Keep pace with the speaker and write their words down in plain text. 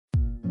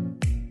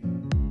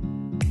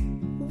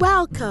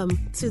Welcome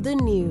to the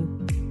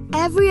new.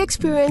 Every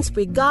experience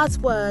with God's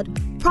Word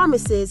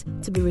promises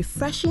to be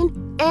refreshing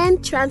and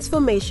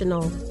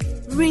transformational.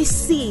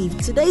 Receive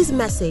today's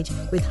message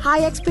with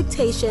high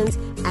expectations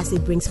as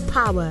it brings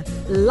power,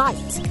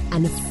 light,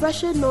 and a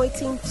fresh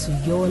anointing to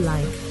your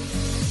life.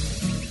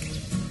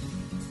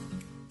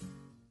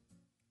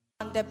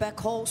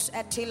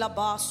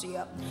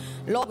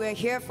 Lord, we're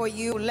here for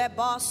you.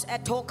 Lebas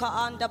etoka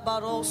anda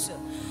barosa.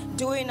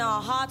 Do in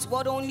our hearts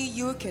what only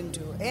you can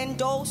do.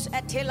 Endos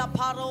etila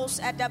paros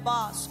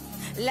edebas.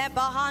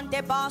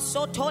 Lebahande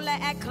baso tole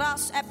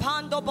ekras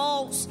epando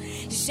bos.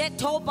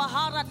 Zeto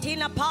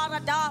baharatina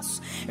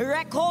paradas.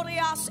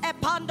 Recorias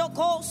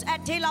epandokos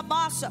etila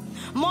basa.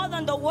 More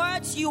than the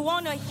words you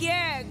want to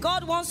hear,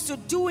 God wants to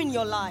do in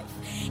your life.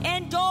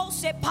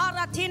 Endos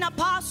eparatina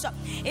pasa.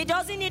 It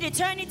doesn't need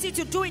eternity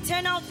to do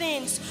eternal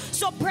things.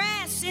 So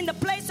press in the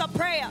place of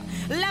prayer.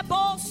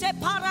 Lebo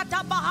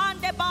separata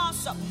bahande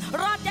basa.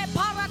 Rade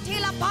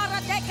paratila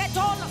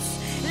paradeketolas.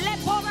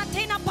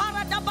 Leporatina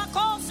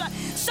paradabakosa.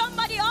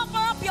 Somebody offer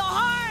up your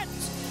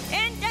hearts.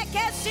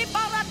 Indekesi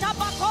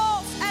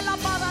paratabakos ela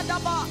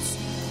paradabas.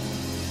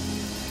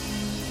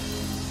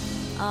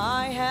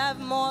 I have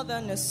more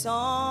than a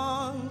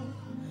song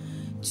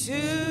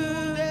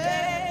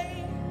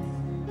today.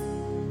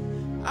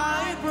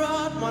 I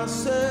brought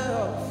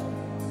myself.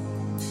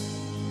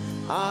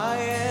 I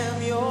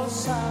am your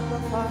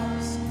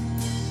sacrifice.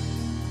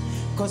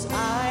 'Cause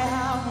I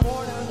have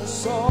more than a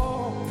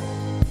song.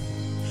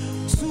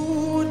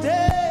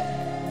 Today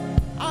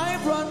I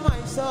brought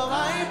myself.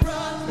 I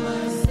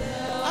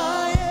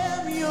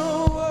am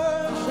your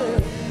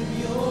worship.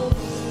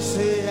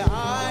 Say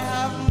I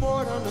have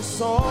more than a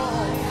song.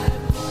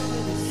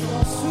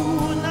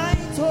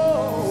 Tonight,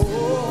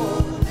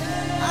 oh,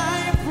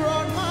 I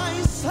brought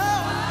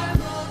myself.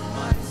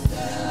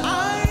 I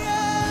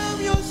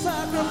am your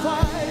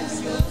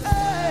sacrifice.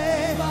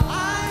 Hey, I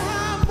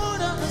have more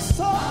than a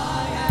song.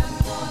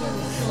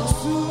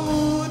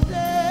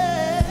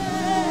 Today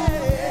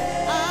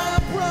I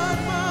brought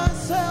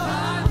myself.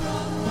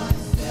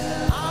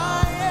 I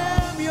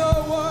am your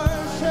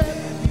worship.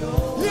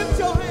 Lift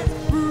your hands.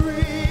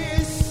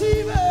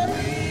 Receive it.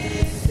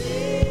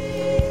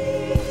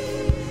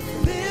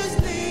 This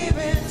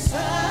living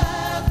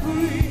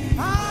sacrifice.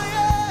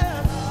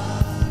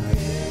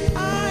 I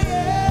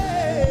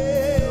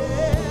am.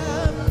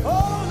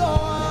 Oh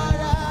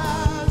Lord, I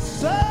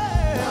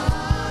say,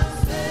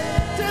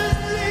 this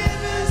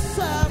living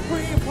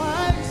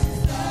sacrifice.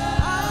 I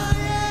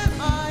am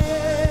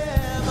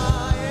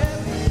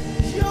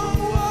your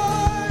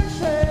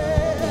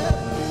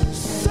worship.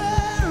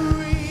 Say,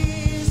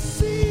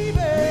 receive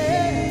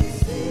it.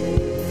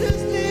 This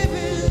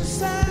living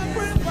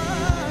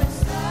sacrifice.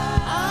 I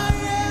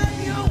am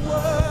your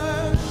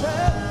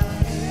worship.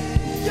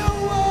 Your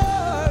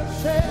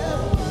worship.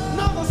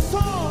 Now the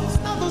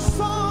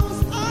songs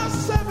are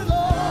seven,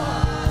 Lord.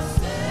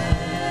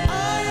 I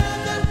am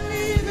the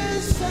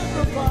living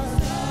sacrifice.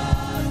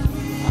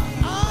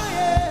 I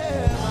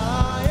am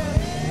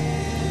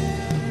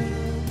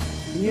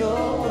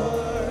your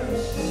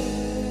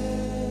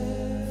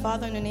worship.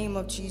 Father, in the name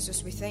of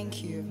Jesus, we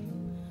thank you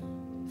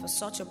for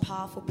such a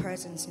powerful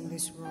presence in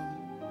this room.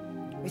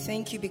 We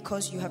thank you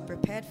because you have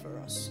prepared for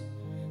us.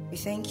 We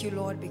thank you,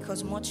 Lord,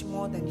 because much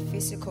more than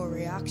physical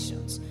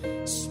reactions,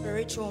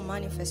 spiritual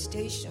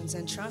manifestations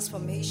and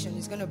transformation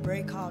is going to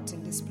break out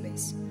in this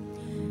place.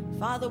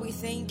 Father, we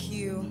thank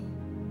you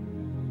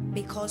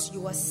because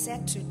you are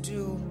set to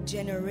do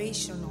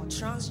generational,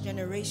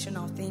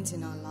 transgenerational things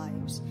in our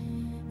lives.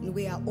 And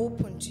we are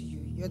open to you.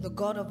 You're the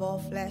God of all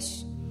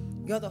flesh.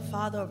 You're the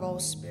Father of all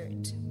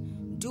spirit.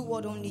 Do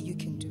what only you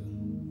can do.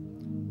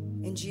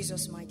 In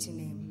Jesus' mighty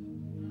name.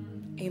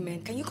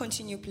 Amen. Can you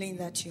continue playing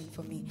that tune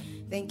for me?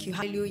 Thank you.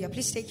 Hallelujah.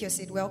 Please take your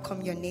seat.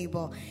 Welcome your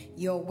neighbor.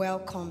 You're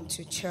welcome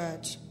to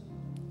church.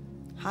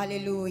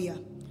 Hallelujah.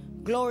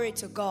 Glory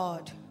to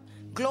God.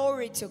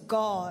 Glory to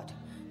God.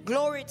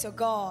 Glory to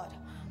God.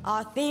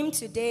 Our theme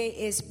today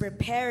is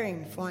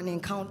preparing for an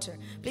encounter.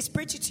 Please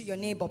preach it to your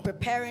neighbor.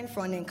 Preparing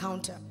for an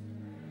encounter.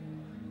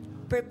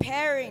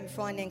 Preparing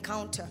for an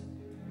encounter.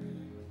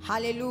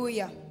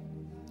 Hallelujah.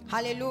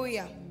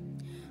 Hallelujah.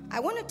 I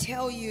want to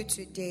tell you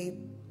today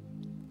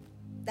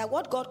that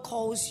what God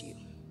calls you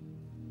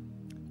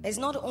is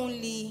not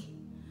only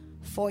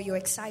for your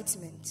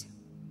excitement.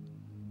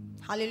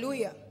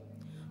 Hallelujah.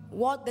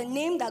 What the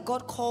name that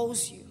God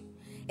calls you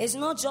is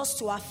not just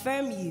to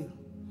affirm you,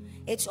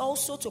 it's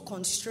also to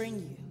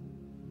constrain you.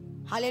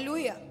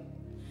 Hallelujah.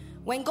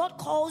 When God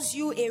calls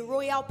you a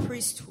royal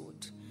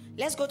priesthood,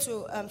 let's go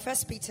to 1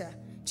 Peter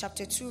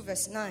chapter 2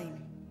 verse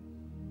 9.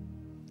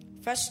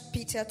 1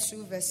 Peter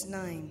 2 verse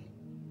 9.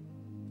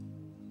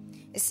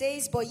 It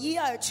says, but ye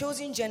are a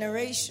chosen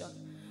generation,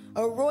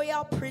 a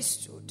royal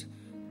priesthood,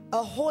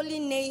 a holy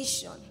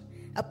nation,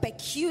 a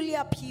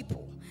peculiar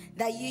people,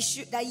 that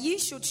ye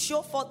should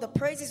show forth the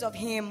praises of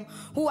him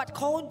who had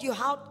called you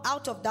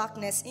out of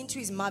darkness into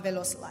his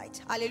marvelous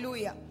light.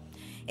 Hallelujah.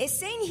 It's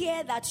saying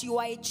here that you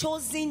are a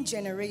chosen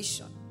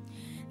generation.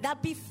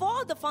 that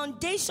before the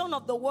foundation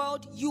of the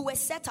world, you were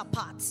set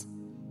apart.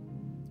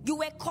 You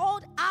were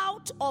called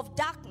out of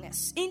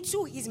darkness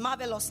into his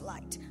marvelous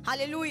light.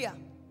 Hallelujah.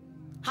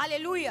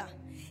 Hallelujah.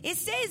 It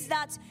says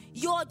that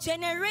your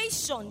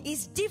generation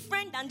is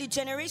different than the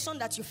generation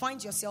that you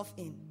find yourself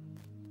in.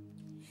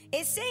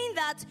 It's saying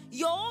that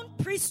your own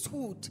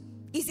priesthood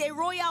is a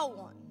royal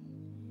one.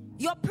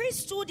 Your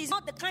priesthood is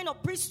not the kind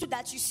of priesthood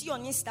that you see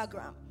on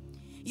Instagram.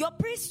 Your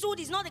priesthood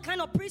is not the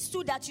kind of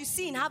priesthood that you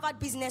see in Harvard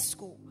Business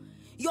School.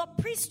 Your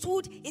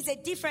priesthood is a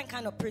different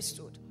kind of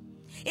priesthood.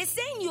 It's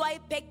saying you are a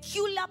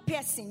peculiar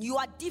person. You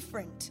are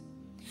different.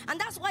 And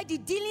that's why the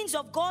dealings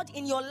of God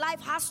in your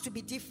life has to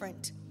be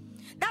different.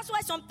 That's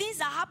why some things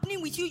are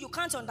happening with you, you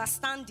can't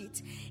understand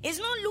it. It's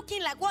not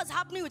looking like what's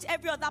happening with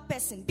every other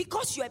person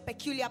because you're a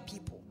peculiar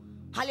people.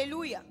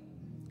 Hallelujah.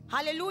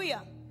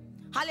 Hallelujah.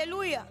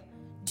 Hallelujah.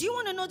 Do you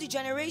want to know the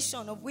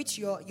generation of which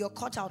you're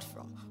cut out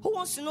from? Who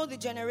wants to know the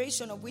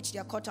generation of which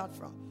they're cut out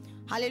from?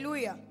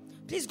 Hallelujah.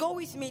 Please go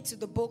with me to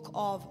the book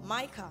of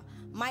Micah.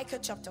 Micah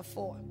chapter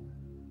 4.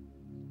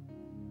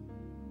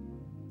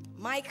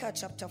 Micah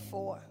chapter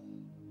 4.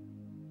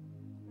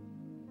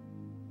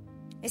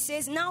 It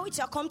says, now it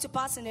shall come to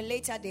pass in the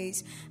later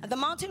days, that the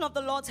mountain of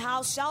the Lord's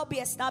house shall be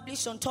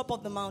established on top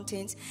of the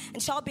mountains,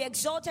 and shall be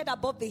exalted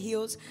above the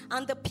hills,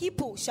 and the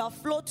people shall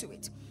flow to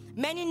it.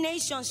 Many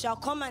nations shall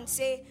come and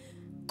say,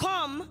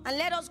 come and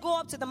let us go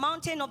up to the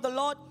mountain of the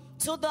Lord,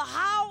 to the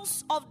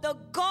house of the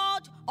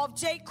God of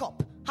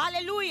Jacob.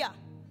 Hallelujah.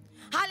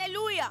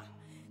 Hallelujah.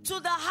 To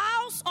the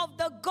house of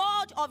the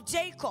God of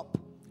Jacob.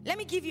 Let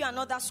me give you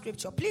another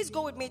scripture. Please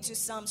go with me to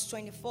Psalms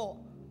 24.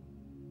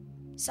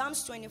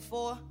 Psalms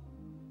 24.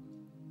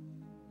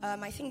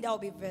 I think that will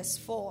be verse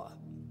 4.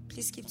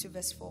 Please skip to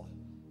verse 4.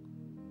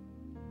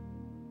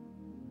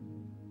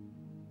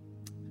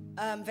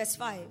 Verse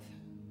 5.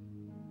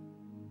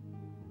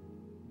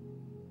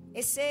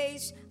 It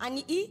says, and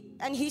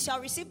he shall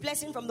receive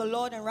blessing from the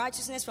Lord and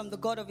righteousness from the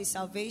God of his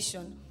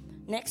salvation.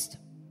 Next.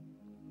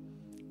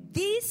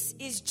 This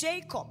is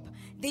Jacob,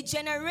 the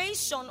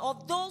generation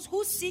of those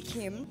who seek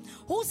him,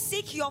 who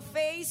seek your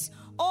face,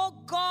 O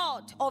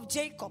God of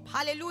Jacob.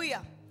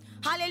 Hallelujah.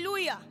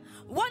 Hallelujah.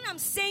 What I'm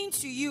saying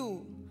to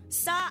you,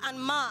 sir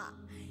and ma,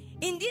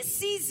 in this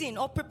season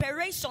of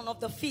preparation of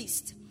the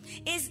feast,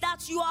 is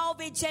that you are of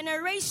a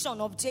generation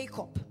of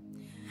Jacob.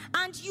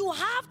 And you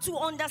have to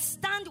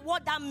understand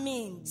what that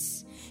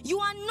means. You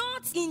are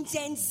not in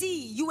Gen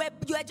Z. You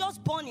were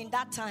just born in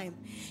that time.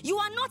 You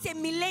are not a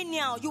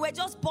millennial. You were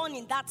just born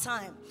in that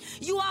time.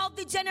 You are of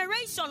the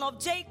generation of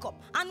Jacob.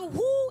 And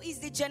who is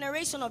the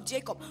generation of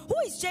Jacob? Who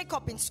is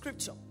Jacob in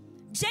scripture?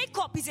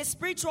 Jacob is a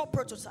spiritual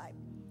prototype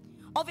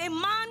of a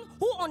man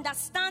who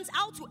understands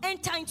how to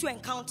enter into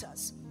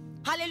encounters.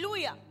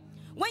 Hallelujah.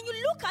 When you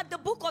look at the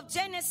book of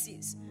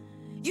Genesis,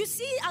 you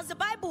see as the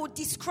Bible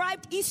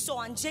described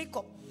Esau and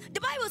Jacob, the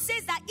Bible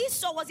says that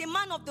Esau was a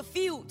man of the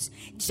fields.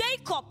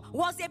 Jacob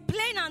was a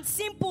plain and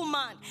simple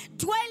man,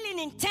 dwelling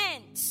in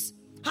tents.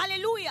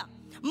 Hallelujah.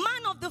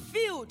 Man of the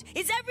field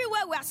is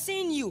everywhere we are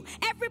seeing you.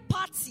 Every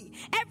party,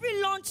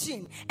 every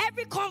launching,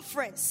 every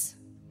conference.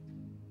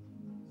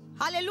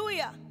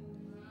 Hallelujah.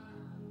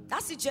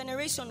 That's the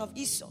generation of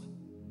Esau.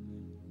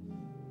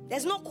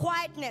 There's no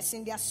quietness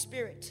in their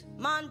spirit.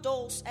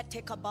 Mandos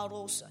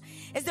etekabarosa.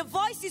 It's the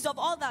voices of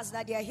others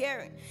that they are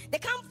hearing. They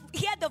can't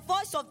hear the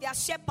voice of their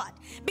shepherd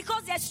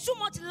because there's too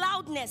much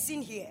loudness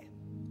in here.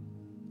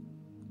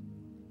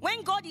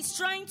 When God is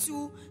trying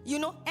to,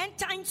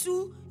 enter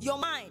into your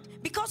mind,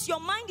 because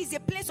your mind is a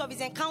place of his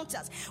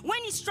encounters.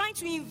 When he's trying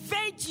to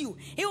invade you,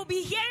 he will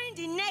be hearing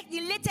the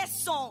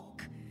latest song.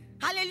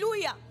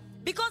 Hallelujah.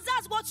 Because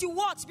that's what you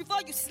watched before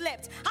you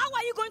slept. How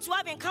are you going to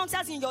have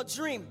encounters in your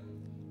dream?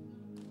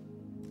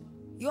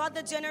 You are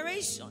the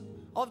generation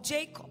of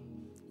Jacob.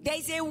 There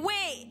is a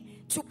way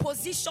to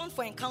position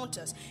for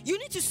encounters. You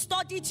need to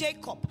study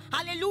Jacob.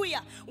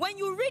 Hallelujah. When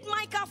you read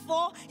Micah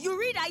 4, you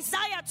read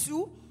Isaiah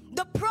 2,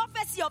 the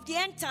prophecy of the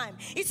end time.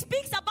 It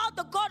speaks about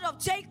the God of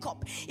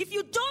Jacob. If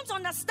you don't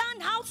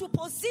understand how to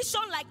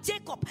position like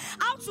Jacob,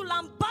 how to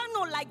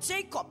lambano like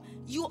Jacob,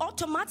 you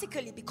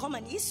automatically become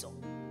an Esau.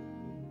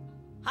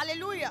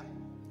 Hallelujah.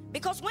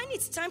 Because when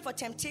it's time for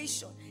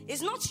temptation,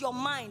 it's not your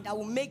mind that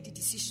will make the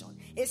decision.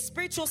 It's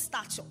spiritual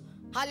stature.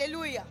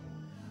 Hallelujah.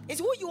 It's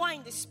who you are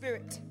in the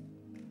spirit.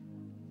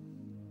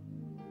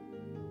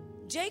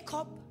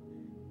 Jacob,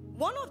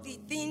 one of the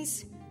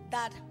things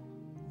that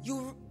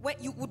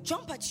would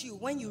jump at you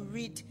when you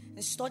read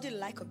and study the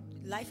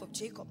life of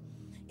Jacob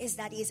is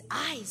that his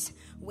eyes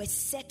were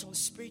set on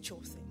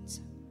spiritual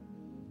things.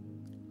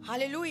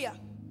 Hallelujah.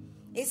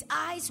 His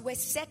eyes were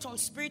set on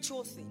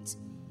spiritual things.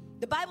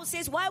 The Bible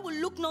says, why we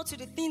look not to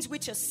the things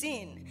which are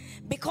seen,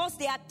 because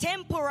they are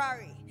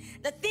temporary.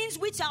 The things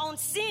which are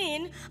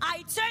unseen are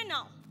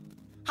eternal.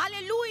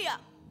 Hallelujah.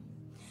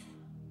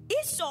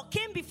 Esau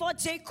came before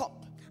Jacob,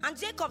 and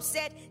Jacob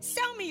said,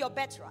 sell me your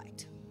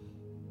birthright.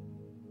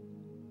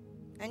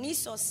 And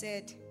Esau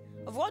said,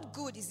 of what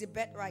good is the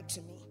birthright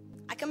to me?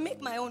 I can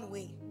make my own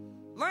way.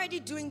 I'm already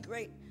doing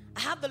great.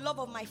 I have the love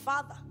of my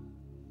father.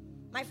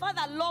 My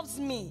father loves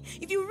me.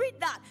 If you read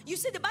that, you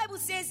see the Bible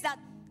says that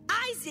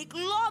Isaac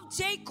loved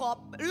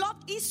Jacob,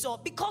 loved Esau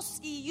because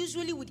he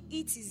usually would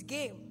eat his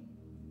game.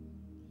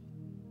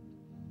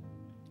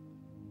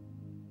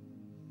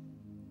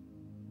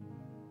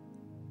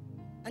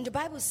 And the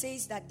Bible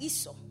says that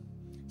Esau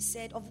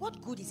said, of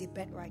what good is a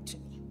birthright to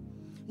me?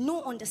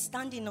 No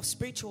understanding of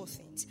spiritual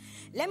things.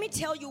 Let me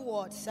tell you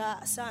what, Sir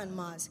and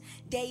Mars,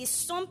 there is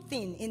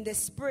something in the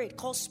spirit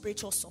called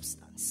spiritual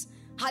substance.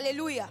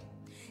 Hallelujah.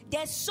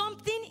 There's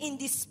something in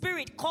the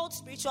spirit called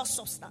spiritual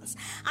substance.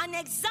 An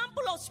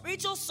example of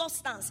spiritual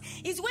substance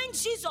is when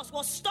Jesus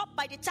was stopped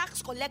by the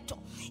tax collector.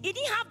 He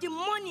didn't have the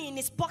money in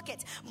his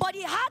pocket, but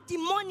he had the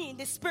money in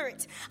the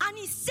spirit. And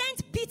he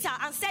sent Peter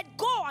and said,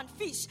 go and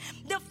fish.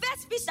 The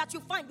first fish that you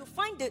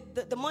find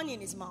the money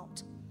in his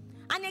mouth.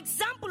 An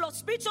example of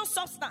spiritual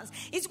substance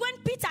is when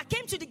Peter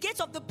came to the gate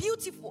of the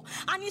beautiful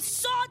and he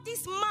saw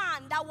this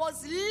man that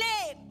was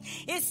lame.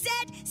 He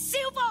said,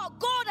 silver or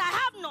gold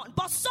I have none,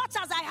 but such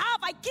as I have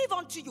I give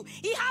unto you.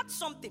 He had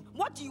something.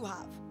 What do you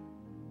have?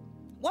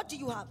 What do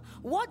you have?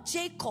 What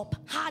Jacob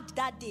had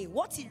that day,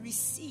 what he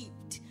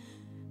received.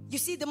 You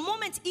see, the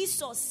moment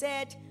Esau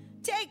said,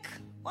 take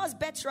what's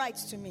birthright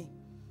to me,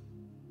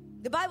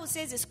 the Bible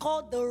says it's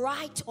called the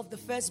right of the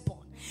firstborn.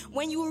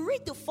 When you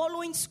read the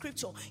following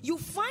scripture, you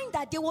find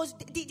that there was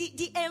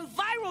the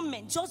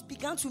environment just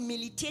began to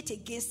militate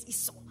against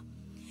Esau.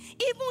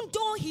 Even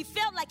though he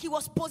felt like he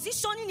was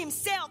positioning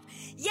himself,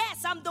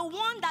 yes, I'm the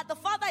one that the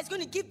father is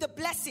going to give the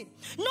blessing.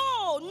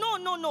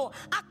 No.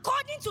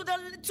 According to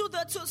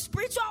the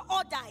spiritual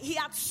order, he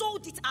had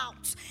sold it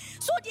out.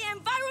 So the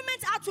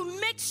environment had to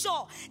make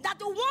sure that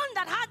the one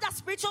that had that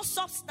spiritual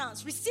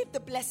substance received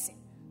the blessing.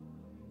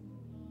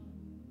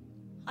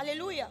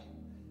 Hallelujah.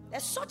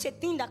 There's such a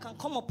thing that can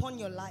come upon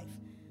your life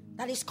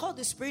that is called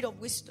the spirit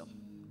of wisdom.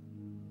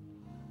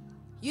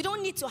 You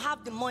don't need to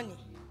have the money,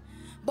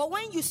 but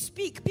when you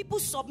speak, people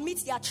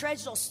submit their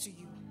treasures to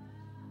you.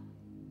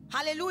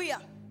 Hallelujah.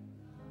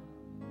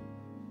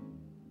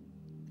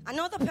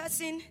 Another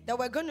person that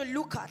we're going to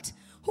look at,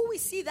 who we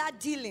see that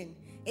dealing,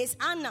 is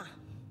Anna.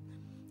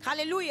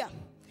 Hallelujah.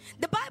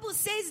 The Bible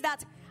says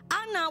that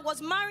Anna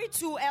was married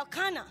to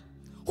Elkanah,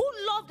 who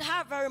loved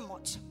her very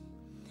much.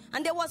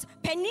 And there was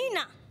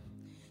Peninnah.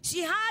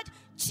 She had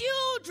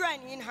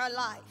children in her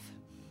life.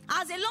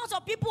 As a lot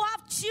of people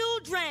have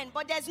children,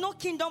 but there's no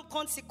kingdom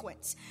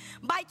consequence.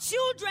 By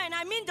children,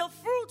 I mean the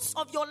fruits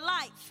of your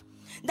life.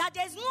 That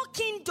there's no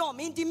kingdom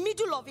in the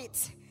middle of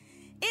it.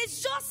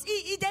 It's just,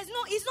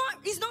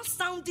 it's not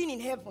sounding in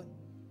heaven.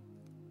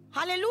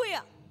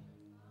 Hallelujah.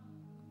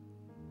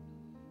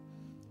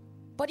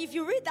 But if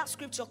you read that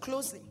scripture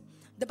closely,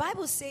 the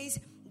Bible says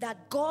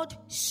that God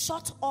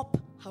shut up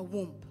her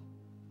womb.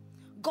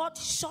 God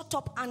shut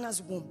up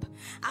Anna's womb.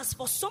 As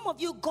for some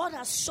of you, God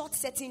has shut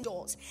certain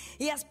doors.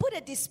 He has put a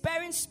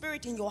despairing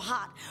spirit in your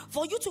heart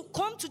for you to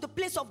come to the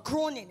place of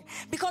groaning,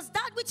 because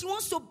that which He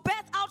wants to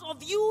birth out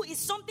of you is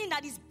something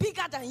that is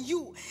bigger than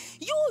you.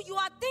 You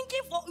are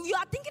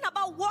thinking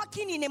about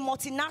working in a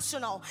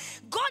multinational.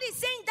 God is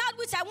saying that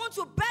which I want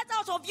to birth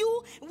out of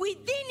you,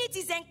 within it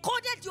is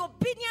encoded the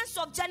obedience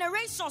of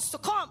generations to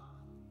come.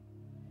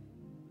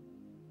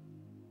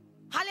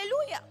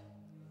 Hallelujah.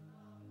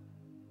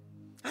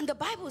 And the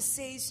Bible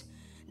says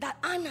that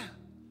Anna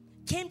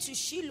came to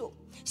Shiloh.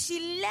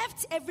 She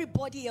left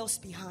everybody else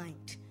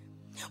behind.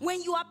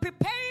 When you are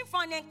preparing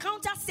for an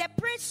encounter,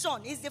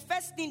 separation is the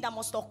first thing that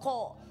must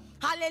occur.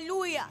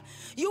 Hallelujah.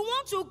 You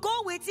want to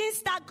go with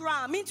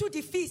Instagram into the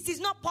feast. It's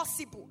not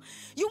possible.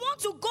 You want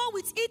to go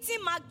with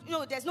eating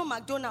no, there's no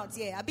McDonald's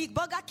here. A big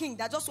Burger King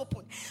that just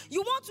opened.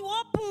 You want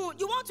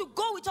to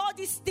go with all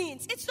these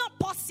things. It's not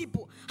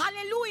possible.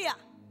 Hallelujah.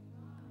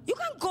 You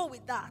can't go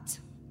with that.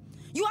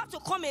 You have to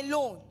come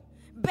alone,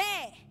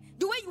 bare,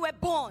 the way you were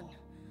born.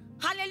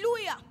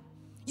 Hallelujah.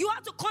 You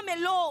have to come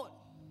alone.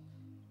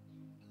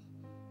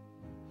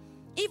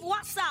 If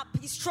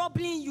WhatsApp is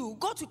troubling you,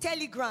 go to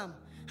Telegram.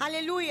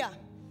 Hallelujah.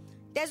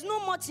 There's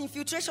no much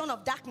infiltration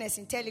of darkness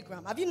in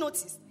Telegram. Have you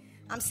noticed?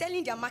 I'm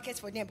selling their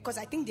markets for them because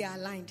I think they are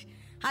aligned.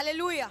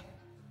 Hallelujah.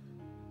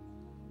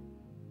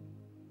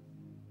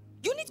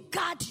 You need to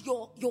guard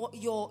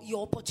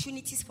your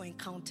opportunities for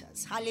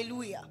encounters.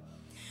 Hallelujah.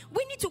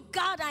 We need to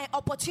guard our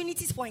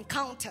opportunities for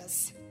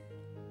encounters.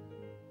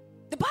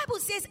 The Bible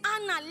says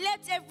Anna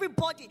left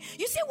everybody.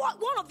 You see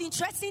what? One of the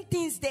interesting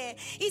things there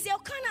is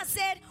Elkanah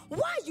said,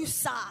 why are you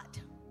sad?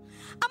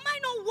 Am I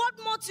not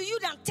worth more to you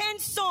than 10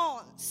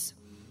 sons?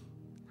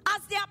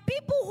 As there are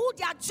people who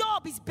their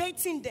job is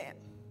baiting them.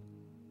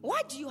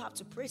 Why do you have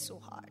to pray so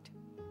hard?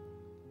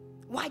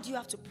 Why do you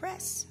have to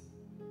press?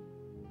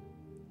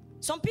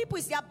 Some people,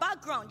 it's their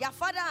background. Their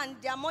father and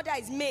their mother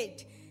is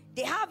made.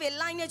 They have a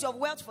lineage of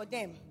wealth for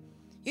them.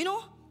 You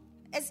know,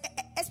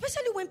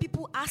 especially when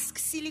people ask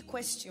silly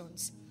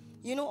questions,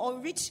 you know, or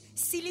reach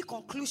silly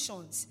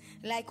conclusions.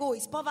 Like, oh,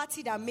 it's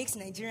poverty that makes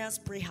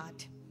Nigerians pray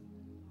hard.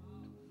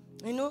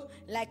 You know,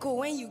 like, oh,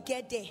 when you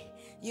get there,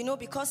 you know,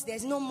 because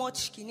there's no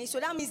much kidney. So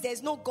that means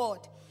there's no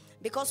God.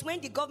 Because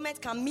when the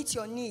government can meet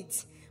your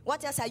needs,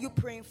 what else are you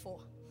praying for?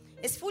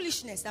 It's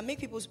foolishness that make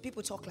people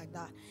talk like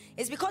that.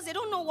 It's because they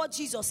don't know what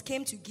Jesus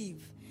came to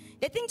give.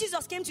 They think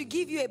Jesus came to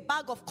give you a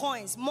bag of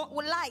coins,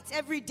 light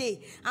every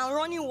day, and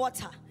running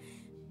water.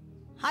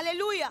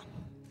 Hallelujah.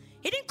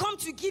 He didn't come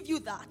to give you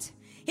that.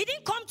 He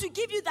didn't come to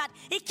give you that.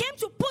 He came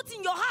to put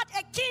in your heart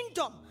a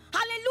kingdom.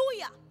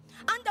 Hallelujah.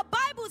 And the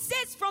Bible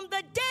says from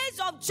the days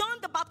of John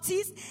the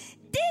Baptist,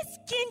 this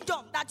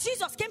kingdom that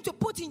Jesus came to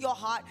put in your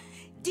heart,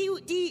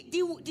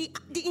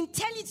 the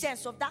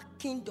intelligence of that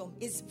kingdom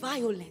is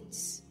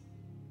violence.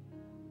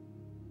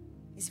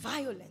 It's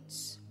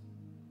violence.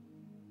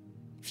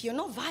 If you're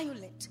not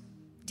violent,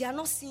 they are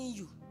not seeing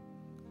you.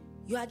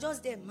 You are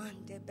just there,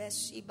 man. The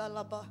best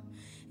shibalaba,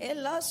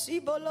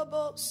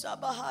 elasibalaba,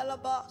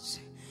 sabahalaba,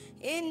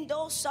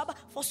 indo saba.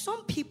 For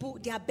some people,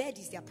 their bed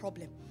is their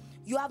problem.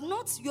 You have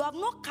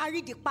not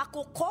carried the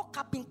pako, call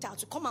carpenter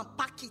to come and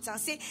pack it and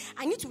say,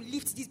 I need to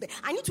lift this bed.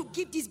 I need to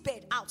give this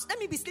bed out. Let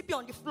me be sleeping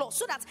on the floor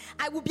so that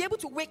I will be able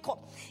to wake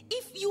up.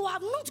 If you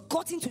have not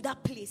gotten to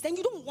that place, then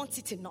you don't want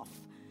it enough.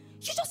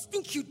 You just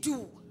think you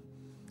do.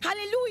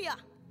 Hallelujah.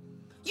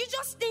 You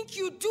just think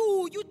you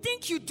do. You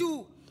think you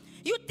do.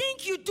 You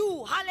think you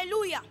do.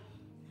 Hallelujah.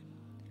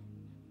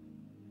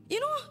 You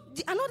know,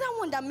 another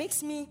one that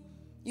makes me,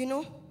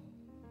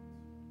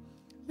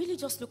 really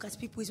just look at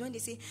people is when they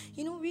say,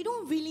 we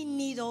don't really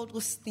need all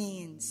those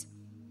things.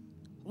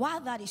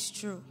 While that is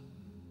true,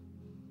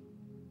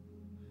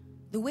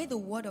 the way the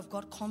word of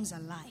God comes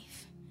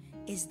alive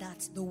is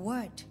that the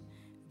word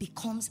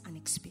becomes an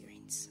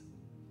experience.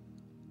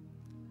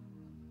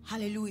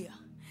 Hallelujah.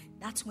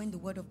 That's when the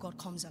word of God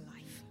comes alive.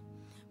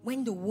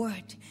 When the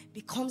word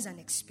becomes an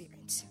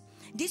experience.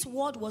 This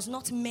word was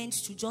not meant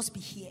to just be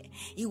here.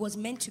 It was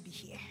meant to be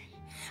here.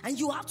 And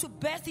you have to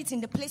birth it in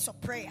the place of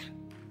prayer.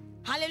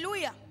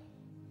 Hallelujah.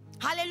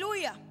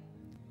 Hallelujah.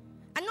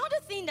 Another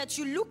thing that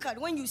you look at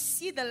when you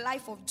see the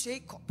life of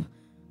Jacob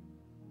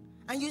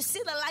and you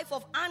see the life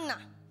of Anna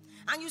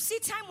and you see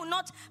time will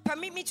not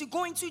permit me to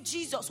go into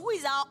Jesus, who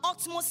is our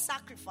utmost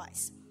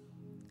sacrifice,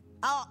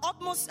 our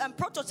utmost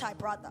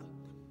prototype rather,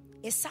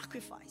 a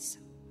sacrifice.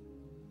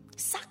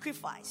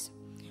 Sacrifice.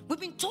 We've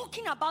been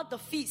talking about the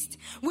feast.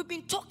 We've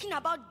been talking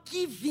about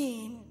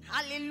giving.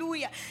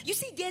 Hallelujah. You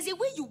see, there's a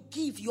way you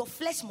give, your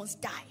flesh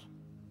must die.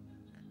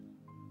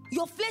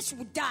 Your flesh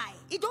will die.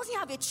 It doesn't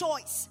have a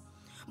choice.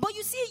 But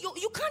you see,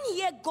 you can't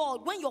hear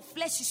God when your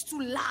flesh is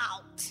too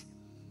loud.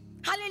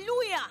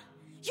 Hallelujah.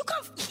 You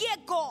can't hear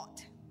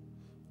God.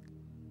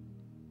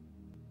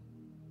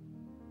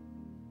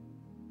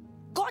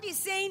 God is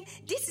saying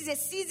this is a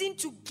season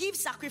to give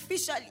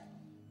sacrificially.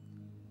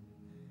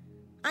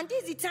 And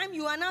this is the time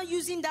you are now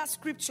using that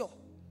scripture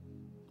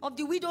of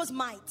the widow's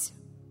mite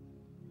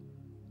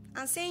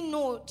and saying,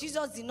 no,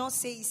 Jesus did not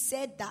say, he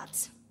said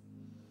that.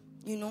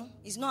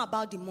 It's not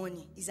about the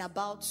money. It's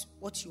about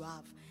what you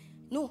have.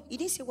 No, he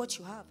didn't say what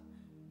you have.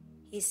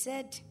 He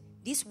said,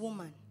 this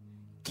woman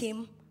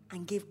came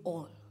and gave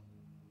all.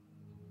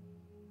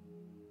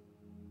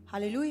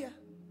 Hallelujah.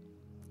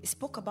 He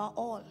spoke about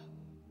all.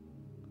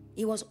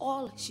 It was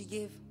all she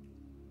gave.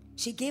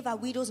 She gave her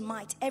widow's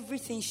mite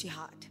everything she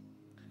had.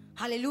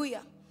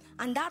 Hallelujah.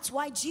 And that's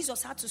why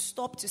Jesus had to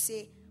stop to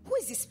say, who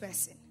is this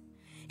person?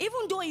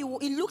 Even though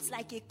it looked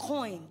like a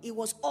coin, it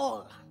was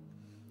all.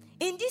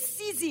 In this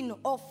season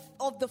of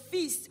the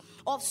feast,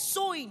 of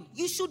sowing,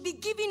 you should be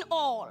giving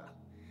all.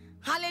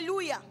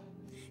 Hallelujah.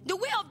 The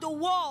way of the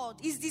world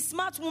is the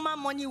smart woman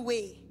money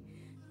way.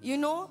 You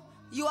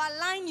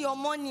align your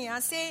money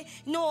and say,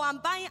 no, I'm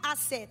buying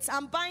assets,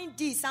 I'm buying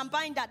this, I'm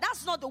buying that.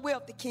 That's not the way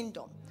of the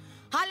kingdom.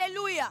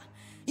 Hallelujah.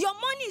 Your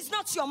money is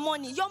not your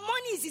money. Your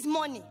money is his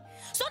money.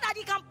 So that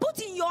he can put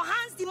in your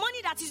hands the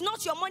money that is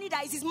not your money,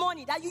 that is his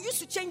money, that you used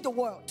to change the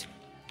world.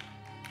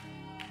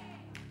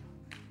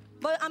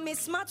 But I'm a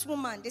smart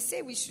woman. They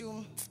say we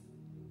should.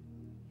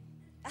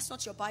 That's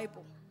not your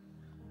Bible.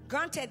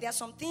 Granted, there are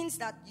some things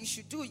that you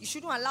should do. You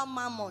shouldn't allow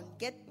mammon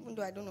even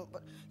though I don't know,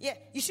 but yeah,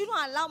 you shouldn't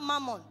allow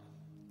mammon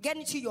get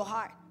into your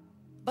heart.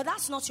 But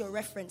that's not your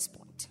reference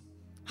point.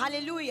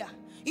 Hallelujah.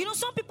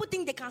 Some people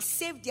think they can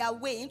save their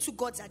way into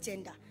God's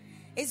agenda.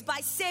 It's by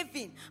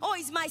saving. Oh,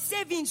 it's my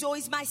savings. Oh,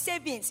 it's my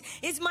savings.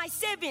 It's my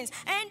savings.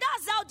 And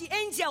that's how the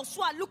angels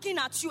who are looking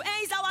at you. And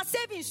it's our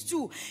savings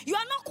too. You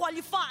are not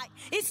qualified.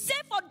 It's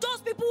safe for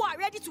those people who are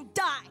ready to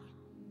die.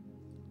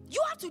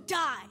 You have to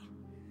die.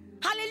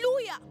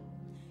 Hallelujah.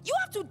 You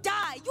have to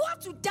die. You have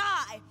to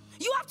die.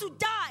 You have to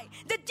die.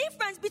 The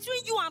difference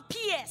between you and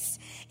PS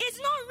is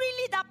not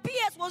really that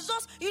PS was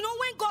just,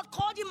 when God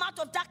called him out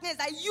of darkness,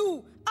 that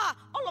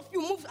all of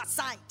you move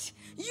aside.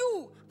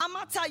 I'm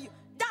going to tell you.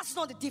 That's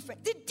not the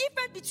difference. The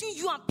difference between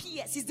you and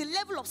PS is the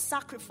level of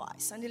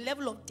sacrifice and the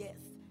level of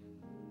death.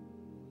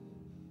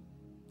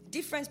 The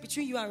difference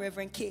between you and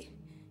Reverend K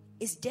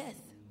is death.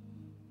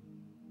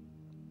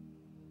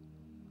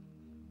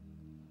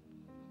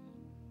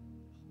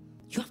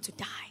 You have to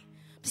die.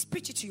 Please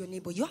preach it to your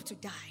neighbor. You have to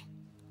die.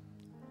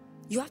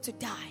 You have to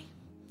die.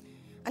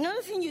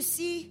 Another thing you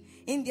see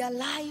in their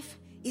life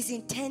is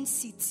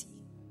intensity.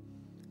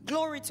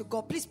 Glory to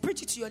God. Please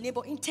preach it to your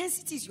neighbor.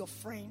 Intensity is your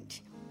friend.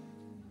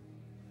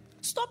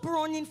 Stop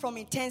running from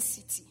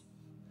intensity.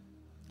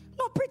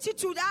 No, preach it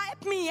to that.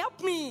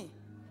 Help me.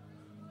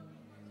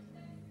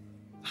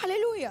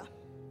 Hallelujah.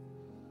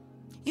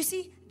 You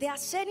see, there are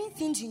certain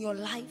things in your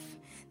life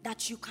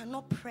that you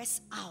cannot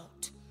press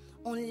out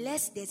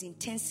unless there's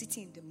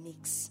intensity in the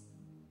mix.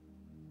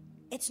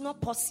 It's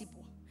not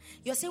possible.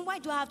 You're saying, why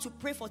do I have to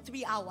pray for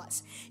 3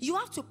 hours? You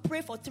have to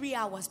pray for 3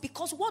 hours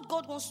because what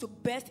God wants to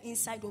birth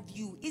inside of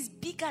you is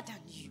bigger than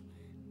you.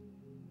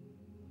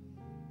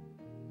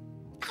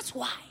 That's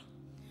why.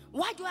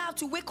 Why do I have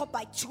to wake up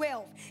by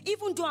 12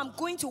 even though I'm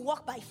going to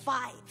work by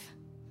 5?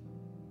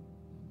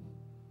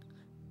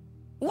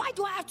 Why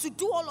do I have to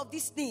do all of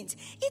these things?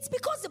 It's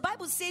because the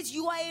Bible says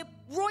you are a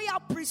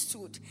royal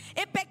priesthood,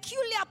 a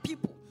peculiar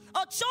people,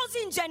 a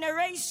chosen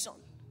generation.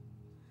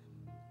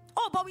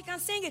 Oh, but we can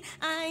sing it.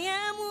 I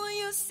am who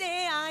you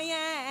say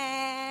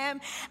I am.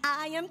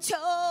 I am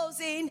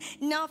chosen,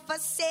 not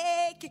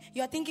forsaken.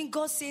 You're thinking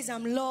God says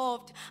I'm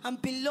loved, I'm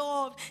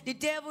beloved. The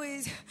devil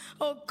is,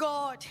 oh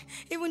God,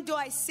 even though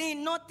I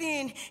sin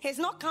nothing, he's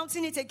not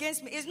counting it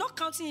against me. He's not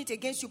counting it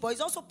against you, but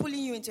he's also pulling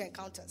you into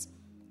encounters.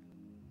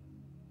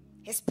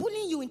 He's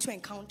pulling you into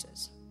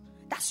encounters.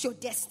 That's your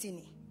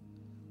destiny.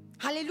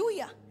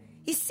 Hallelujah.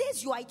 He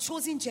says you are a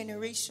chosen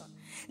generation.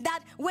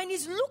 That when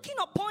he's looking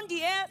upon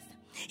the earth,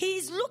 he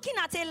is looking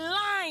at a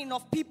line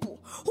of people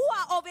who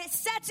are of a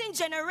certain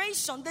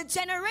generation, the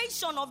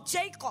generation of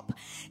Jacob.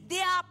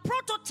 Their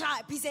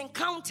prototype is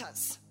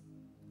encounters.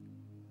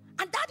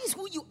 And that is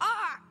who you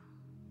are.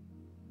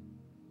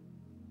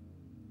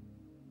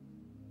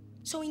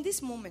 So in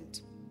this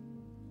moment,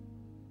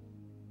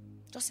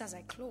 just as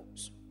I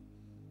close,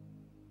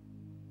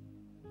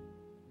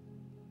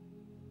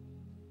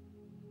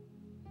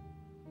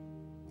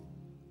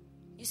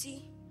 you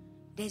see,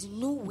 there's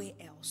no way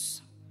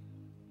else.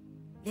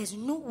 There's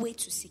no way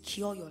to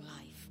secure your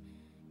life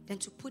than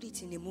to put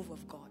it in the move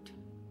of God.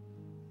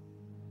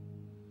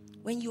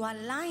 When you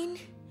align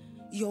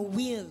your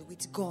will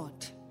with God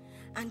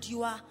and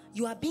you are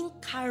being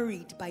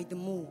carried by the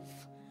move,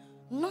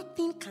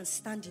 nothing can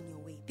stand in your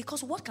way.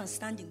 Because what can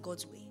stand in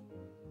God's way?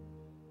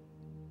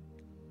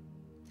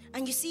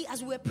 And you see,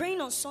 as we were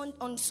praying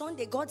on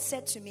Sunday, God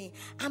said to me,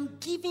 I'm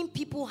giving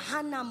people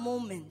Hannah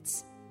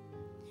moments.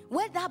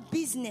 Where that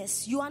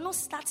business, you are not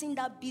starting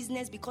that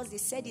business because they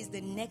said it's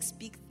the next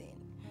big thing.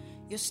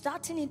 You're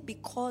starting it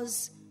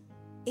because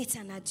it's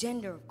an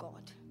agenda of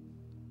God.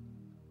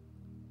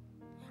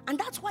 And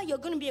that's why you're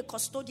going to be a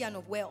custodian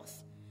of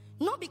wealth.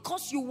 Not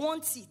because you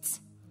want it.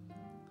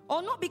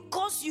 Or not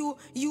because you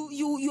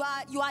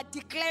are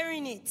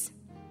declaring it.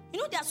 You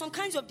know, there are some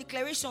kinds of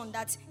declaration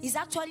that is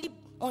actually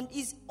on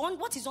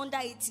what is under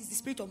it is the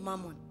spirit of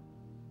mammon.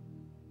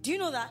 Do you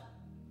know that?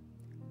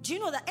 Do you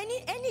know that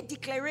any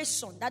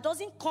declaration that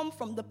doesn't come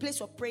from the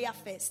place of prayer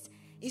first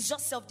is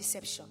just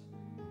self-deception?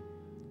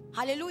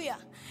 Hallelujah.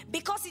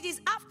 Because it is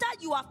after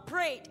you have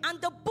prayed and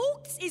the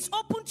book is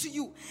open to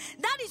you,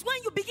 that is when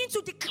you begin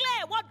to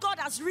declare what God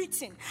has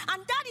written.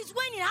 And that is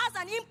when it has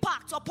an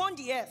impact upon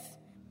the earth.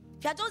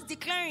 If you are just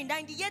declaring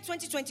that in the year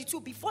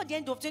 2022, before the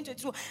end of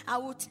 2022, I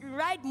would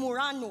ride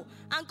Murano.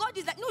 And God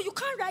is like, no, you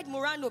can't ride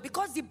Murano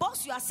because the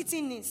bus you are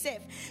sitting in safe.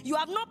 You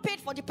have not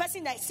paid for the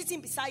person that is sitting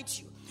beside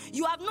you.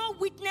 You have no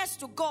witness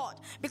to God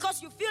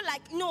because you feel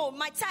like, no,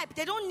 my type,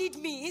 they don't need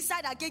me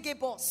inside a Gege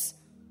bus.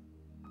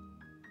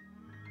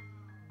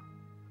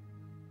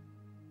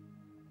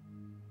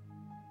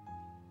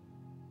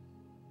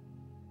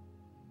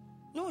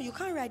 No, you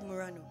can't ride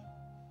Murano.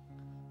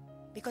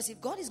 Because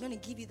if God is going to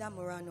give you that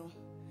Murano,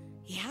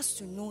 he has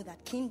to know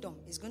that kingdom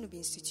is going to be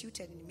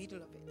instituted in the middle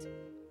of it.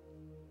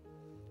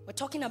 We're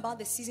talking about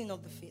the season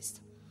of the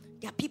feast.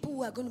 There are people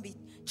who are going to be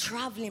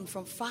traveling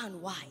from far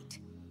and wide.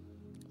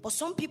 But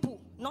some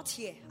people, not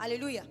here.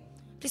 Hallelujah.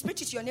 Please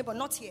preach it to your neighbor,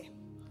 not here.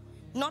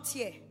 Not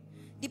here.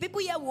 The people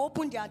here will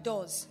open their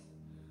doors.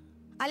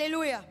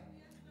 Hallelujah.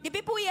 The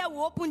people here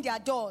will open their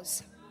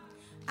doors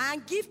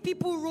and give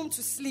people room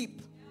to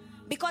sleep.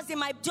 Because they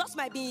just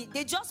might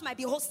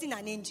be hosting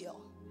an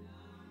angel.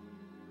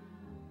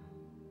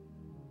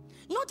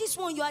 Not this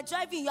one, you are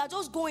driving, you are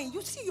just going.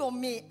 You see your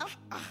mate,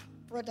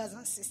 brothers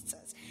and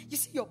sisters. You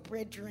see your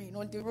brethren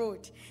on the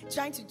road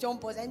trying to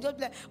jump us and just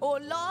be like, oh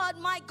Lord,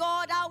 my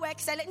God, how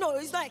excellent. No,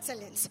 it's not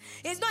excellent.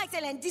 It's not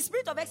excellent. The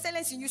spirit of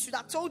excellence in you should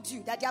have told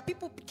you that there are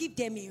people give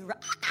them a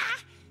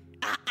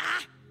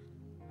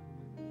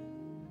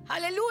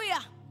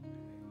Hallelujah.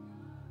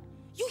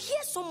 You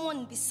hear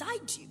someone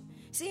beside you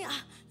say,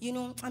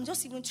 I'm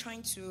just even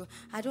trying to,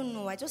 I don't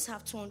know, I just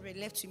have 200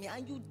 left to me.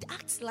 And you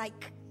act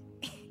like,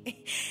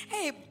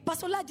 hey,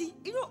 Pastor Ladi,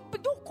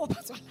 but don't call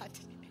Pastor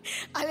Ladi.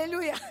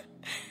 Hallelujah.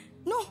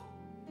 No.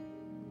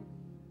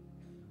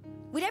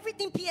 With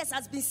everything PS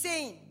has been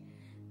saying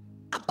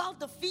about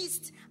the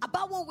feast,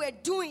 about what we're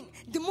doing,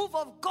 the move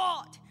of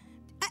God,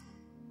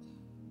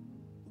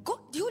 God,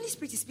 the Holy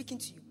Spirit is speaking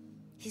to you.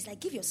 He's like,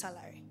 give your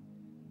salary.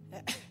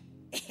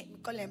 We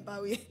call him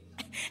Bowie.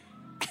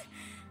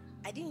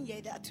 I didn't hear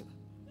that too.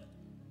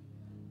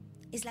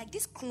 It's like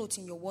this clothes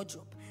in your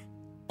wardrobe.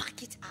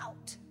 Pack it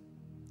out.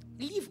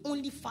 Leave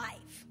only 5.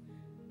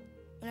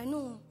 And I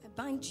know, I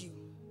bind you.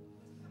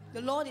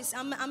 The Lord is,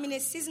 I'm in a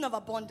season of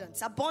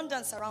abundance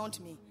around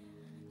me.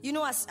 You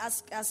know,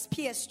 as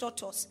P.S.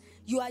 taught us,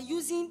 you are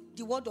using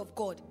the word of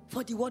God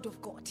for the word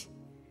of God.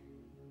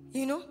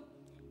 You know,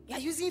 you are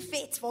using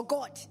faith for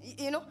God,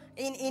 you know,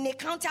 in a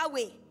counter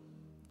way.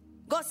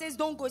 God says,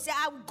 don't go. Say,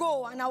 I will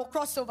go and I will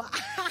cross over.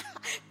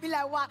 Be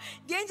like, wow.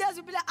 The angels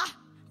will be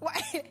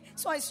like,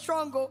 so it's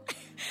strong. Go.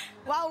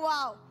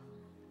 Wow.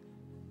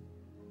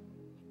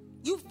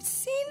 You've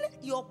seen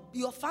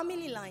your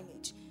family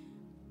lineage,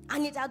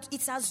 and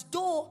it's as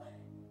though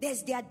there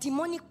are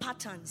demonic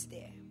patterns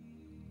there.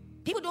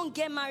 People don't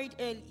get married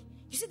early.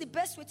 You see, the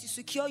best way to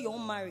secure your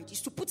own marriage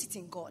is to put it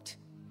in God.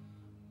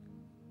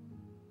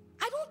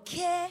 I don't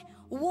care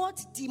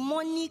what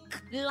demonic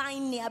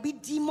line,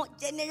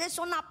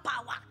 generational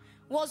power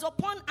was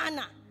upon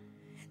Anna.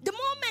 The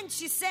moment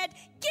she said,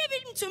 give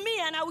him to me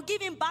and I will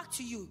give him back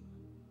to you.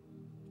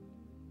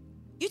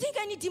 You think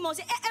any demon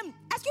say,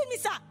 excuse me,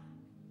 sir.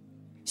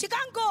 She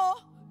can't go.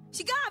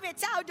 She can't have a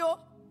child, though.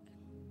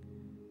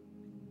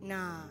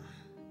 Nah.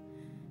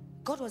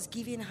 God was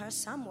giving her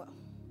Samuel,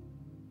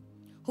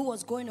 who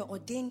was going to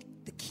ordain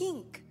the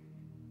king,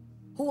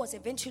 who was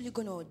eventually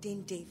going to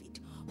ordain David,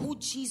 who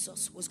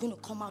Jesus was going to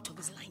come out of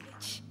his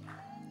lineage.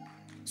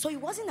 So it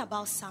wasn't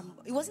about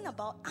Samuel. It wasn't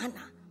about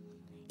Anna.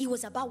 It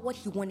was about what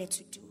he wanted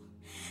to do.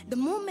 The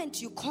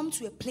moment you come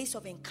to a place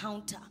of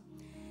encounter,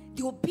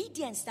 the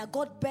obedience that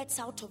God births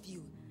out of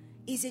you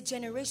is a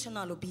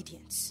generational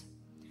obedience.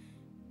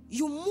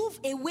 You move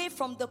away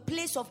from the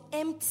place of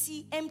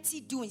empty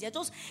doings. You're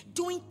just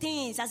doing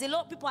things, as a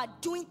lot of people are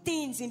doing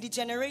things in the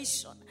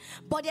generation,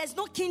 but there's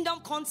no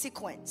kingdom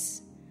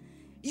consequence.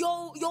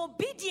 Your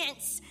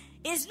obedience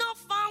is not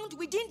found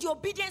within the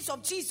obedience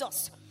of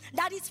Jesus.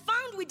 That is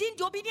found within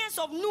the obedience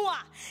of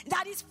Noah.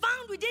 That is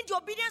found within the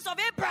obedience of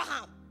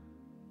Abraham.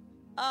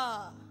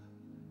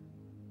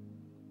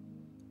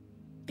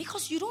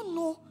 Because you don't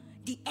know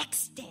the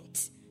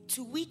extent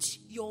to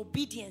which your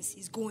obedience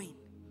is going.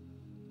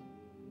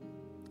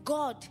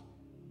 God,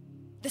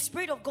 the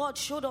Spirit of God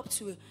showed up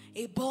to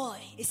a boy,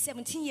 a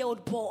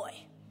 17-year-old boy,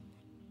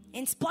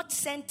 in Sports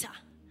Center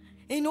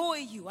in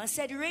OAU and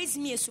said, raise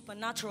me a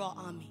supernatural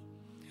army.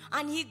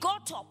 And he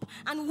got up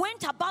and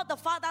went about the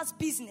Father's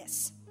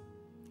business.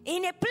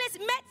 In a place,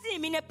 met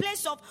him in a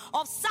place of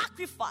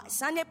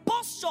sacrifice and a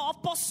posture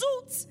of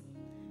pursuit,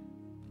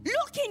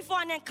 looking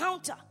for an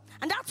encounter.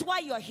 And that's why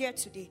you are here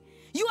today.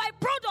 You are a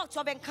product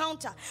of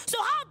encounter. So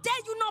how dare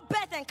you not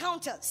birth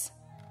encounters?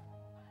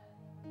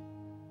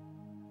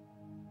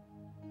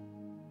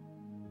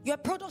 You're a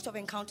product of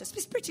encounters.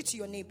 Please preach it to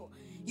your neighbor.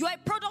 You are a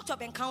product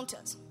of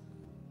encounters.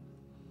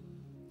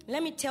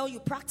 Let me tell you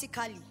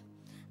practically,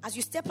 as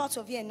you step out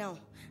of here now,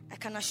 I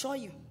can assure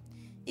you,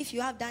 if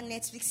you have that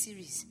Netflix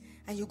series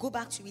and you go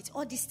back to it,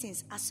 all these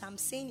things, as I'm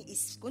saying,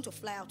 is going to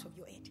fly out of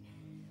your head.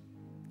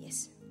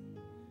 Yes.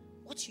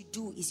 What you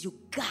do is you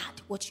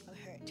guard what you have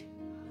heard.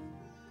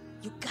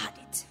 You guard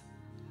it.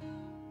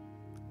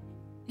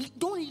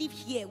 Don't leave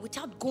here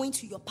without going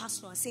to your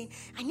pastor and saying,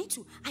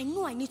 I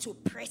know I need to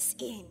press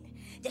in.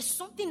 There's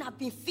something I've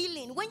been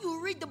feeling. When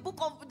you read the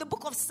book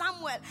of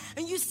Samuel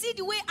and you see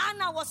the way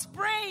Anna was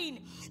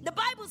praying, the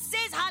Bible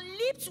says her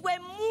lips were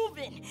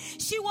moving.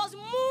 She was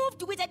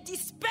moved with a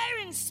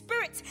despairing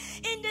spirit.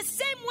 In the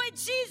same way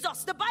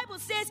Jesus, the Bible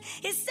says,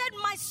 he said,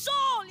 my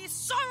soul is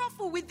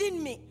sorrowful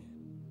within me.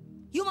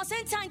 You must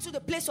enter into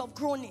the place of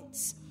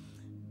groanings,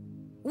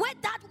 where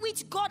that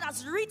which God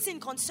has written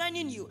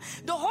concerning you,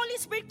 the Holy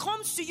Spirit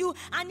comes to you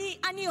and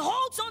he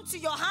holds on to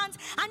your hands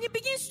and he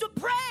begins to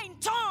pray in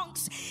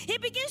tongues. He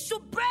begins to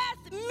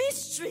birth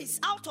mysteries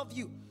out of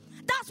you.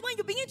 That's when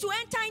you begin to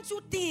enter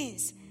into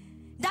things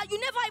that you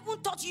never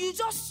even thought. You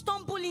just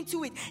stumble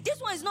into it. This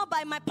one is not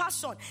by my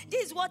passion.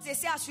 This is what they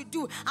say I should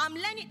do. I'm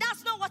learning.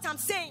 That's not what I'm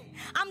saying.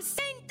 I'm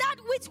saying that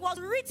which was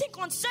written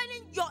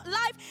concerning your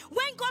life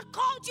when God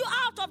called you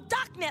out of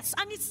darkness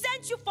and he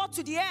sent you forth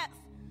to the earth.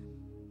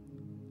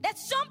 There's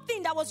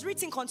something that was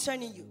written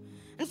concerning you.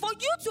 And for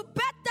you to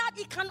bet that,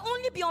 it can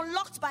only be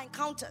unlocked by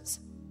encounters.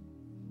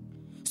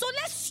 So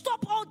let's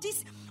stop all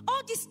these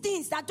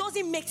things that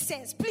doesn't make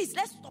sense. Please,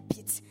 let's stop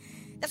it.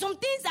 There's some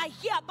things I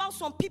hear about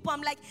some people.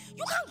 I'm like,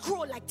 you can't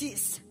grow like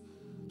this.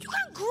 You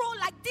can't grow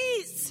like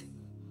this.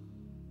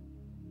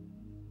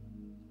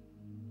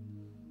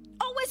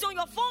 Always on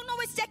your phone,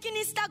 always checking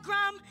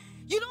Instagram.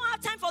 You don't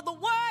have time for the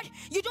word.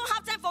 You don't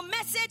have time for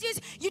messages.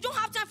 You don't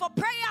have time for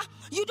prayer.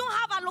 You don't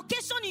have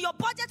allocation in your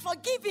budget for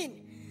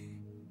giving.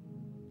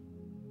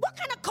 What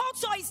kind of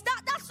culture is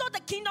that? That's not the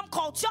kingdom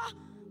culture.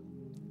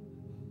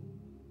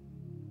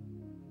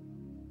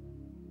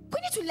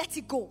 We need to let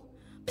it go.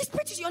 Please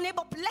preach it to your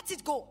neighbor. Let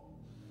it go.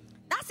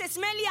 That's a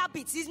smelly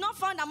habit. It's not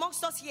found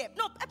amongst us here.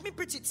 No, let me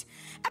preach it.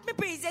 Let me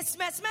preach. It's a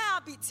smell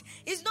habit.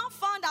 It's not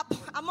found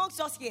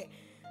amongst us here.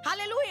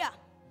 Hallelujah.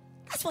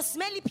 That's for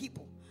smelly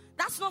people.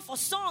 That's not for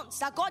sons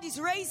that God is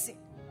raising.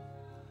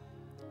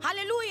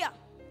 Hallelujah.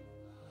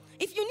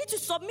 If you need to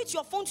submit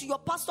your phone to your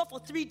pastor for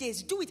 3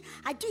 days, do it.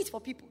 I do it for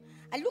people.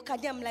 I look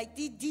at them like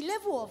the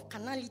level of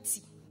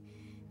carnality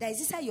that is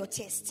inside your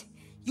chest.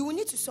 You will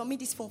need to submit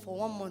this phone for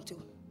 1 month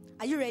too.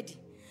 Are you ready?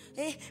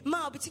 Hey,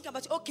 ma, I'll be thinking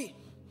about it. Okay.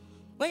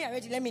 When you're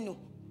ready, let me know.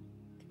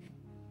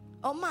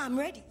 Oh, ma, I'm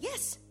ready.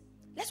 Yes.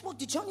 Let's walk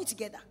the journey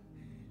together.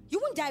 You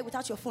won't die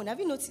without your phone. Have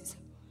you noticed?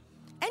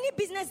 Any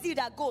business deal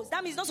that goes,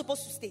 that means it's not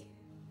supposed to stay.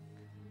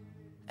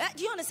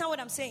 Do you understand what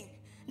I'm saying?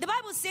 The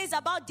Bible says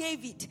about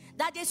David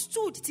that they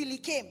stood till he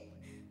came.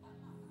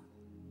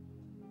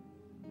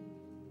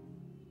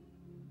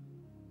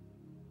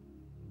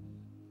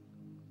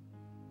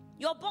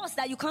 Your boss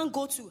that you can't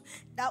go to,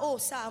 that, oh,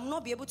 sir, I will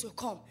not be able to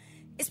come.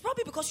 It's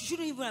probably because you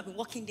shouldn't even have been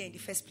working there in the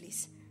first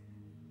place.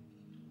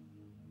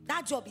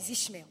 That job is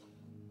Ishmael.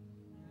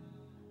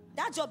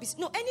 That job is,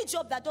 no, any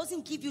job that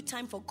doesn't give you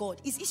time for God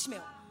is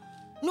Ishmael.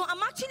 No,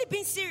 I'm actually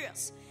being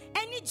serious.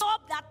 Any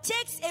job that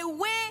takes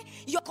away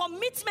your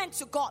commitment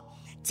to God,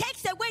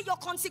 takes away your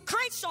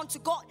consecration to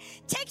God,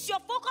 takes your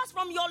focus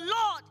from your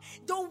Lord,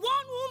 the one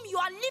whom you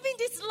are living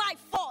this life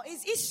for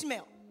is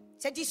Ishmael.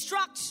 It's a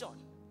distraction.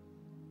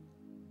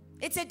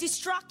 It's a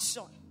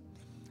distraction.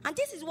 And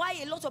this is why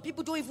a lot of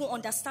people don't even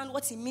understand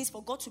what it means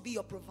for God to be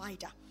your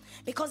provider.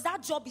 Because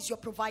that job is your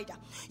provider.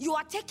 You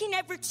are taking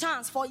every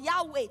chance for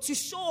Yahweh to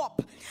show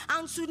up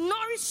and to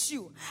nourish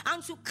you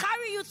and to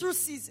carry you through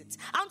seasons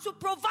and to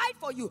provide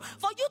for you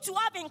to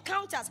have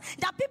encounters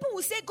that people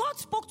will say, God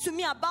spoke to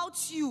me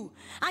about you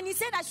and he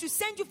said I should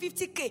send you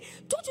 50K.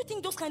 Don't you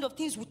think those kind of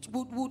things would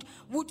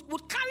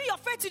carry your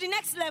faith to the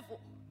next level?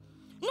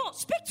 No,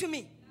 speak to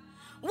me.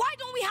 Why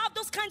don't we have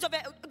those kinds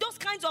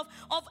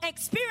of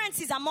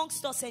experiences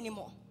amongst us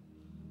anymore?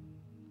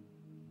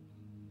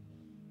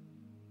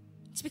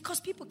 It's because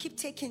people keep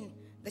taking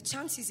the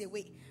chances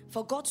away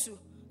for God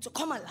to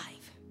come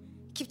alive.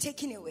 Keep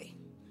taking away.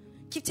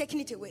 Keep taking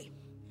it away.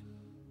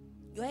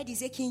 Your head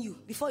is aching you.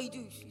 Before you do,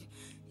 you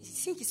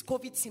think it's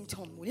COVID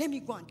symptom. Well, let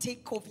me go and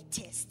take COVID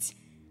test.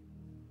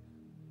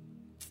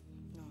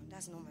 No,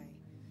 that's not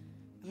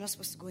I'm not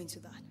supposed to go into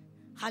that.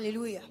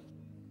 Hallelujah.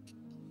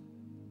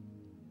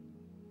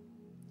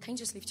 Can you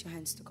just lift your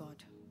hands to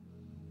God?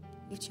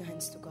 Lift your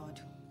hands to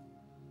God.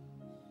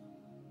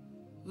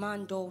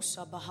 Mando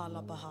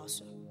Sabahala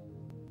Bahasa.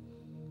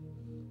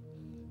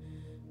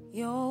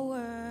 Your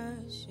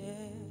worship,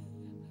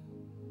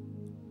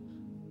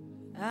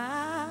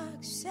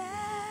 accept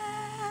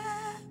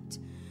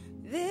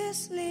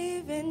this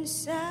living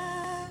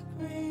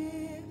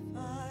sacrifice.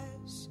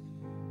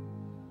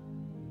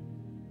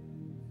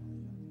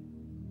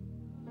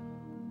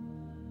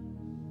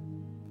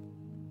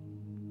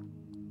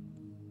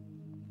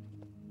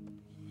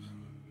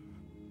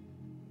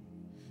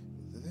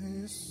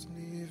 This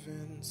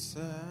living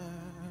sacrifice,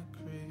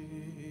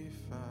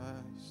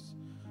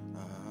 I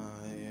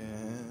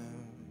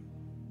am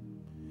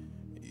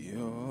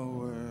your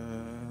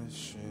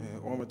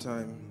worship. One more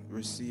time,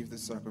 receive the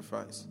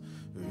sacrifice.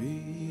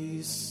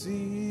 Receive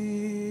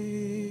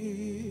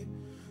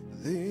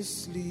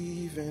this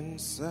living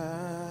sacrifice,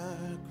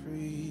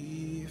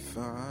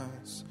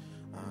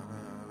 I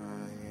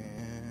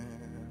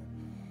am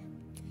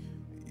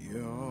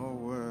your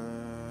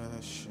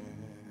worship.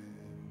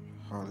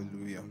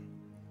 Hallelujah.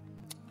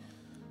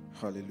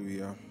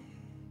 Hallelujah.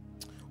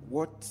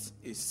 What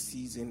a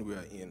season we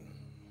are in.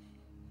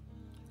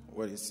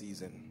 What a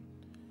season.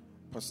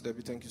 Pastor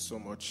Debbie, thank you so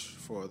much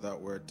for that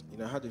word.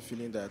 I had a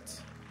feeling that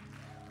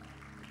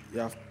you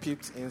have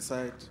peeped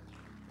inside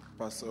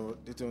Pastor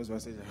Dayton's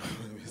message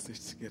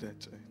together.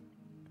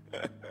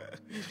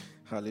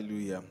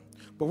 Hallelujah.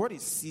 But what a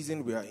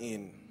season we are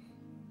in.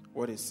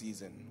 What a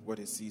season. What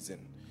a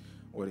season.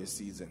 What a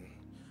season.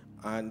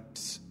 And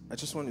I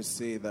just want to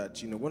say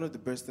that, one of the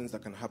best things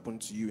that can happen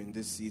to you in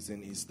this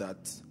season is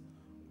that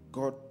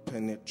God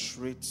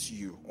penetrates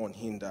you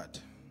unhindered.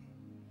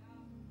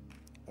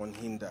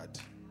 Unhindered.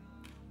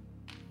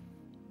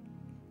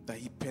 That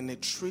he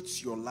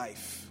penetrates your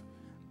life.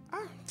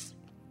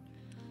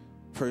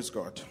 Praise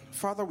God.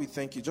 Father, we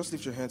thank you. Just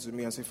lift your hands with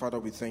me and say, Father,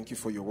 we thank you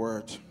for your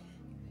word.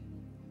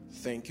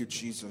 Thank you,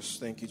 Jesus.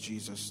 Thank you,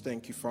 Jesus.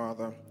 Thank you,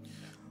 Father.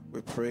 We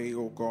pray,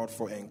 oh God,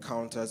 for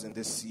encounters in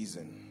this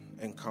season.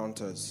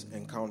 Encounters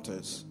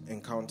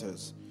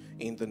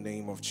in the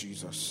name of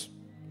Jesus.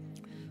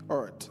 All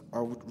right, I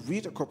would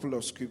read a couple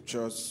of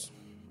scriptures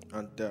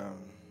and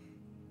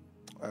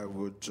I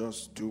would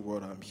just do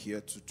what I'm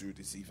here to do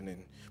this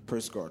evening.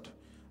 Praise God.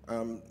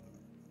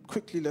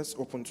 Quickly, let's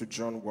open to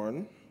John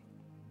 1.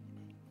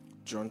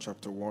 John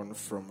chapter 1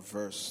 from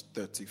verse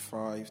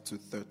 35 to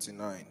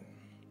 39.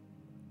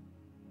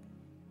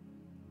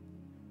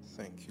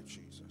 Thank you,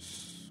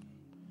 Jesus.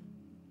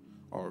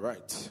 All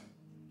right.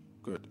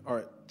 Good. All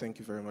right. Thank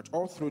you very much.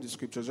 All through the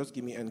scriptures, just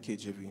give me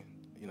NKJV.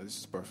 This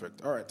is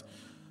perfect. All right.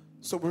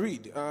 So we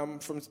read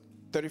from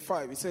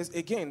 35. It says,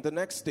 again, the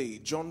next day,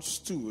 John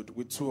stood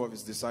with two of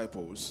his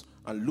disciples,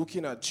 and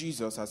looking at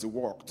Jesus as he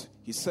walked,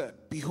 he said,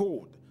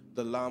 behold,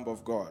 the Lamb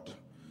of God.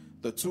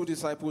 The two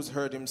disciples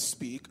heard him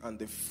speak, and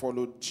they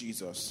followed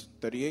Jesus.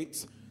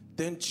 38.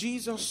 Then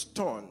Jesus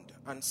turned,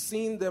 and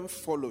seeing them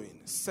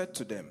following, said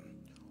to them,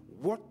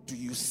 what do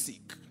you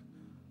seek?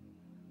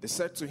 They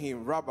said to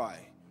him, Rabbi,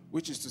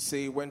 which is to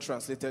say, when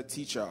translated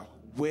teacher,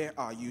 where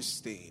are you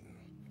staying?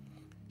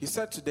 He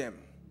said to them,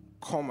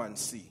 come and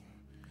see.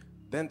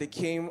 Then they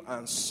came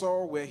and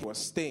saw where he was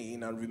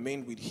staying and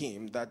remained with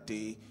him that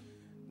day.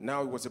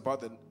 Now it was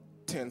about the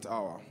 10th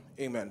hour.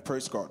 Amen.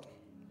 Praise God.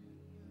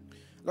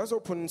 Let's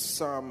open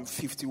Psalm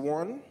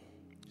 55,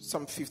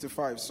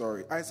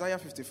 Isaiah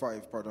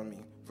 55,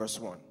 verse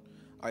 1.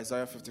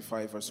 Isaiah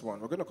 55, verse 1.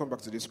 We're going to come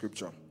back to this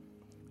scripture.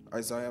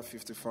 Isaiah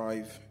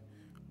 55,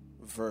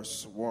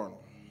 verse 1.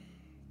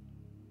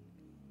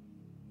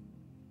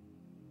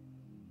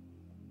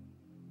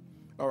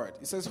 All right.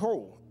 It says,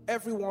 ho,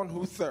 everyone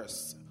who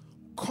thirsts,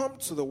 come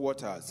to the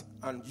waters,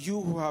 and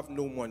you who have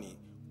no money,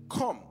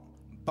 come,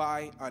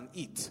 buy and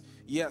eat.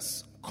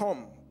 Yes,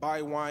 come,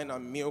 buy wine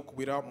and milk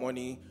without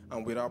money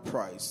and without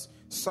price.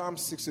 Psalm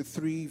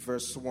 63,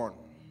 verse 1.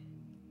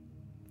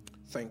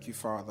 Thank you,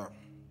 Father.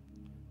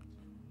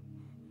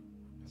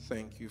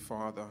 Thank you,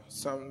 Father.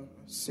 Psalm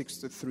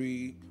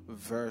 63,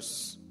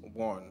 verse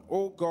 1.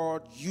 O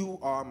God, you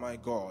are my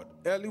God.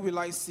 Early will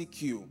I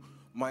seek you.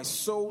 My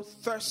soul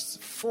thirsts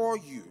for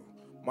you.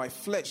 My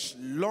flesh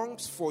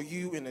longs for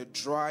you in a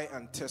dry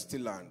and thirsty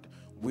land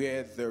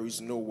where there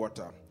is no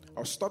water.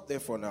 I'll stop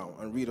there for now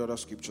and read other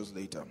scriptures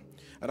later.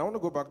 And I want to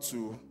go back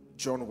to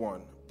John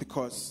 1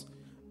 because,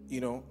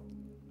 Pastor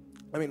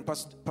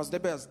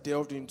Debe has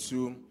delved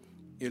into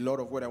a lot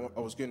of what I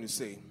was going to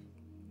say.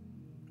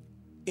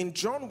 In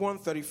John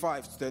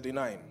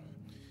 1:35-39,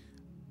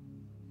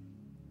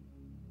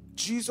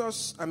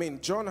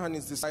 John and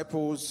his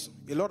disciples,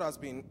 a lot has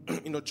been,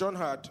 John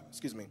had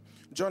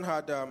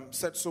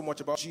said so much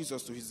about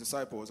Jesus to his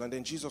disciples, and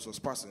then Jesus was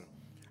passing.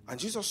 And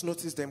Jesus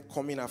noticed them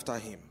coming after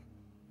him.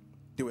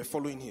 They were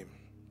following him.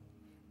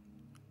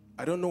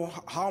 I don't know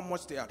how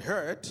much they had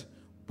heard,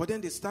 but then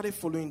they started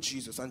following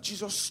Jesus, and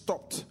Jesus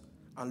stopped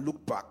and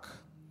looked back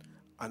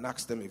and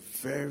asked them a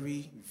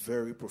very,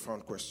 very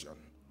profound question.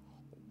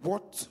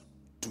 What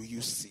do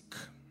you seek?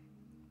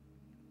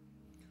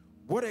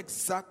 What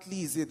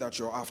exactly is it that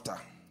you're after?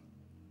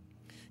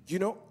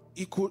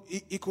 It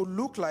could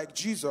look like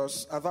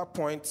Jesus at that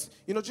point.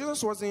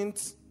 Jesus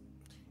wasn't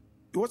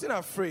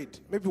afraid.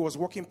 Maybe he was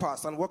walking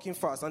past and walking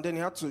fast, and then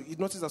he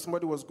noticed that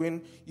somebody was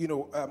going,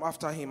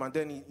 after him, and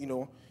then he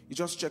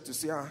just checked to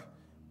see,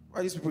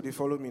 why these people, they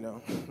follow me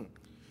now?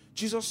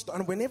 Jesus,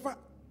 and whenever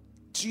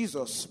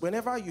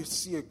you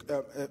see a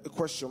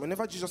question,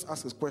 whenever Jesus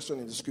asks a question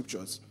in the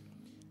scriptures,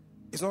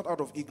 it's not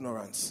out of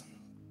ignorance.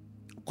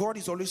 God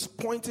is always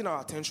pointing our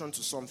attention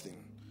to something.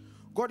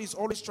 God is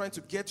always trying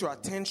to get your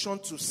attention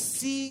to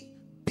see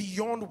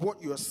beyond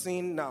what you're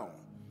seeing now.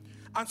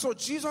 And so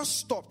Jesus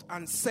stopped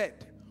and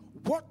said,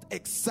 what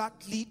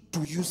exactly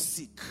do you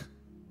seek?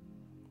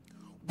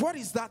 What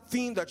is that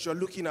thing that you're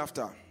looking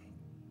after?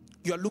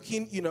 You're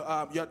looking,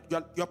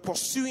 you're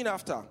pursuing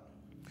after.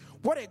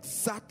 What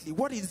exactly?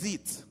 What is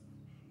it?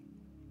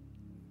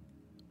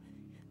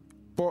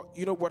 But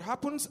what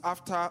happens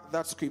after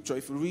that scripture,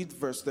 if you read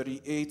verse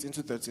 38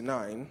 into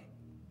 39,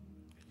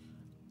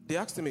 they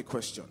asked him a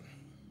question.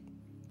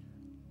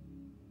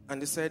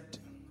 And they said,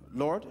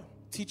 Lord,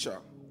 teacher,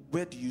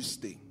 where do you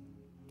stay?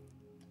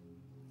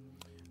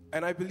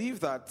 And I believe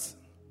that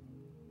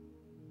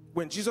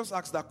when Jesus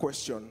asked that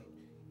question,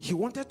 he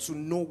wanted to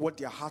know what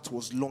their heart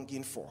was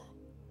longing for.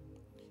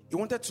 He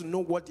wanted to know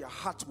what their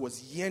heart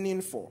was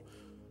yearning for.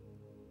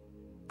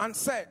 And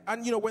said,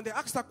 when they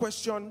asked that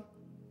question,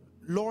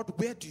 Lord,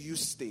 where do you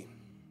stay?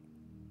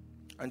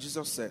 And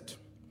Jesus said,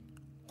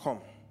 come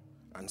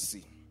and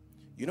see.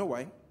 You know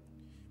why?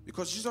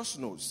 Because Jesus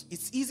knows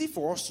it's easy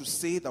for us to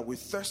say that we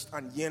thirst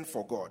and yearn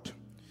for God.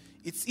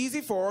 It's easy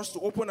for us to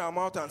open our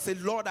mouth and say,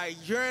 Lord, I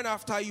yearn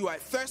after you, I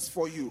thirst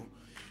for you.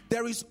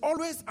 There is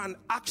always an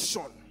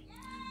action.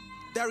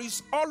 There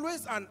is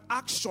always an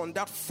action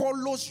that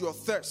follows your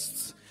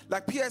thirst.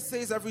 Like Pierre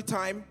says every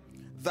time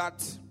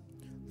that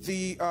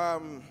the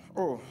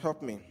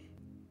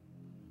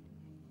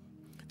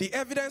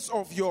evidence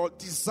of your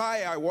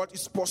desire,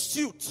 is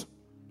pursuit.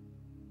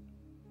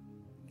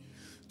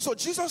 So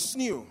Jesus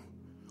knew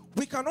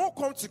we can all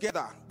come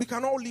together. We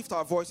can all lift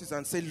our voices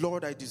and say,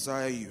 Lord, I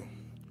desire you.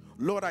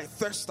 Lord, I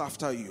thirst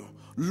after you.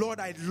 Lord,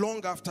 I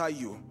long after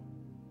you.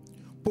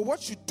 But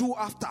what you do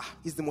after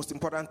is the most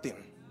important thing.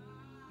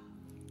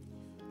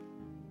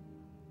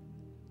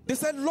 They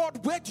said,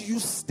 Lord, where do you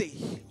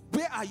stay?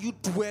 Where are you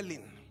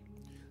dwelling?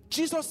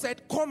 Jesus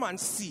said, come and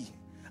see.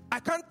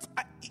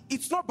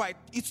 It's not by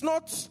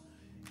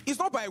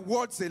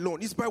words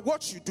alone. It's by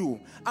what you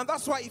do. And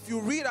that's why if you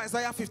read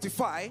Isaiah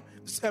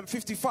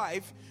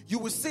 55, you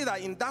will see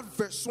that in that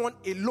verse 1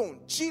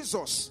 alone,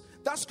 Jesus,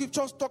 that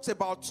scripture talks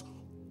about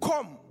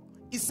come.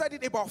 He said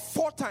it about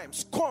 4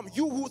 times. Come,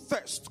 you who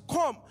thirst,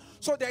 come.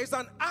 So there is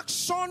an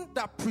action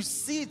that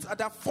precedes and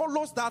that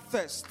follows that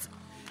thirst.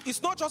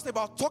 It's not just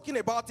about talking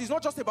about it. It's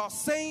not just about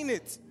saying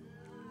it.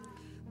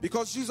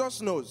 Because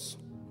Jesus knows.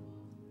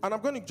 And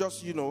I'm going to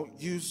just,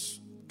 use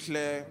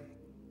clear,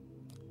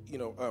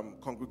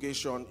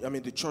 congregation.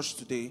 The church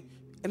today.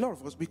 A lot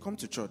of us, we come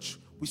to church.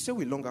 We say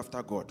we long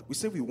after God. We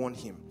say we want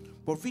Him.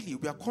 But really,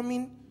 we are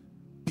coming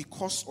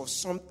because of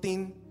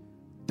something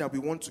that we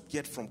want to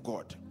get from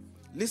God.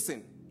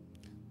 Listen,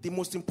 the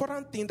most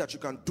important thing that you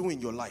can do in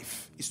your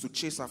life is to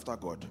chase after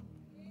God.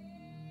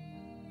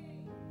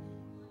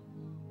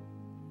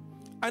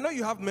 I know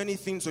you have many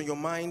things on your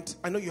mind.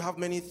 I know you have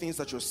many things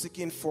that you're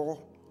seeking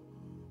for.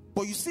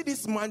 But you see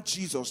this man,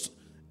 Jesus.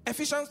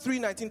 Ephesians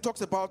 3:19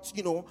 talks about,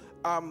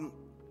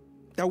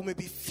 that we may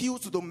be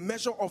filled to the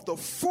measure of the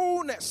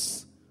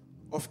fullness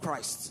of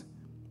Christ.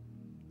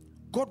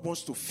 God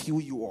wants to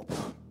fill you up.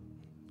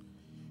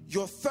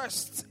 Your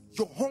thirst,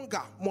 your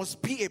hunger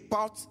must be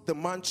about the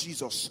man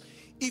Jesus.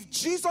 If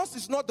Jesus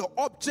is not the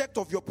object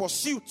of your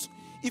pursuit,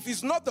 if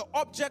he's not the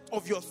object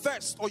of your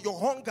thirst or your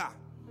hunger,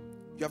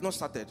 you have not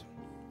started.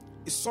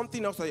 It's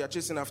something else that you're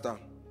chasing after.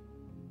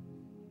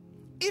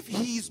 If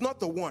he is not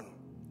the one,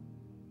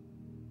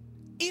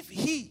 if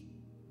he,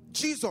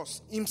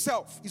 Jesus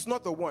himself, is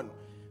not the one,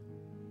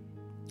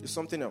 it's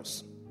something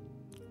else.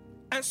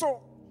 And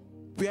so,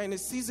 we are in a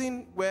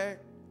season where,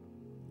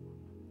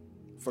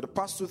 for the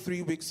past 2,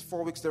 3 weeks,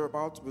 4 weeks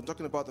thereabout, we're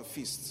talking about the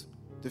feast,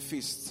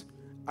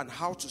 and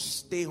how to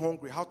stay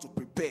hungry, how to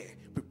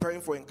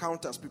preparing for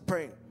encounters,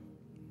 preparing.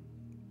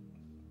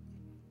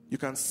 You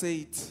can say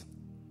it,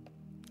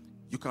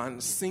 you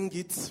can sing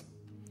it,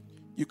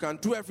 you can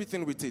do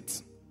everything with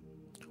it.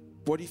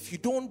 But if you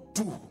don't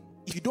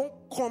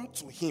come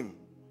to him,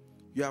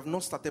 you have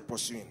not started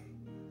pursuing.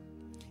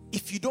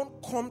 If you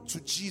don't come to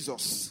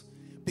Jesus,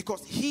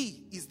 because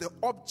he is the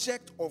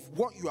object of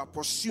what you are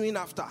pursuing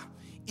after,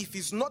 if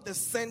he's not the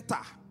center,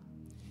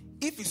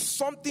 if it's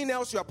something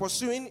else you are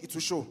pursuing, it will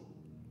show.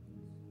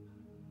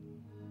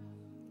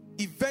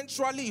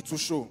 Eventually it will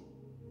show.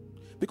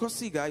 Because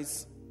see,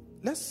 guys,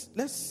 let's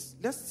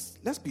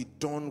be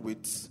done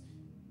with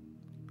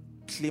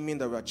claiming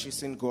that we are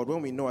chasing God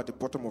when we know at the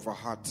bottom of our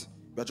heart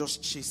we are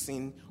just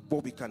chasing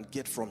what we can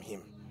get from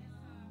him.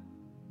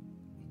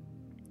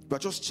 We are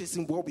just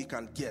chasing what we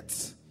can get.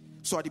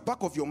 So at the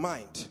back of your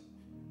mind,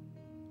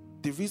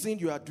 the reason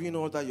you are doing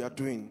all that you are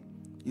doing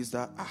is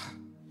that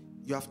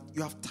you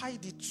have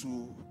tied it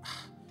to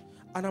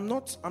and I'm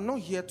not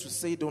here to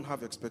say don't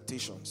have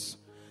expectations.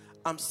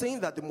 I'm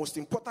saying that the most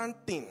important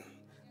thing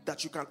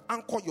that you can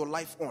anchor your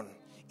life on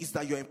is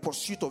that you're in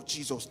pursuit of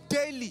Jesus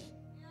daily.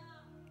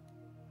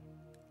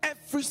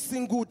 Every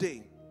single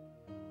day.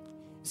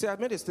 See, I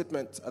made a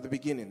statement at the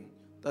beginning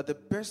that the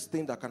best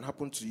thing that can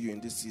happen to you in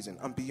this season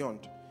and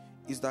beyond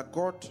is that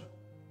God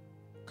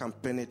can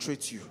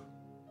penetrate you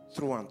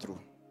through and through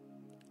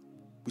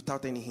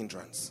without any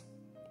hindrance.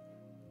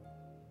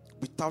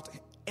 Without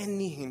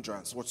any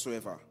hindrance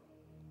whatsoever.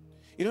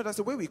 That's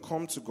the way we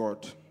come to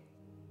God.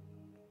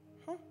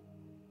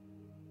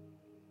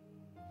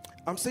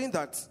 I'm saying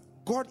that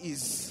God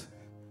is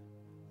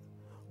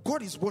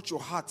what your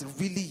heart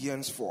really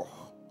yearns for.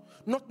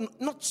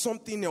 Not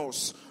something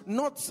else.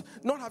 Not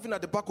having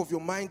at the back of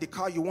your mind the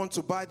car you want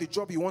to buy, the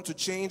job you want to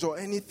change or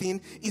anything.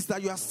 Is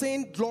that you are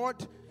saying,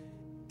 Lord,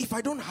 if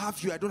I don't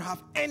have you, I don't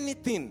have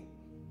anything.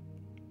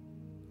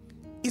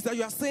 Is that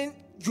you are saying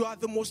you are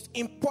the most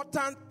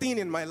important thing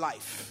in my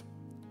life.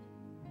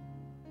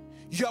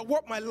 You are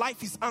what my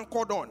life is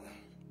anchored on.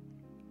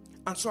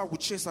 And so I will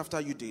chase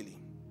after you daily.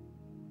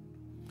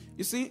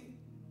 You see,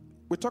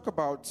 we talk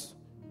about,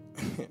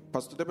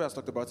 Pastor Deborah has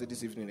talked about it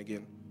this evening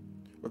again.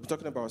 We've been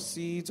talking about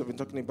seeds, we've been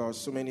talking about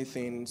so many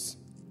things.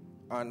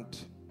 And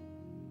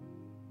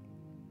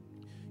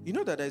you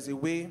know that there's a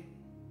way.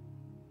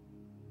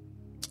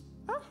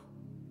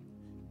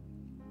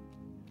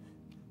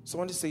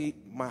 Someone say,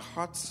 my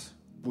heart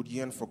would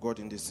yearn for God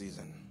in this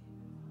season.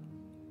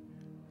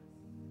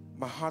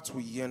 My heart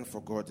will yearn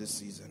for God this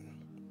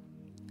season.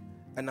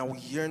 And I will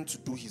yearn to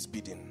do his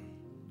bidding.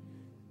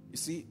 You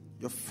see,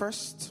 your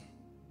first...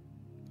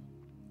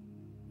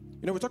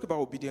 we talk about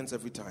obedience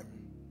every time.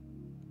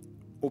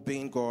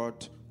 Obeying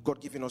God, God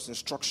giving us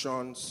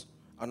instructions,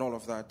 and all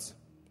of that.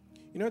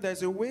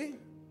 There's a way,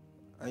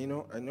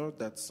 and I know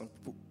that some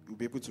people will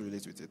be able to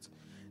relate with it.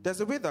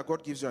 There's a way that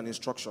God gives you an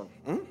instruction.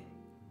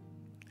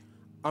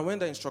 And when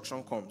the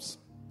instruction comes,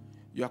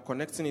 you are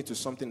connecting it to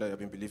something that you have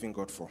been believing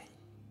God for.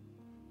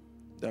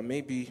 That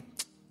maybe,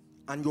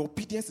 and your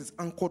obedience is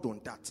anchored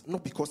on that,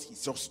 not because he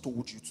just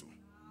told you to.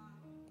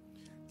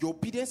 Your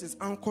obedience is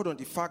anchored on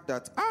the fact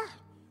that,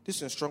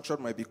 this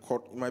instruction might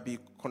be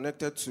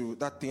connected to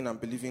that thing I'm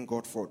believing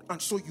God for. And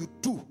so you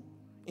do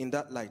in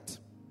that light.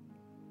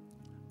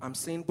 I'm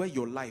saying where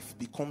your life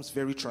becomes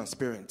very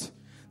transparent.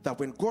 That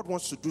when God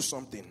wants to do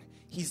something,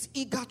 he's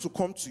eager to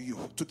come to you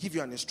to give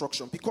you an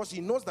instruction. Because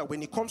he knows that when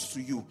he comes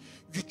to you,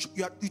 you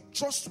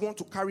just want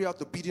to carry out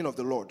the bidding of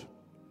the Lord.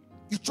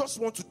 You just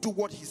want to do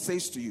what he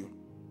says to you.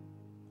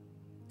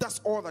 That's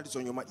all that is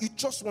on your mind. You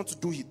just want to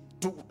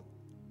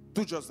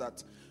do just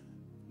that.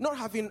 Not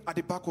having at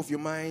the back of your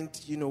mind,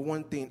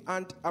 one thing.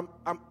 And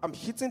I'm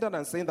hitting that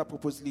and saying that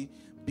purposely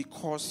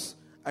because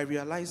I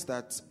realize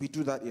that we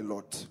do that a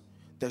lot.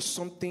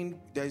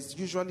 There's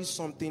usually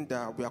something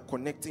that we are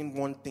connecting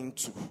one thing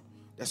to.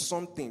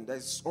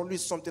 There's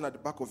always something at the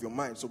back of your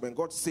mind. So when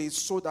God says,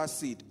 sow that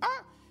seed,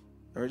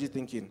 you're already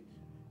thinking,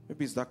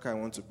 maybe it's that car I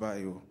want to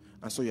buy.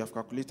 And so you have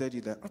calculated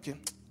it that, okay,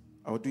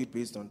 I'll do it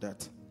based on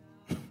that.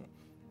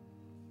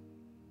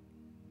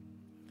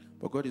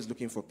 But God is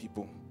looking for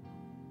people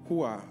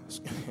who are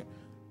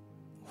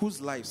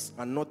whose lives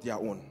are not their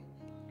own.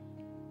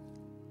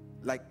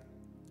 Like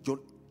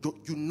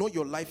you know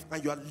your life,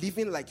 and you are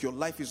living like your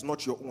life is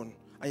not your own,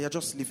 and you're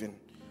just living,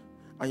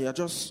 and you're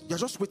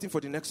just waiting for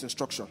the next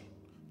instruction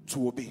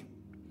to obey.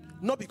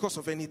 Not because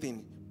of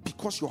anything,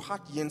 because your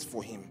heart yearns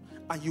for him,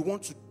 and you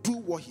want to do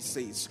what he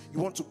says. You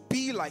want to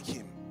be like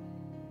him.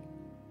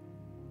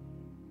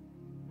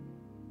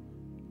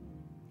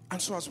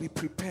 And so as we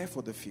prepare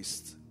for the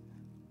feast,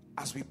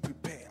 as we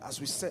prepare,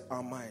 as we set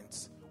our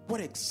minds,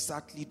 what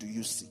exactly do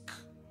you seek?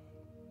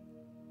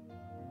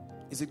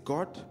 Is it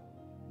God?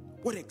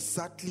 What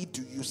exactly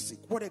do you seek?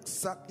 What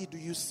exactly do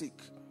you seek?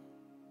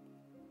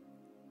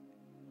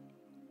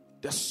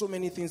 There's so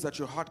many things that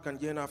your heart can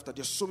yearn after.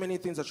 There's so many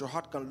things that your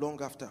heart can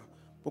long after.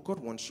 But God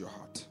wants your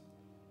heart.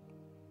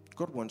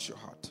 God wants your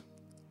heart.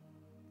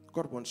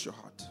 God wants your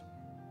heart.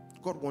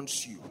 God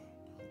wants you.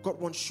 God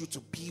wants you to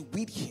be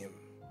with him.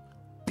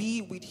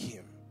 Be with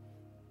him.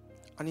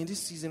 And in this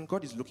season,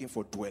 God is looking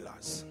for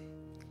dwellers.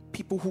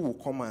 People who will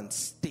come and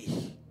stay.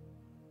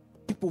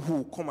 People who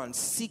will come and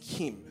seek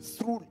him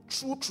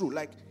true.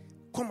 Like,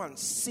 come and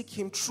seek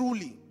him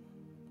truly.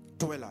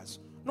 Dwellers.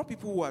 Not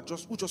people who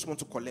just want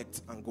to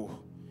collect and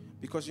go.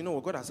 Because you know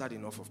what? God has had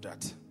enough of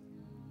that.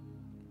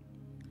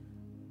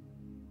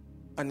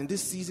 And in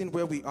this season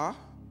where we are,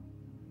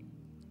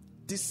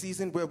 it's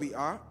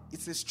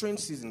a strange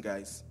season,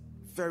 guys.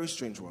 Very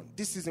strange one.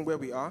 This season where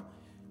we are,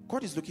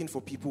 God is looking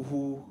for people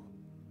who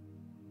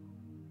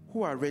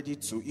are ready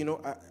to,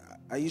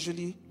 I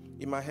usually,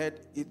 in my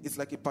head, it's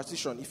like a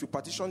partition. If you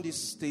partition this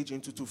stage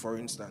into two, for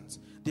instance,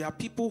 there are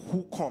people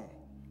who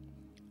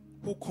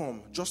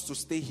come just to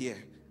stay here.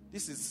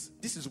 This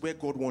is where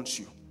God wants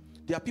you.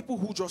 There are people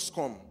who just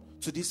come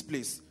to this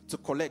place to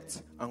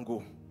collect and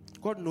go.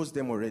 God knows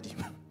them already.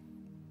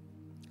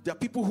 There are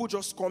people who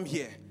just come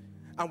here,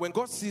 and when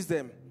God sees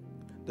them,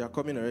 they are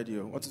coming already.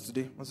 What's it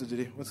today?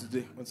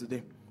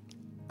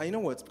 And you know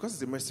what? Because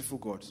he's a merciful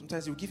God,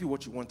 sometimes he'll give you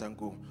what you want and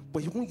go,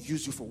 but he won't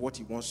use you for what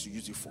he wants to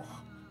use you for.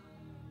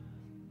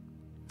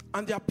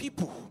 And there are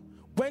people,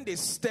 when they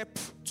step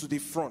to the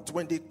front,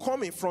 when they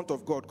come in front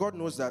of God, God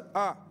knows that,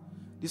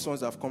 these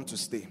ones have come to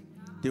stay.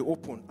 They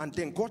open, and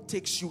then God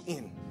takes you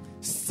in,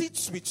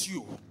 sits with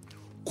you,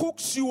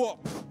 cooks you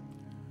up.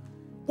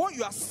 What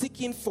you are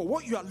seeking for,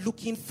 what you are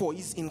looking for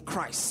is in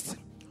Christ.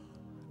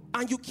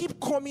 And you keep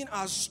coming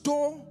as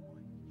though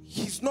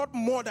he's not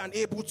more than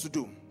able to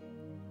do.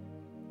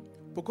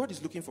 But God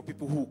is looking for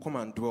people who will come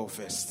and dwell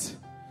first,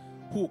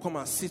 who will come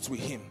and sit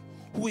with him,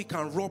 who he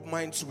can rub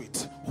minds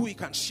with, who he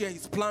can share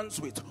his plans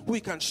with, who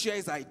he can share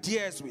his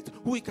ideas with,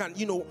 who he can,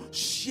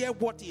 share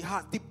what he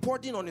has, the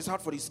burden on his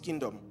heart for his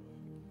kingdom.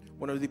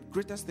 One of the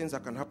greatest things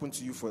that can happen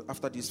to you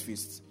after this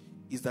feast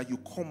is that you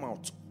come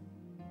out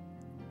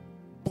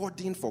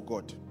burdened for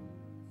God.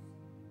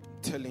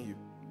 I'm telling you,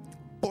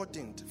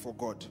 burdened for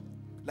God.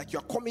 Like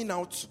you're coming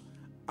out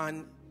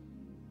and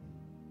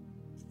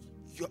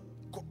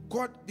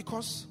God,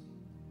 because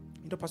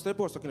Pastor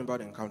Ebo was talking about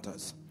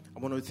encounters,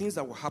 and one of the things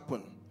that will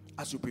happen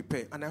as you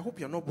prepare, and I hope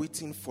you're not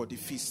waiting for the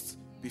feast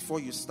before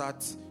you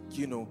start,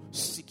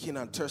 seeking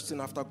and thirsting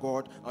after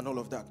God and all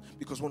of that.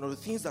 Because one of the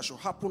things that should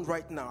happen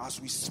right now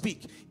as we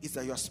speak is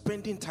that you are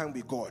spending time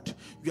with God.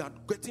 You are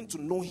getting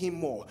to know him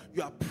more.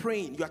 You are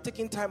praying. You are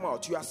taking time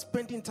out. You are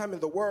spending time in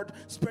the word,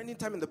 spending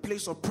time in the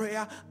place of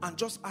prayer, and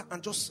just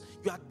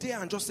you are there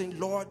and just saying,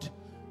 Lord,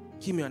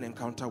 give me an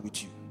encounter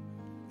with you.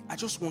 I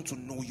just want to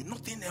know you,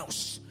 nothing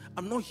else.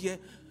 I'm not here.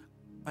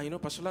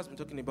 And Pastor has been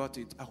talking about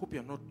it. I hope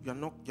you're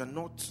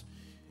not.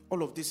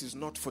 All of this is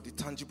not for the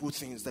tangible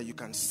things that you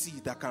can see,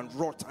 that can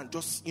rot and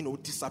just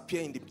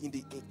disappear in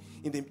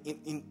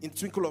the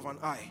twinkle of an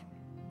eye.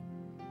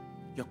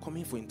 You're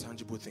coming for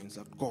intangible things.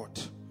 That God,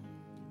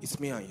 it's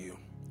me and you.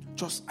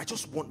 I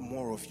just want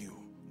more of you,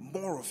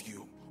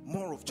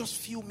 just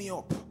fill me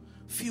up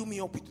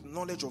with the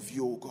knowledge of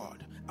you, oh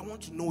God. I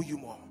want to know you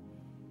more.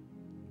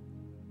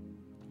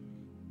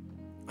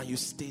 And you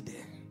stay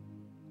there.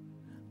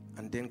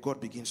 And then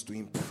God begins to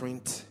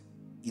imprint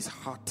his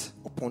heart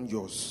upon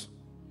yours.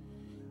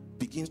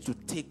 Begins to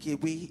take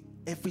away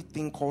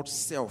everything called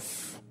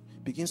self.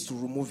 Begins to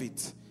remove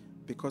it.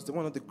 Because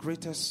one of the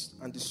greatest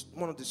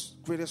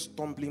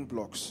stumbling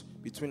blocks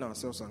between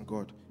ourselves and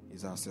God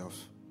is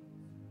ourselves.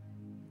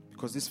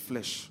 Because this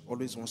flesh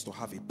always wants to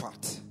have a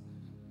part.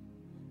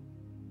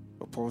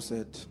 But Paul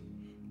said,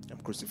 I'm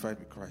crucified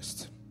with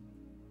Christ.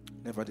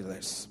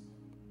 Nevertheless,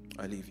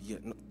 I live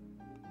yet.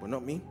 But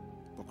not me,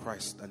 but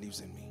Christ that lives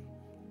in me.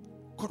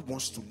 God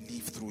wants to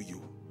live through you.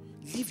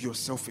 Leave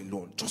yourself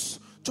alone.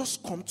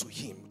 Just come to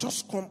him.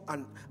 Just come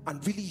and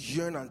really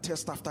yearn and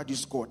thirst after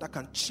this God that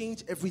can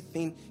change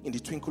everything in the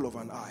twinkle of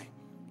an eye.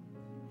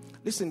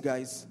 Listen,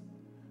 guys.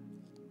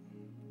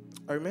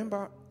 I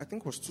remember, I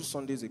think it was 3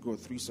 Sundays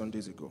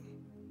ago.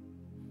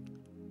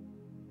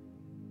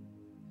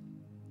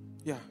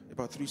 Yeah,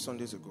 about 3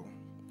 Sundays ago.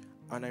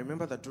 And I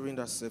remember that during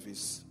that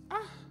service,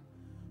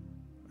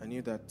 I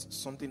knew that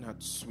something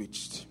had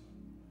switched.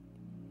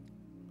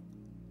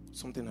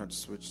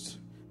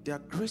 There are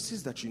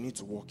graces that you need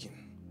to walk in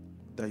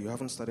that you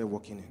haven't started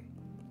walking in.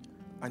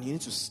 And you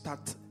need to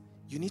start,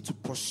 you need to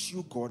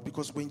pursue God,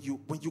 because when you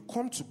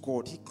come to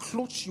God, He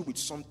clothes you with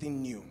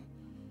something new.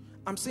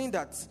 I'm saying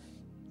that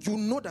you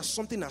know that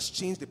something has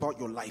changed about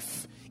your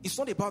life. It's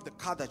not about the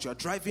car that you are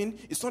driving.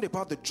 It's not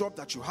about the job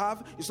that you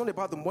have. It's not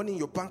about the money in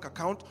your bank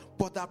account.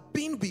 But that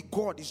being with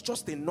God is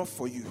just enough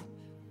for you.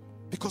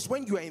 Because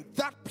when you are in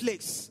that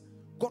place,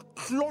 God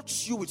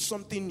clothes you with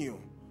something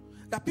new.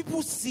 That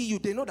people see you,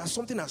 they know that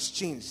something has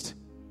changed.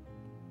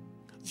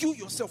 You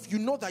yourself, you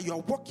know that you are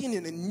walking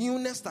in a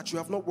newness that you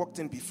have not walked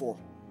in before.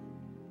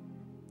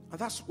 And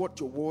that's what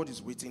your world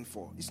is waiting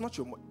for. It's not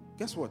your...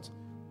 Guess what?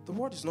 The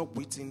world is not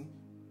waiting.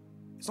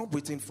 It's not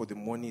waiting for the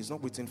money. It's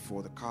not waiting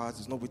for the cars.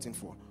 It's not waiting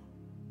for...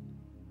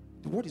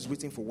 The world is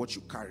waiting for what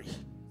you carry.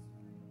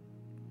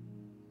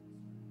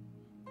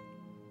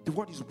 The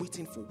world is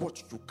waiting for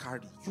what you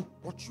carry.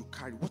 What you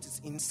carry. What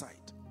is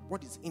inside.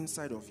 What is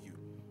inside of you.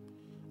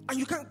 And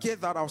you can't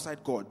get that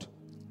outside God.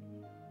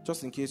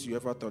 Just in case you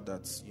ever thought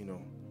that,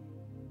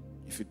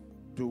 if you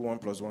do 1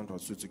 + 1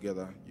 + 2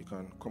 together, you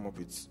can come up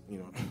with,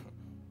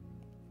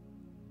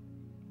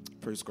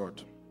 Praise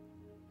God.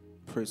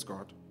 Praise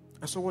God.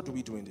 And so what do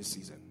we do in this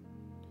season?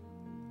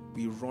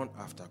 We run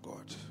after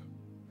God.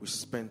 We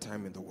spend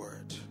time in the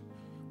Word.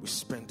 We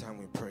spend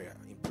time in prayer.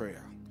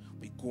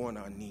 We go on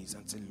our knees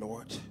and say,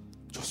 Lord,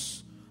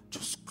 just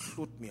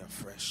clothe me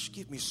afresh.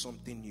 Give me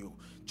something new.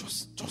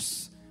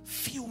 Just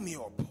fill me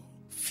up.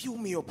 Fill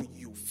me up with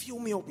you. Fill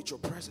me up with your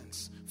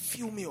presence.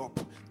 Fill me up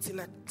till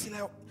I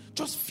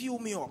just fill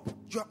me up.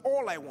 You're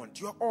all I want.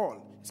 You're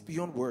all. It's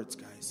beyond words,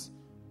 guys.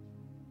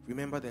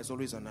 Remember, there's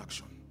always an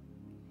action.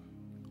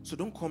 So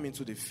don't come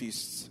into the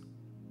feast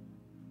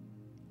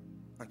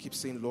and keep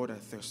saying, Lord, I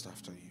thirst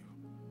after you.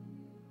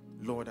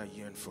 Lord, I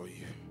yearn for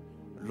you.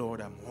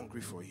 Lord, I'm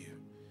hungry for you.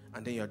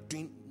 And then you're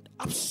doing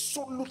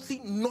absolutely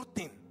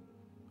nothing.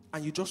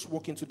 And you just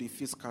walk into the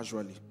feast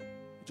casually.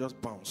 You just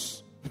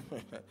bounce.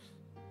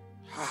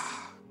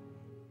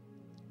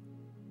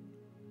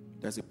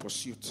 There's a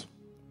pursuit.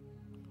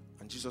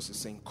 And Jesus is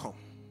saying, come.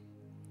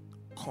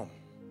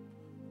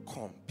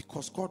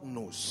 Because God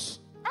knows.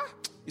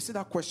 You see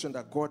that question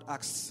that God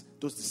asked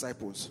those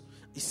disciples?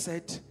 He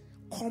said,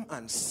 come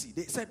and see.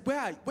 They said,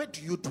 where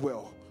do you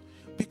dwell?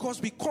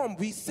 Because we come,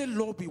 we say,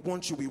 Lord, we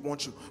want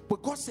you.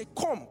 But God said,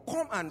 come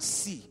and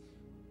see.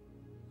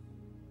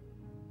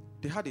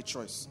 They had a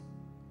choice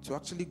to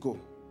actually go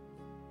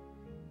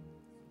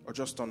or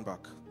just turn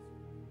back.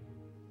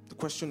 The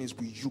question is,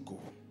 will you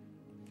go?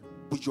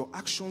 Will your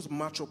actions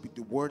match up with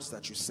the words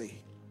that you say?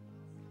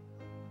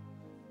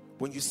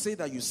 When you say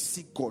that you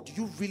seek God, do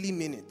you really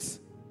mean it?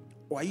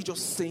 Or are you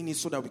just saying it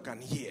so that we can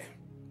hear?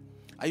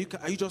 Are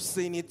you just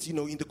saying it,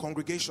 in the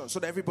congregation so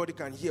that everybody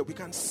can hear? We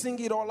can sing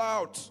it all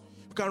out.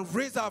 We can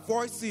raise our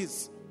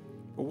voices.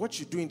 But what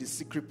you do in the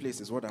secret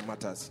place is what that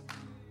matters.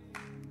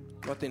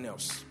 Nothing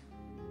else.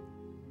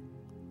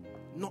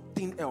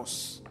 Nothing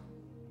else.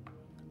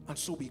 And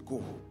so we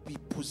go. We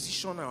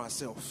position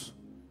ourselves.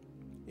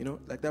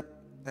 Like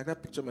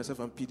that picture of myself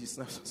and PD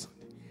snaps on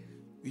Sunday.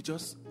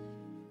 This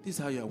is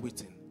how you are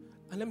waiting.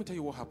 And let me tell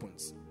you what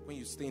happens when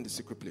you stay in the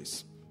secret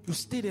place. You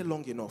stay there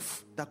long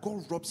enough that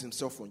God rubs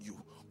himself on you.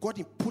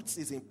 God puts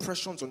his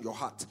impressions on your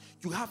heart.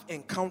 You have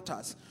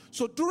encounters.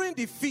 So during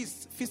the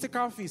feast,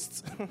 physical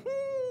feast,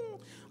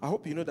 I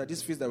hope you know that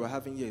this feast that we're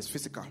having here is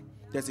physical.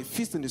 There's a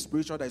feast in the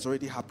spiritual that is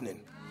already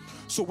happening.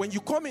 So when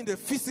you come in the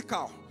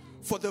physical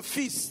for the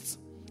feast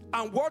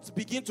and words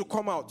begin to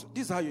come out,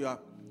 this is how you are.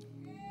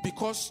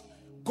 Because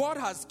God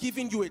has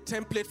given you a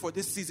template for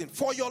this season,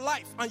 for your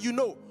life, and you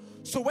know.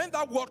 So when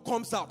that word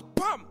comes out,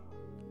 bam!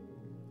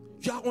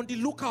 You are on the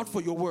lookout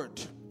for your word.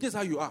 This is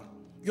how you are.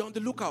 You're on the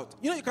lookout.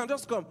 You can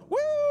just come. Woo,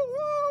 woo,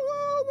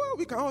 woo, woo.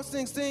 We can all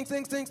sing. Woo,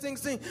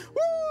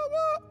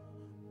 woo.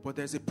 But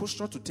there's a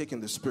posture to take in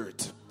the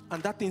spirit.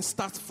 And that thing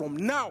starts from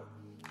now.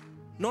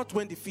 Not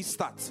when the feast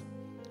starts.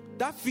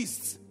 That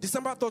feast,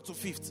 December 3rd to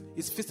 5th,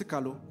 is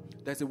physical.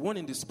 There's a one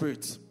in the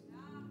spirit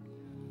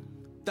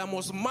that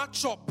must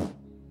match up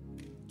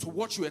to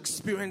what you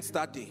experienced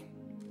that day.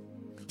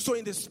 So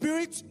in the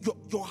spirit,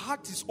 your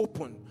heart is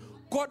open.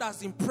 God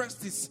has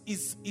impressed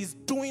his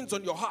doings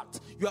on your heart.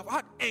 You have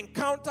had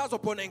encounters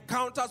upon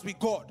encounters with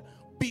God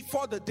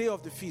before the day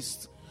of the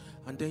feast.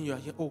 And then you are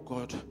here, oh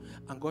God.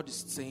 And God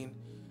is saying,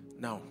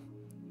 now,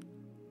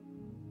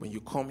 when you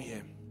come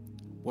here,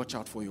 watch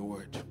out for your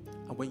word.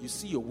 And when you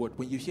see your word,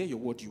 when you hear your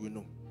word, you will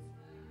know.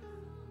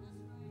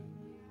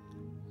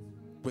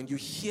 When you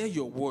hear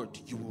your word,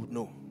 you will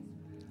know.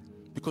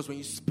 Because when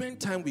you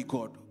spend time with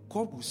God,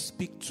 God will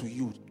speak to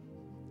you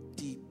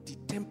the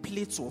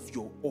templates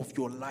of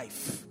your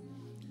life.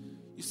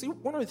 You see,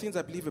 one of the things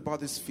I believe about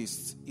this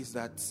feast is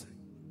that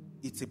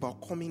it's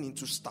about coming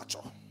into stature.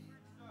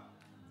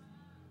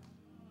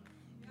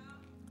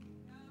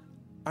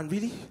 And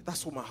really,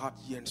 that's what my heart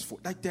yearns for.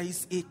 Like there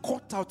is a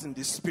cutout in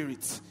the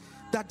spirit.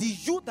 That the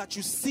you that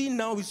you see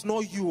now is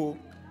not you.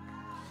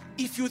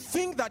 If you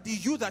think that the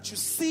you that you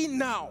see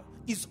now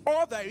is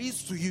all there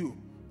is to you,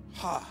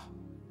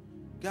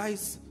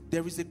 guys,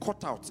 there is a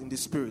cutout in the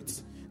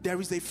spirit.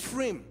 There is a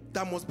frame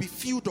that must be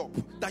filled up,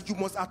 that you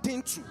must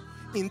attain to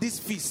in this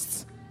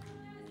feast.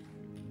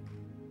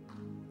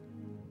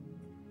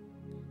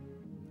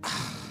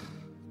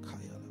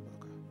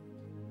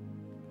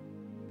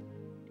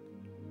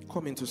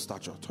 Come into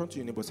stature. Turn to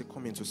your neighbor and say,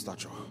 come into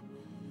stature.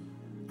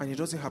 And it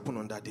doesn't happen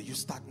on that day. You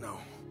start now.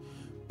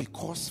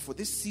 Because for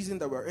this season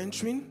that we're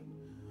entering,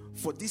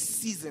 it's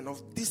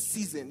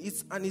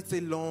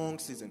a long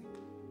season.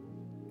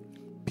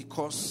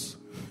 Because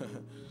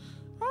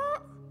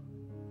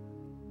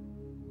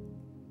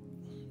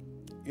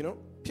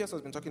Pierce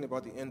has been talking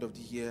about the end of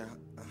the year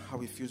and how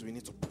he feels we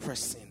need to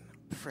press in.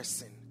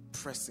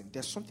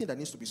 There's something that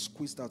needs to be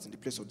squeezed out in the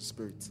place of the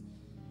spirit.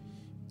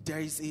 There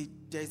is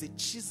a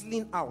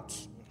chiseling out.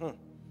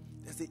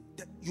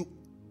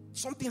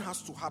 Something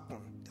has to happen.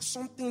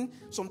 Some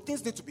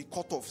things need to be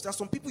cut off. There are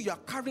some people, you are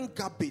carrying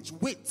garbage,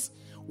 weight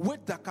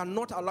that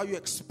cannot allow you to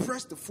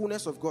express the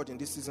fullness of God in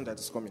this season that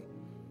is coming,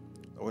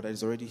 or that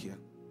is already here.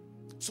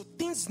 So some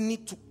things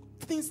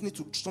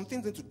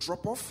need to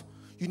drop off.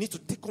 You need to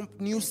take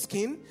up new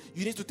skin.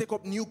 You need to take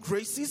up new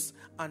graces,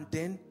 and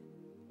then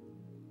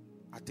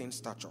attain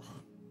stature.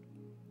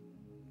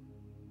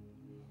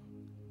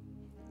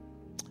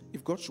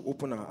 If God should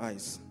open our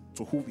eyes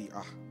to who we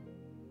are,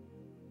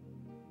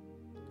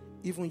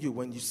 even you,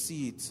 when you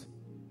see it,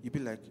 you'll be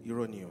like,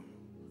 Ironio,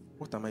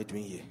 what am I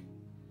doing here?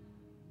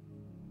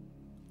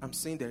 I'm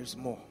saying there is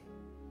more.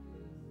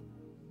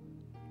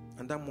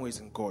 And that more is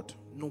in God.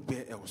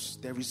 Nowhere else.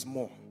 There is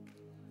more.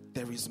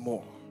 There is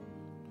more.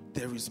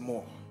 There is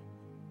more.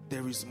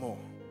 There is more.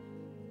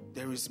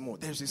 There is more.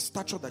 There's a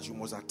stature that you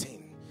must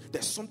attain.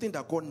 There's something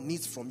that God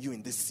needs from you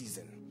in this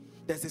season.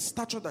 There's a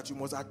stature that you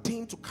must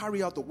attain to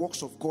carry out the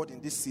works of God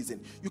in this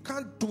season. You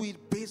can't do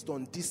it based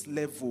on this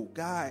level,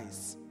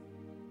 guys.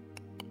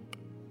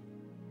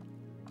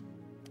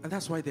 And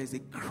that's why there's a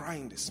cry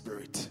in the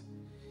spirit.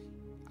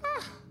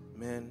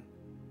 Man.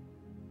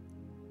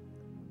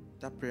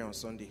 That prayer on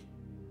Sunday,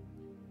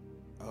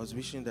 I was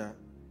wishing that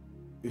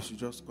we should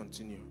just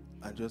continue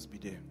and just be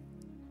there.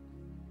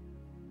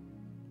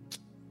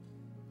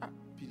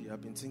 PD,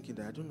 I've been thinking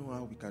that I don't know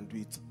how we can do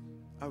it.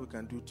 How we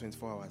can do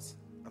 24 hours.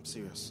 I'm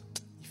serious.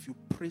 If you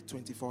pray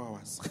 24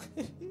 hours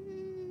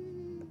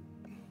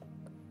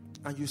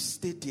and you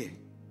stay there,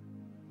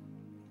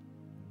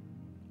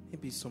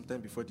 maybe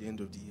sometime before the end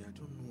of the year, I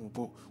don't know,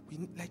 but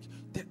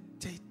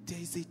there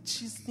is a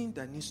chiseling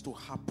that needs to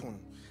happen,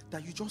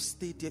 that you just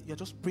stay there, you're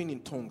just praying in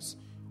tongues.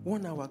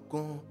 1 hour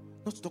gone,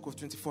 not to talk of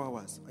 24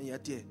 hours, and you're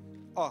there.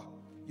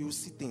 You will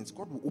see things.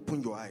 God will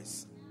open your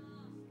eyes.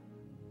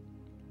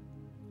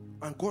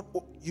 And God,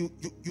 you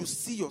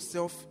see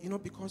yourself,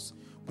 because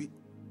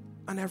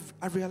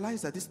I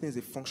realize that this thing is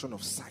a function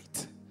of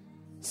sight.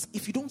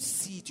 If you don't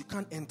see it, you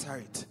can't enter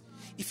it.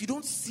 If you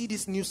don't see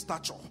this new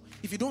stature,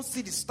 if you don't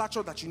see the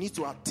stature that you need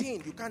to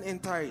attain, you can't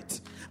enter it.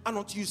 And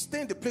until you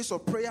stay in the place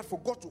of prayer for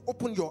God to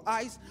open your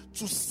eyes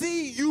to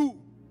see you.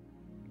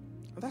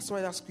 And that's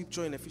why that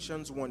scripture in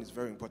Ephesians 1 is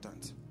very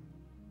important.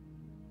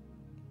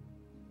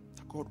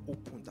 That God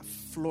opened, that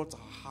floods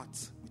our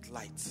hearts with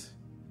light.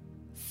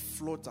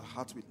 Floods our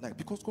hearts with light.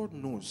 Because God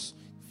knows.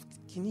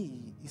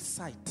 Kini is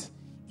sight.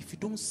 If you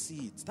don't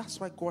see it, that's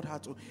why God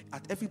had to,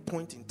 at every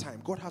point in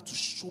time, God had to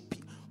show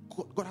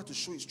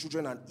his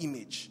children an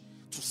image,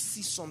 to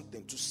see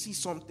something,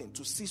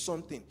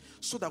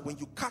 so that when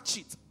you catch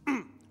it,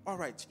 all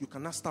right, you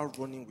can now start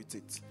running with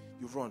it.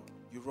 You run.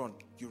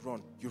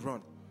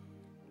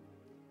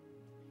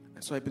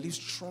 And so I believe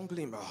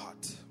strongly in my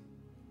heart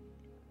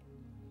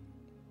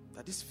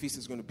that this feast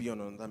is going to be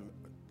on another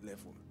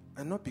level.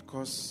 And not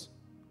because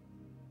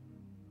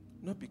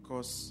we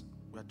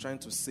are trying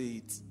to say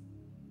it.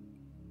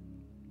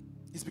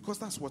 It's because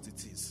that's what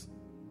it is.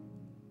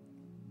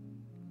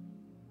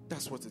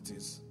 That's what it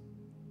is.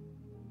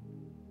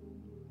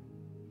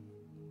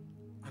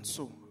 And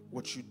so,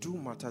 what you do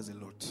matters a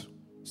lot.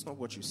 It's not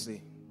what you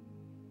say.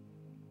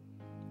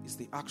 It's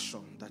the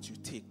action that you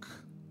take.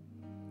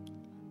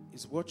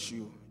 It's what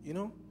you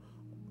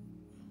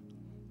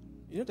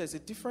there's a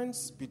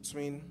difference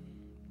between,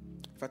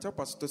 if I tell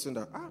Pastor Tosin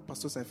that,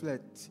 Pastor, I feel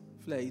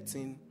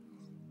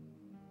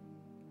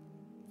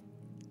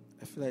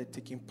like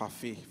taking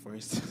parfait, for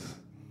instance.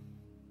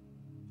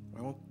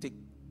 I won't take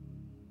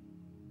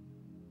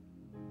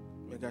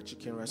mega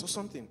chicken rice or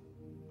something.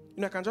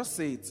 I can just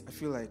say it. I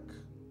feel like,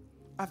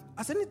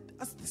 has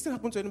this thing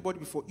happened to anybody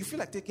before? You feel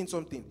like taking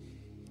something.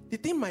 The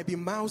thing might be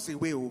miles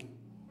away,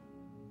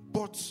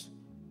 but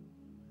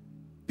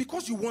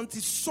because you want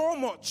it so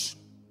much,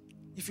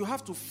 if you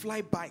have to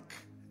fly bike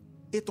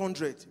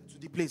 800 to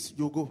the place,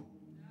 you'll go.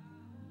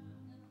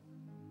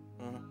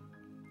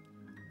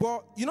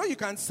 But you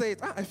can say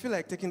it. I feel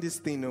like taking this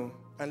thing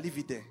and leave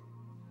it there.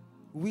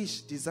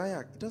 Wish,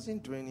 desire, it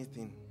doesn't do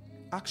anything.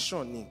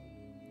 Action,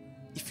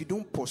 if you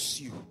don't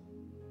pursue.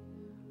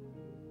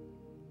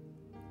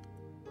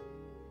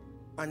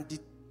 And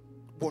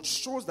what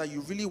shows that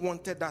you really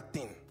wanted that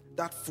thing,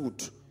 that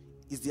food,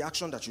 is the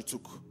action that you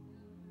took.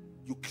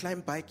 You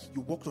climb bike,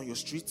 you walked on your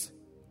street,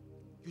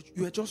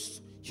 You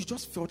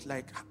just felt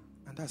like,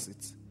 and that's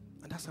it.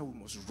 And that's how we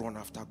must run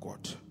after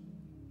God.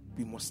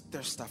 We must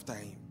thirst after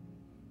him.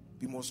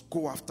 We must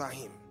go after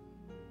him.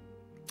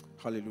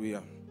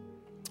 Hallelujah.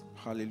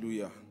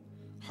 Hallelujah.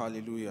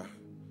 Hallelujah.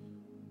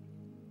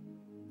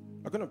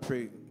 I'm going to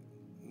pray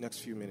next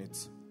few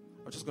minutes.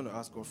 I'm just going to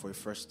ask God for a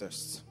fresh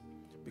thirst.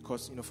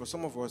 Because, for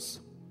some of us,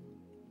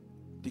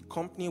 the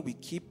company we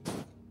keep,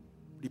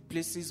 the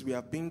places we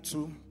have been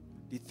to,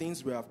 the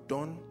things we have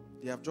done,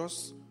 they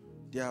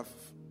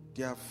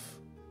have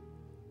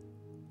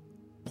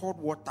poured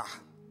water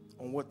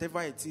on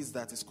whatever it is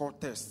that is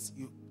called thirst.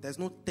 There's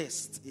no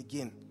thirst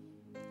again.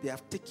 They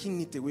have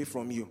taken it away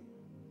from you.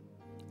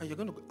 And you're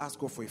going to ask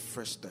God for a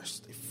fresh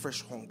thirst, a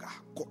fresh hunger.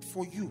 God,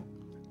 for you.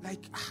 I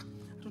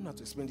don't know how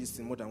to explain this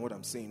thing more than what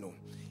I'm saying. No.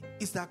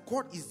 Is that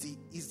God is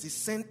the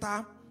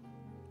center.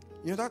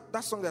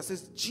 That song that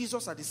says,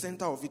 Jesus at the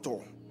center of it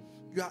all.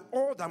 You are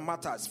all that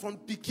matters. From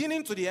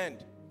beginning to the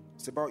end,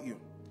 it's about you.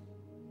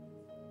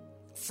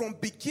 From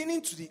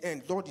beginning to the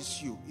end, Lord,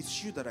 it's you.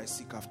 It's you that I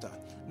seek after.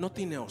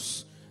 Nothing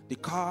else. The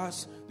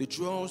cars, the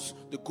jewels,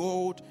 the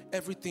gold,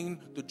 everything,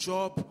 the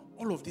job,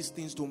 all of these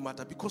things don't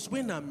matter. Because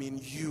when I'm in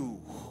you,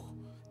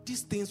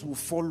 these things will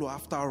follow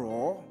after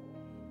all.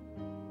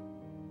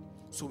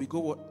 So we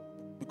go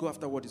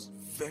after what is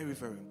very,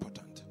 very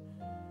important.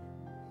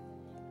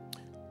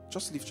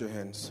 Just lift your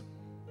hands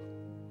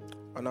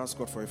and ask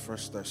God for a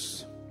fresh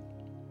thirst.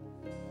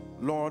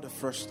 Lord, a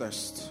fresh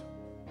thirst.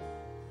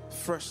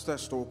 Fresh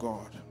thirst, oh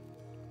God.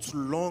 To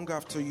long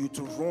after you,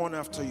 to run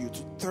after you,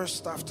 to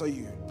thirst after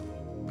you.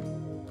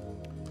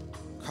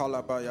 Come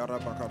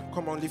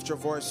on, lift your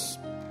voice.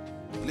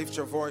 Lift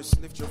your voice.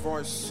 Lift your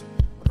voice.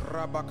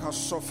 Rabaka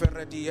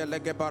soferedi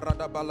elege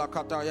barada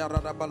balakata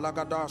yarada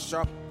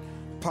balagadasha.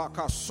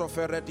 Paka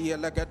soferedi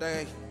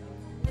elegede.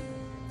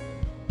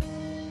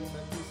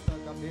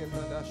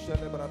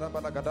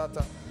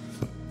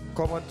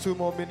 Come on, 2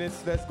 more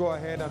minutes. Let's go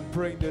ahead and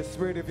pray in the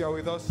Spirit. If you're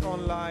with us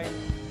online,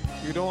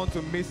 you don't want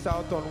to miss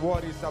out on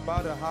what is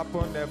about to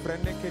happen.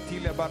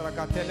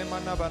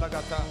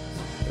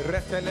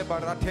 Retele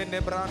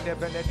baratene brande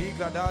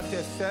benedigra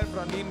date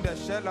selvraninde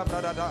shela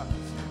bradada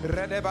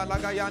rede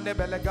balaga yande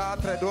belega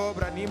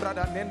tredobra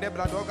nimbrada nende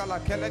bradoga la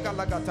kelega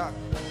lagata.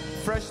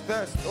 Fresh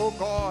thirst, oh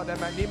God, and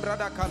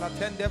manimbrada kala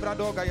tende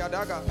bradoga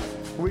yadaga.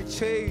 We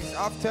chase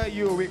after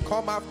you, we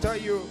come after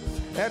you.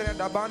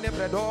 Ereda bande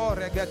bredo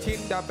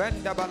regatinda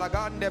benda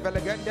balagande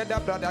belegende da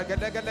brada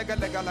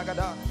gelega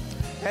lagada.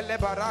 Ele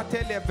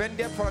barate le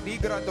vende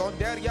prodigra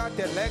donderia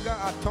telega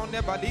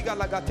atone baliga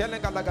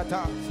lagatelega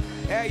lagata.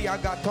 Eya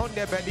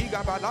gatonde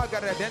beliga balaga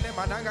redene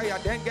mananga ya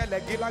denge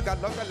legila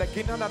galoga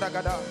legina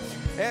nadagada.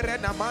 Ere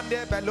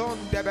namande belon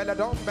de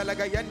beladon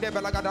belega yende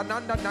belagada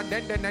nanda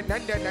nandende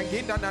nende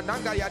nangina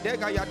nananga ya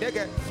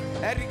dege.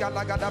 Eriga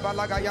lagada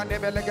balaga yande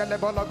belega le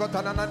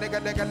bologota nanega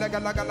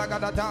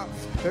lega ta.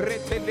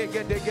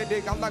 Retelege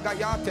dege galaga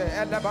yate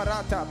ele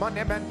barata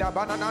manemenda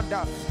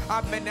banananda.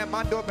 Amene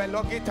mando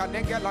belogita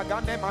nenge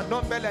lagane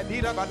manombele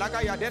dira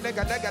balaga ya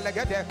delega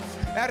legede.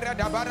 Ere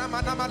da bara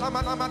mana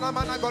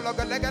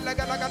gologa lega.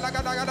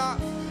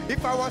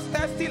 If I was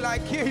thirsty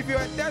like you, if you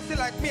were thirsty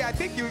like me, I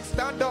think you would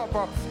stand up.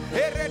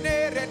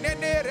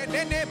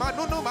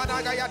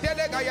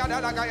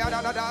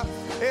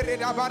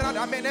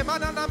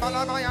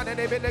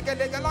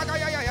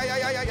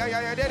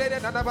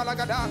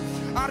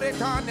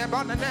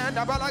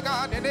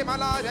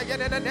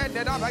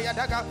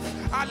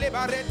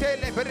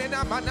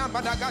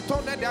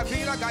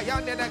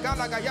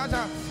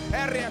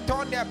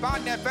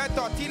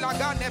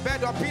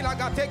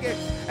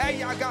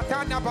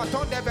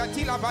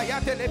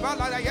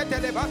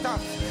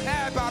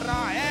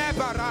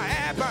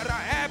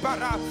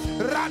 Ebara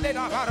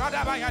radena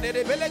barada bayane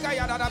de belega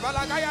ya da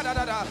balaga ya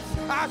da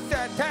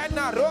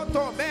asetena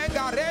roto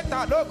mega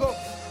reta logo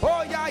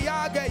oh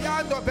ya ge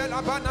yando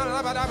bela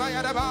bana bada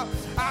ya da ba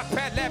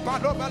apele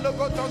balo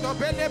logo todo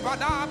bele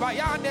bana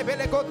bayane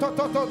bele go to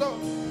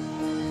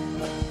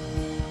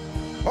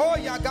oh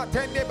ya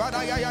gatende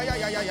bada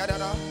ya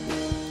da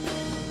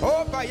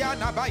oh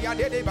bayana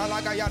bayade de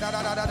balaga ya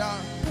da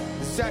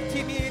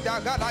Satini da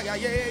gala ya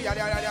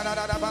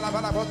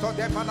bala boto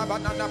de mana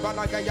banana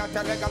balaga ya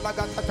telega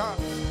lagata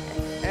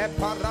e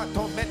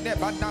parato menne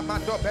banana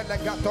mando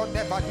belega to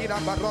de badira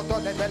baroto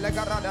de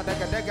belega rada de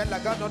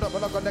lagano no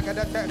bologo de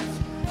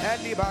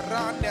eli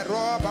barane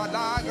roba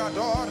laga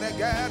dore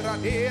guerra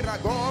dira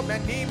go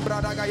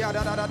menimbra da ya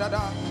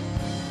da.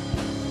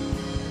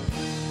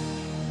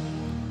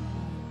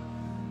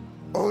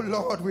 Oh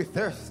Lord, we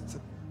thirst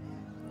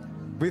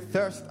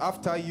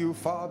after you,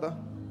 Father.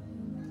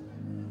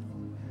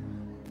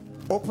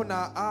 Open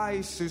our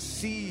eyes to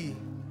see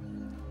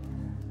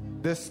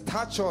the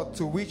stature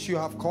to which you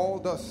have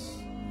called us.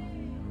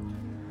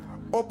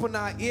 Open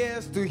our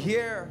ears to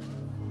hear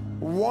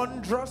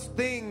wondrous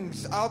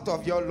things out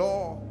of your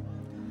law.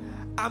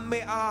 And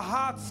may our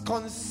hearts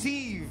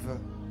conceive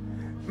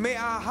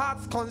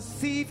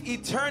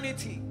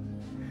eternity.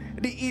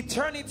 The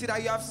eternity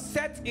that you have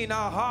set in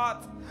our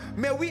heart.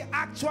 May we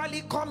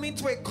actually come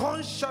into a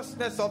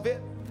consciousness of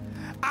it.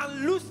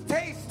 and lose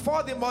taste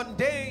for the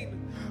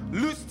mundane,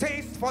 lose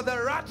taste for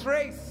the rat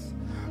race,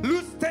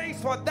 lose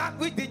taste for that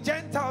which the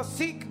Gentiles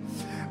seek.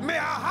 May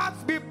our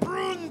hearts be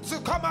pruned to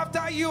come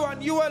after you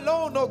and you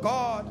alone, oh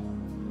God.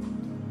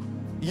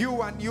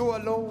 You and you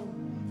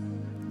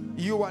alone.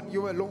 You and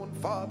you alone,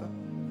 Father.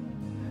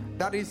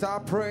 That is our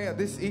prayer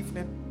this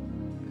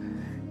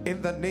evening.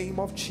 In the name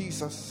of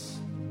Jesus.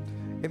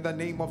 In the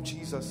name of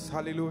Jesus.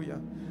 Hallelujah.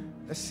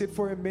 Let's sit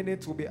for a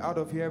minute. We'll be out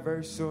of here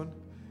very soon.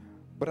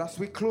 But as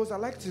we close,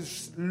 I'd like to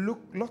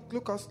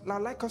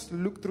I'd like us to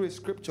look through a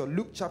scripture.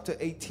 Luke chapter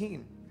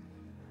 18.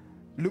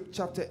 Luke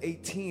chapter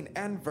 18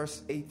 and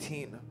verse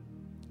 18.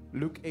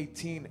 Luke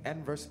 18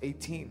 and verse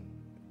 18.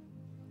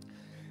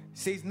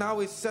 Says, now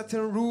a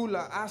certain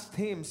ruler asked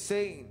him,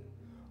 saying,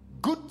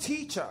 good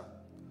teacher,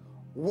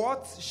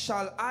 what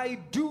shall I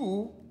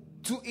do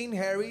to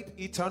inherit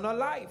eternal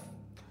life?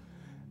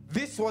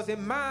 This was a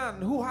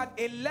man who had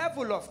a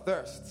level of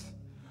thirst.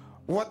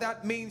 What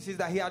that means is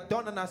that he had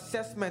done an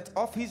assessment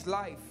of his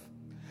life,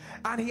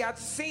 and he had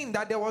seen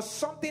that there was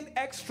something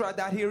extra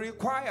that he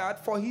required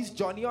for his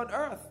journey on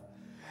earth.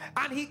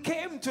 And he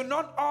came to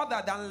none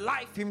other than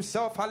life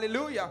himself.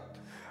 Hallelujah.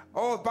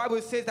 Oh, the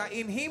Bible says that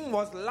in him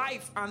was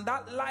life, and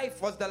that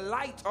life was the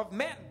light of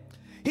men.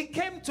 He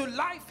came to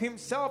life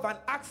himself and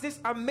asked this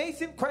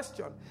amazing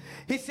question.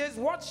 He says,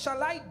 what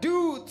shall I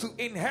do to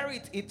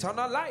inherit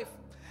eternal life?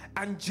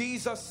 And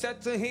Jesus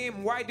said to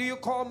him, why do you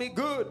call me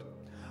good?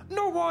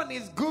 No one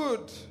is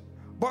good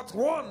but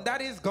one, that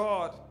is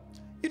God.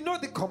 You know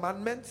the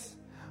commandments.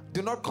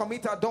 Do not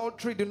commit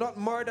adultery, do not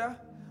murder,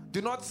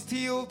 do not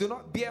steal, do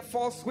not bear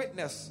false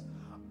witness.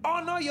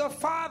 Honor your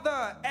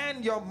father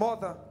and your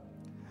mother.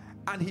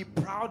 And he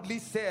proudly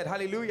said,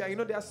 hallelujah. You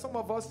know, there are some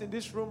of us in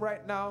this room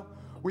right now,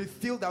 we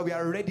feel that we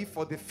are ready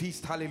for the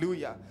feast.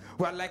 Hallelujah.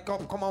 We are like, oh,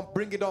 come on,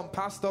 bring it on,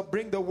 pastor,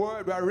 bring the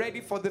word. We are ready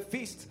for the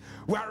feast.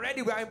 We are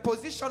ready. We are in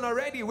position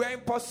already. We are in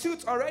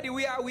pursuit already.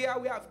 We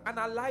have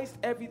analyzed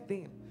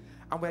everything.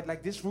 And we're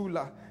like this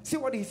ruler. See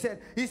what he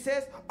said? He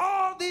says,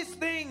 all these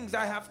things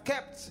I have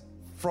kept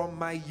from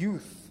my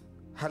youth.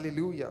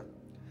 Hallelujah.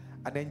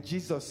 And then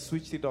Jesus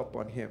switched it up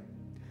on him.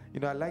 You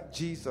know, I like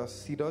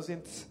Jesus. He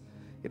doesn't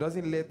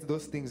let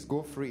those things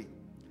go free.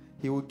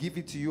 He will give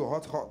it to you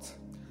hot.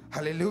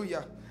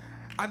 Hallelujah.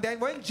 And then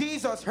when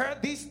Jesus heard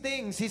these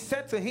things, he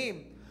said to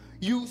him,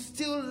 you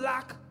still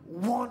lack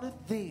one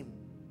thing.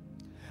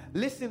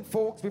 Listen,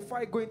 folks, before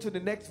I go into the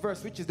next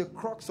verse, which is the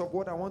crux of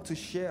what I want to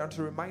share and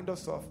to remind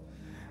us of.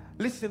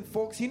 Listen,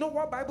 folks, you know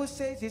what Bible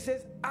says? It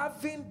says,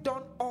 having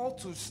done all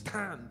to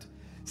stand.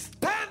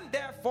 Stand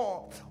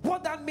therefore.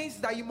 What that means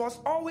is that you must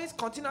always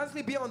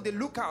continuously be on the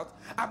lookout.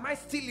 Am I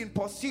still in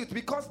pursuit?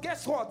 Because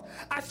guess what?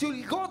 As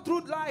you go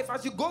through life,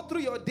 as you go through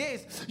your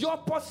days, your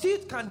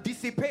pursuit can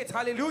dissipate.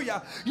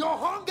 Hallelujah. Your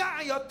hunger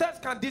and your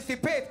thirst can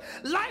dissipate.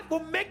 Life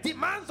will make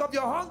demands of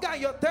your hunger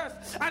and your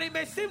thirst. And it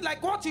may seem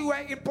like what you were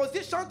in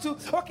position to,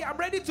 okay, I'm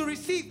ready to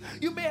receive.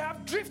 You may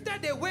have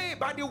drifted away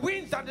by the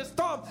winds and the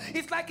storm.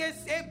 It's like a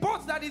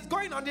boat that is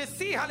going on the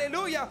sea.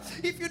 Hallelujah.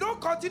 If you don't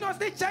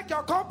continuously check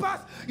your compass,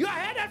 you are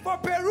headed for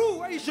Peru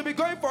where you should be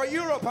going for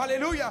Europe.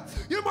 Hallelujah.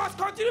 You must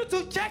continue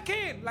to check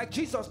in. Like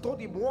Jesus told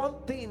him, one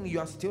thing you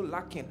are still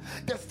lacking.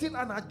 There's still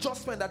an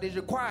adjustment that is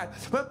required.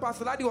 When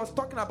Pastor Ladi was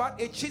talking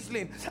about a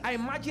chiseling, I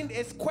imagined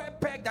a square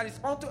peg that is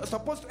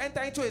supposed to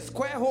enter into a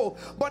square hole.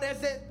 But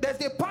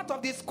there's a part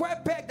of the square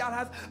peg that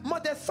has,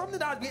 there's something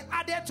that has been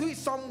added to it,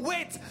 some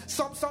weight,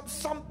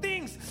 some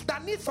things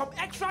that need some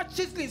extra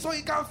chiseling so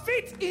it can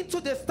fit into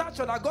the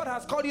stature that God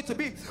has called you to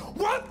be.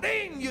 One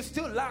thing you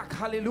still lack.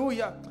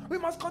 Hallelujah. We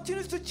must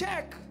continue to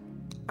check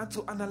and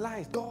to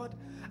analyze. God,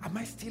 am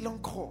I still on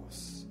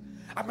course?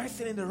 Am I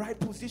still in the right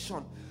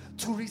position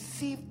to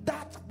receive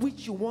that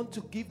which you want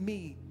to give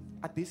me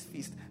at this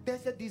feast?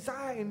 There's a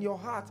desire in your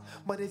heart,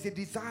 but there's a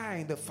desire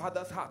in the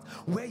Father's heart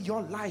where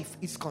your life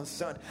is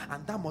concerned,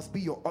 and that must be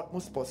your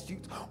utmost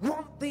pursuit.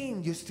 One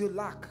thing you still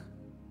lack.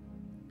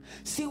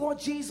 See what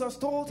Jesus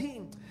told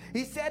him.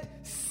 He said,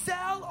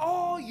 sell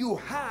all you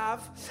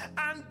have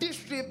and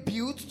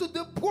distribute to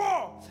the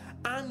poor,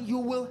 and you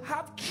will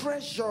have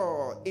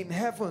treasure in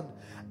heaven,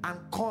 and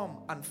come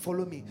and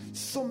follow me.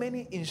 So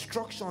many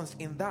instructions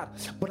in that,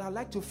 but I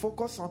like to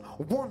focus on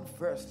one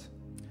first.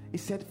 He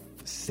said,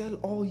 sell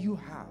all you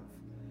have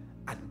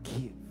and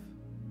give.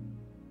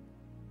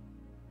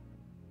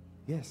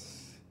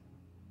 Yes,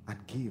 and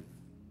give.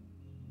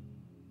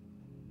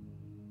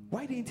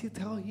 Why didn't he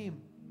tell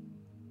him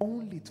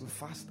only to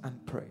fast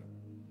and pray?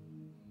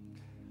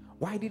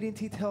 Why didn't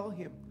he tell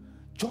him,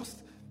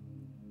 just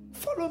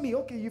follow me?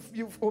 Okay,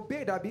 you've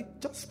obeyed, Abby.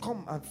 Just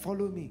come and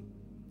follow me.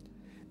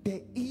 Do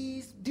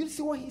you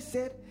see what he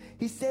said?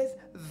 He says,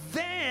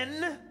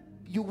 then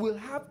you will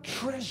have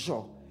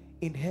treasure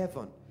in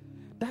heaven.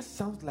 That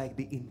sounds like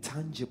the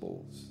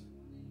intangibles.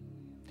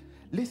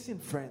 Listen,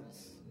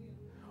 friends.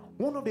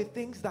 One of the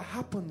things that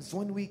happens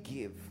when we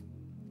give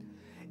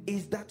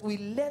is that we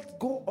let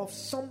go of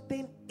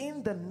something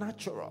in the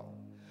natural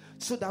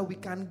so that we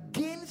can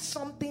gain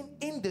something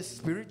in the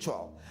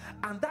spiritual.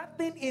 And that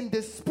thing in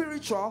the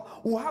spiritual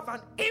will have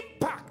an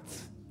impact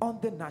on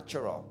the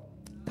natural.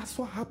 That's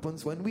what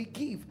happens when we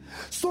give.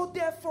 So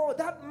therefore,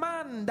 that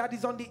man that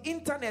is on the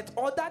internet,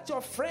 or that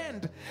your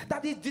friend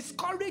that is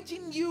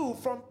discouraging you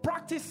from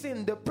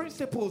practicing the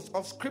principles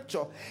of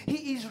scripture,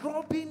 he is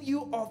robbing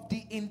you of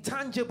the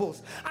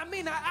intangibles. I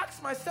mean, I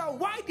asked myself,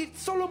 why did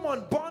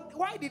Solomon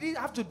why did he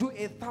have to do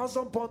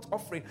 1,000 burnt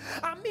offering?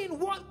 I mean,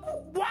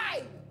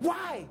 why?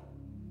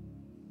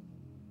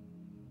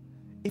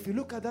 If you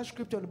look at that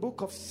scripture in the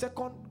book of 1st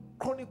or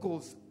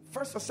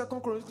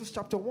 2nd Chronicles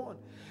chapter 1,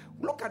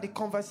 look at the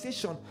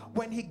conversation.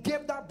 When he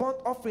gave that burnt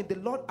offering, the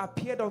Lord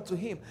appeared unto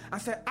him and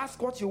said, ask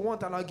what you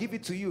want and I'll give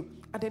it to you.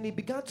 And then he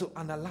began to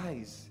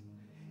analyze.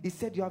 He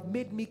said, you have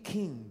made me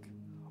king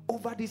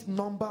over this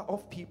number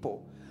of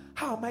people.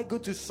 How am I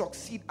going to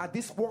succeed at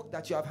this work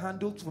that you have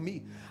handled for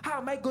me? How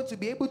am I going to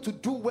be able to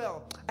do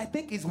well? I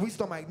think it's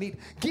wisdom I need.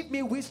 Give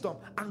me wisdom.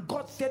 And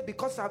God said,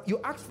 because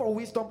you asked for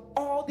wisdom,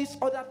 all these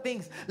other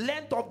things,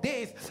 length of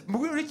days,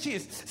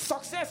 riches,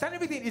 success, and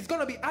everything is going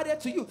to be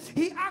added to you.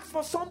 He asked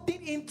for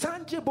something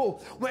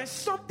intangible. When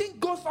something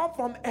goes up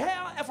from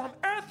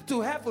earth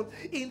to heaven,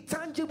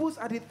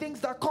 intangibles are the things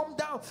that come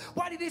down.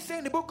 What did he say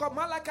in the book of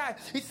Malachi?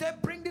 He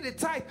said, bring me the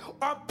tithe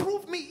and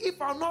prove me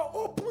if I'll not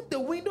open the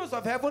windows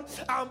of heaven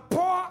and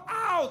pour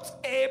out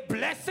a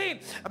blessing.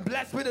 And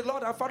blessed be the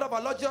Lord and Father of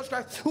our Lord Jesus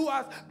Christ, who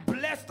has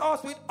blessed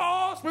us with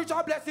all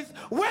spiritual blessings.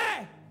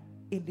 Where?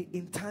 In the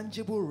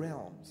intangible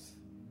realms.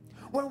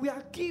 When we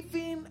are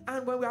giving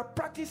and when we are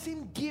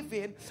practicing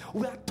giving,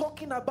 we are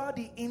talking about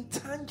the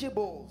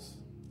intangibles.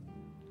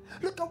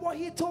 Look at what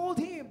he told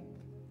him.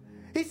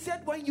 He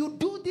said, when you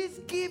do this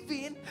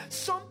giving,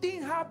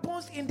 something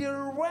happens in the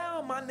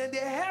realm and in the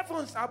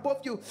heavens above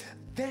you.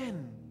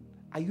 Then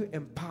are you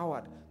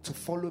empowered to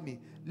follow me?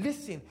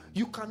 Listen,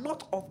 you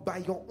cannot by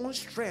your own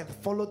strength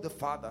follow the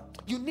Father.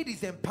 You need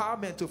his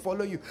empowerment to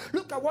follow you.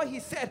 Look at what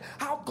he said,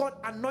 how God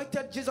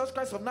anointed Jesus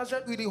Christ of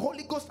Nazareth with the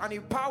Holy Ghost and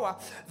in power.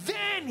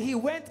 Then he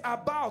went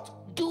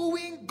about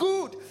doing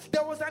good.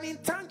 There was an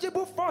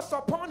intangible force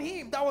upon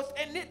him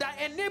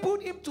that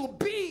enabled him to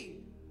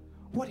be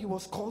what he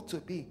was called to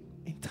be.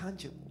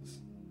 Intangibles.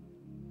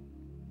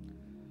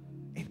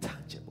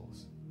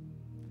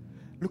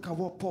 Look at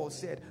what Paul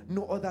said.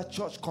 No other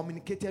church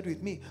communicated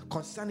with me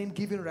concerning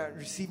giving and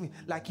receiving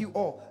like you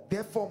all.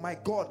 Therefore, my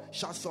God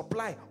shall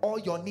supply all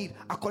your need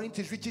according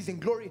to his riches in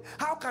glory.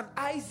 How can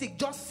Isaac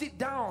just sit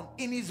down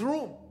in his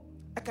room?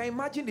 I can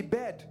imagine the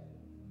bed,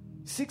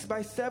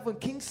 6x7,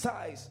 king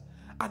size.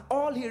 And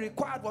all he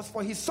required was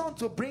for his son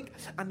to bring,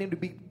 and then to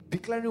be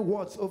declaring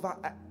words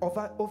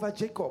over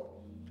Jacob.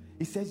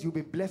 He says, you'll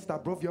be blessed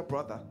above your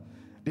brother.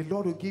 The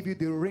Lord will give you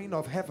the rain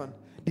of heaven,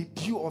 the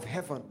dew of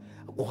heaven.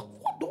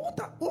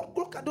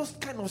 Look at those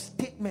kind of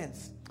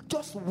statements.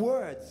 Just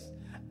words.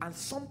 And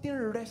something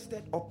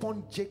rested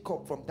upon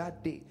Jacob from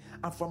that day.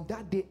 And from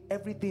that day,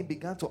 everything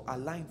began to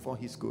align for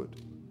his good.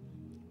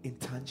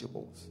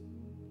 Intangibles.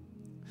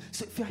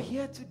 So if you're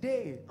here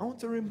today, I want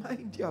to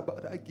remind you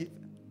about that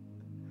giving.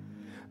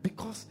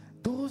 Because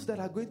those that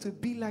are going to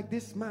be like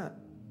this man,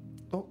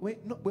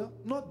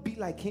 not be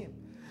like him.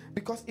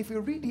 Because if you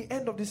read the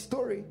end of the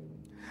story,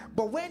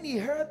 but when he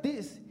heard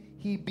this,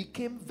 he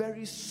became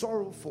very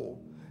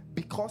sorrowful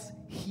because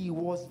he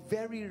was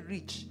very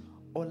rich,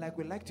 or like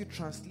we like to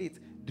translate,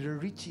 the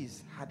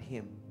riches had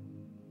him.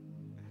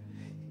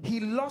 He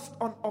lost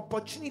an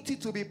opportunity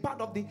to be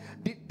part of the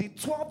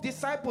 12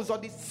 disciples or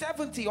the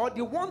 70 or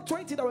the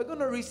 120 that were going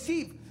to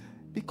receive,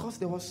 because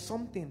there was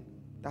something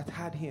that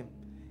had him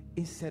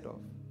instead of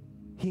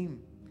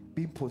him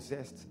being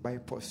possessed by a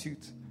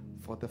pursuit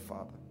for the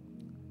Father.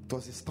 It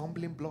was a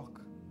stumbling block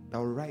that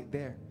was right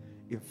there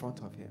in front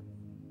of him.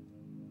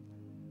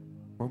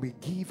 When we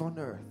give on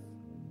earth,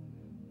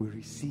 we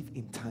receive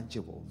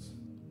intangibles.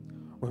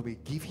 When we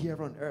give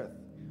here on earth,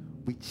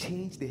 we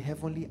change the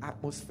heavenly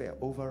atmosphere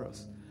over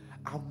us.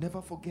 I'll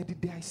never forget the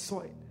day I saw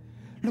it.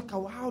 Look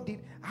at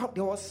how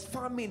there was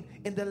famine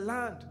in the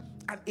land,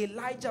 and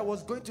Elijah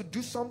was going to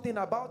do something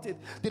about it.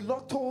 The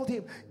Lord told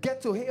him,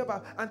 get to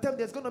Ahab and tell him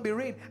there's going to be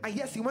rain. And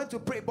yes, he went to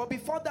pray. But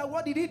before that,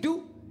 what did he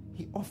do?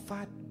 He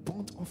offered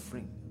burnt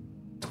offering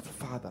to the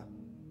Father.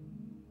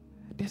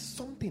 There's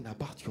something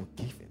about your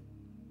giving.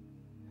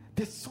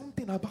 There's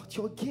something about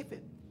your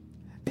giving.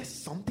 There's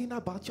something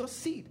about your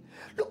seed.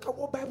 Look at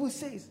what Bible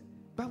says.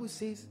 Bible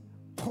says,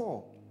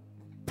 Paul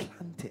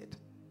planted,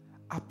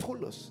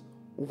 Apollos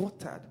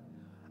watered,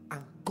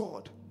 and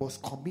God was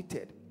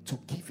committed to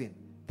giving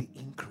the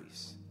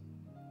increase.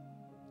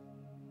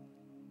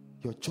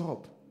 Your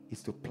job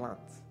is to plant.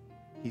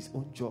 His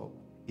own job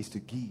is to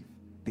give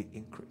the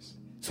increase.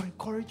 So I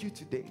encourage you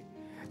today.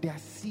 There are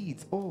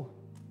seeds. Oh,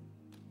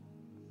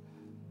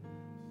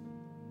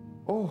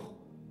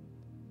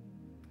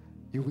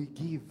 you will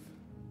give.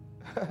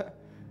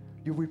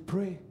 You will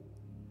pray.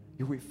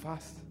 You will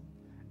fast.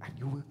 And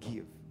you will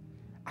give.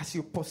 As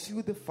you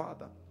pursue the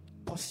Father,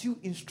 pursue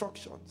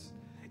instructions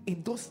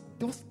in those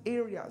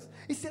areas.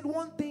 He said,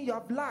 one thing you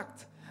have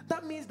lacked.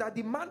 That means that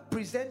the man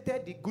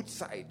presented the good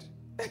side.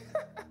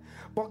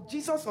 But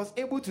Jesus was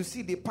able to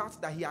see the parts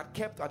that he had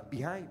kept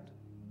behind.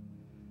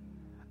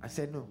 I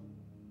said, no.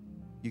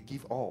 you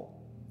give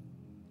all.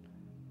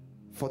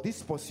 For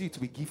this pursuit,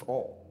 we give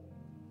all.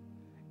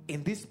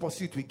 In this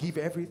pursuit, we give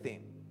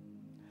everything.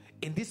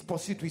 In this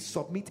pursuit, we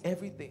submit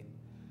everything.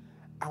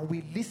 And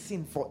we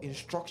listen for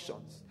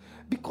instructions.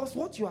 Because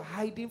what you are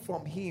hiding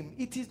from him,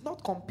 it is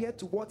not compared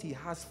to what he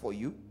has for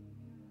you.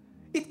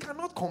 It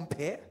cannot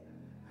compare.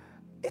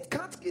 It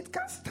can't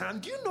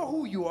stand. Do you know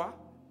who you are?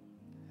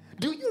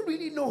 Do you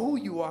really know who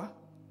you are?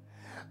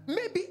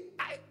 Maybe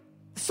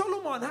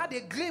Solomon had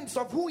a glimpse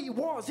of who he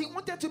was. He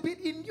knew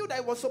that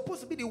he was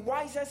supposed to be the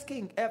wisest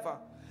king ever.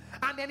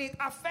 And then it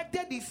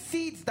affected the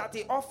seeds that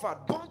he offered.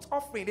 Burnt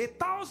offering,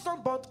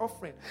 1,000 burnt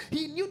offering.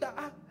 He knew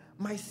that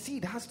my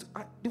seed has to,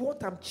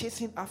 what I'm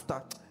chasing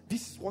after,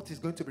 this is what is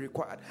going to be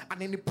required. And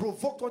then it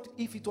provoked what,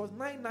 if it was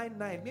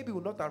 999, maybe we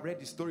would not have read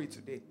the story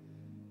today.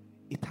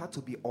 It had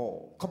to be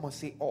all. Come on,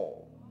 say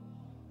all.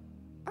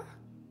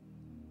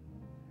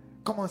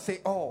 Come on, say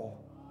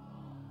all.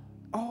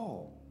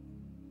 All.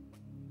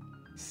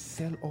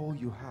 Sell all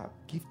you have.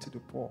 Give to the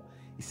poor.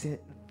 He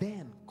said,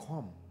 then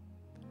come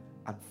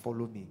and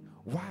follow me.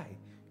 Why?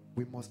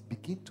 We must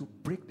begin to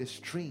break the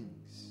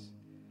strings.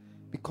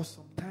 Because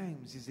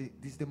sometimes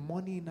it's the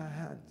money in our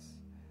hands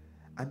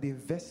and the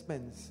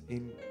investments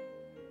in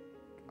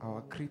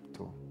our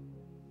crypto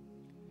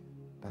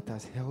that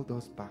has held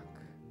us back.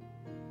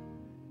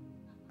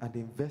 And the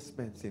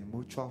investments in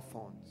mutual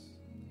funds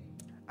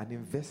and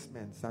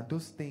investments and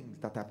those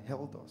things that have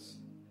held us,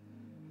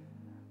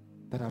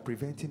 that are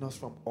preventing us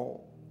from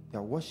all. You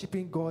are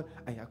worshiping God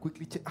and you are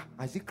quickly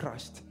has it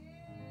crashed?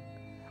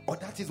 Or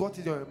that is what is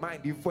in your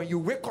mind. If when you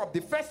wake up,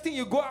 the first thing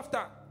you go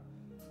after,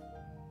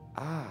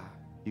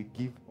 you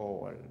give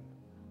all.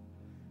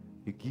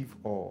 You give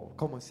all.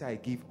 Come on, say, I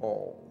give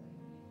all.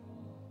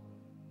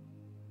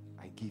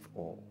 I give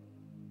all.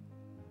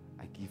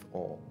 I give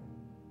all.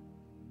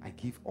 I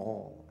give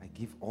all. I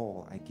give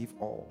all. I give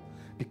all.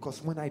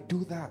 Because when I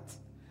do that,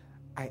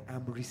 I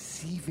am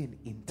receiving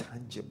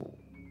intangible.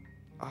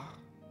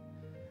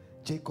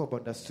 Jacob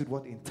understood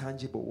what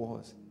intangible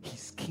was. He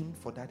schemed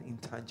for that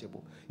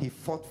intangible. He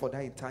fought for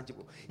that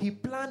intangible. He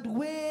planned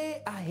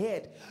way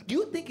ahead. Do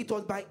you think it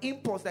was by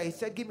impulse that he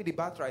said, give me the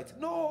birthright?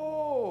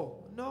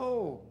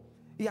 No.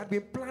 He had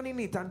been planning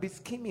it and been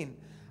scheming.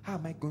 How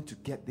am I going to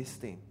get this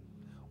thing?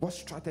 What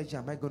strategy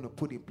am I going to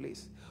put in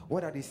place?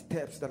 What are the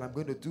steps that I'm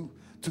going to do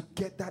to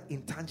get that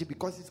intangible?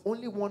 Because it's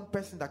only one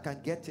person that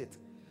can get it.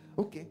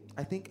 Okay,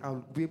 I think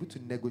I'll be able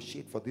to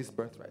negotiate for this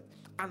birthright.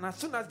 And as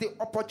soon as the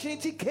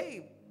opportunity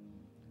came,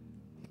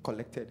 he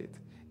collected it.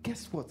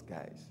 Guess what,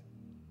 guys?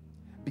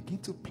 Begin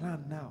to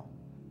plan now.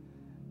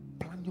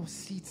 Plan your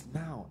seeds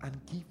now and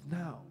give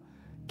now.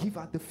 Give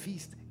at the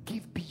feast.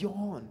 Give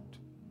beyond.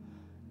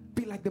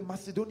 Be like the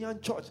Macedonian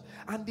church.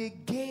 And they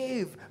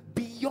gave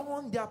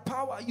beyond their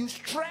power. You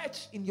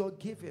stretch in your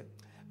giving.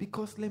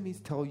 Because let me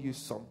tell you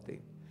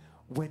something.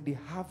 When the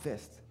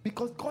harvest,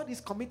 because God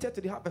is committed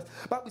to the harvest.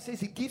 Bible says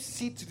he gives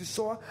seed to the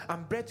sower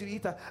and bread to the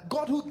eater.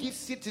 God who gives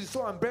seed to the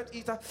sower and bread to the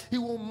eater, he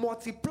will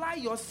multiply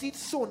your seed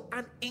sown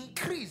and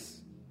increase.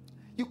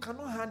 You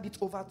cannot hand it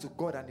over to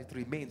God and it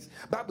remains.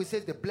 Bible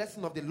says the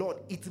blessing of the Lord,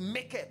 it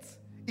maketh.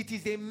 It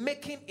is a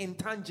making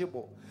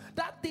intangible.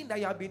 That thing that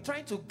you have been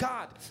trying to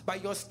guard by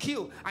your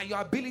skill and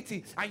your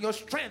ability and your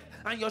strength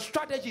and your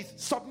strategies,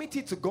 submit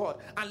it to God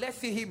and let's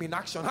see him in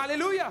action.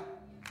 Hallelujah.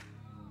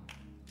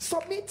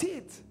 Submit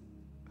it.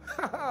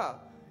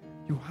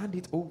 You hand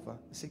it over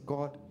and say,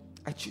 God,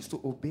 I choose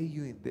to obey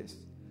you in this.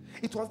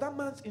 It was that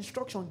man's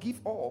instruction, give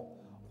all.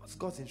 What's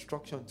God's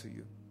instruction to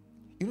you?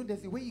 You know,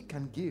 there's a way you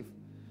can give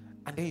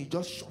and then you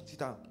just shut it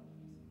down.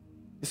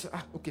 You say,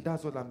 okay,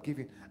 that's what I'm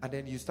giving. And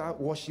then you start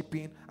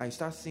worshiping and you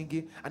start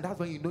singing, and that's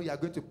when you know you're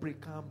going to pray.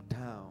 Calm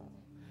down.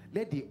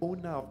 Let the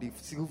owner of the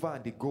silver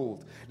and the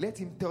gold, let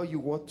him tell you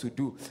what to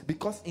do.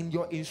 Because in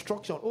your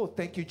instruction,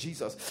 thank you,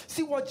 Jesus.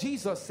 See what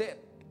Jesus said.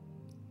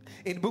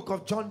 In the book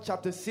of John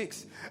chapter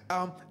 6,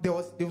 there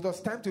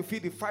was time to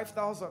feed the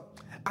 5,000.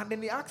 And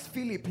then he asked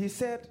Philip, he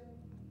said,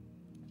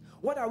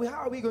 how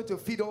are we going to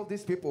feed all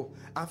these people?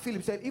 And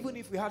Philip said, even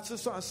if we had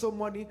so and so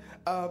money,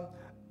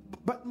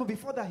 but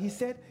before that he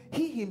said,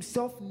 he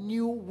himself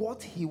knew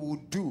what he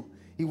would do.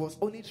 He was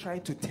only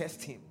trying to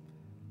test him.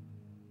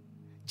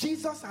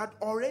 Jesus had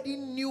already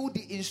knew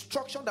the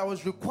instruction that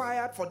was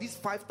required for these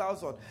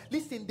 5,000.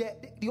 Listen,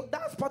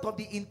 that's part of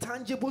the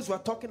intangibles we're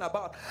talking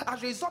about.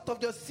 As a result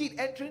of your seed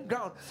entering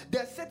ground,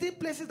 there are certain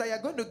places that you're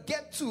going to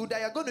get to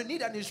that you're going to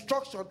need an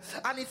instruction.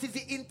 And it is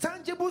the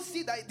intangible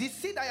seed, the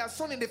seed that you have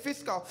sown in the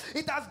physical.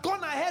 It has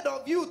gone ahead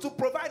of you to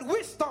provide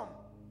wisdom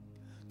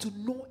to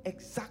know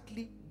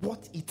exactly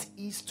what it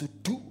is to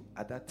do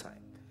at that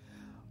time.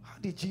 How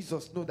did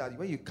Jesus know that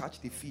when you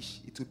catch the fish,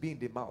 it will be in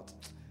the mouth?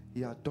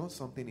 He had done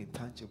something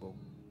intangible.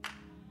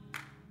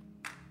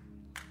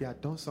 He had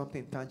done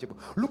something intangible.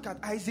 Look at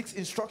Isaac's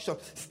instruction.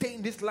 Stay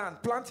in this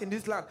land, plant in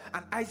this land.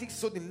 And Isaac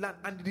sowed in land.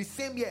 And in the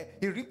same year,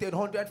 he reaped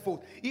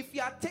 100-fold. If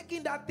you are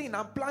taking that thing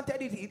and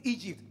planted it in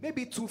Egypt,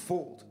 maybe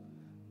 2-fold.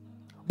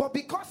 But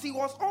because he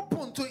was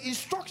open to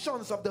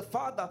instructions of the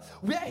Father,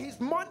 where his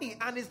money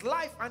and his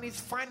life and his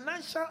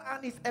financial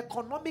and his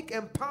economic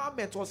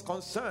empowerment was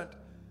concerned,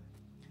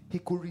 he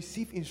could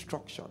receive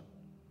instruction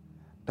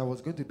that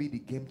was going to be the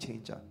game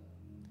changer.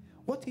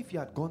 What if he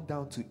had gone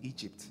down to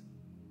Egypt?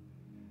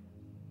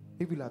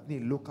 He would have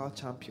been a local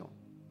champion.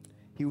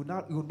 He would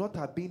not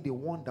have been the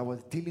one that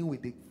was dealing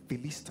with the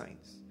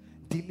Philistines,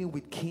 dealing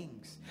with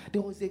kings.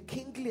 There was a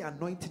kingly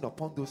anointing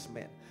upon those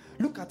men.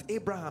 Look at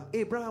Abraham.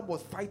 Abraham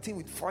was fighting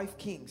with 5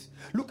 kings.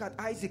 Look at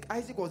Isaac.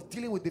 Isaac was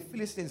dealing with the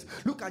Philistines.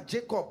 Look at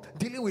Jacob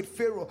dealing with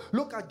Pharaoh.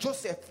 Look at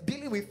Joseph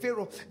dealing with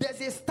Pharaoh.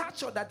 There's a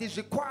stature that is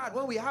required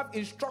when we have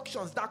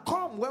instructions that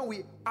come when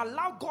we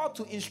allow God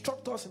to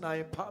instruct us in our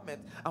empowerment.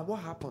 And what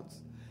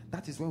happens?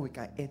 That is when we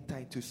can enter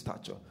into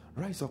stature.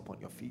 Rise up on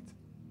your feet.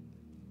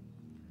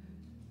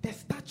 There's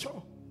stature.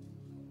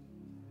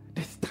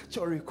 There's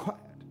stature required.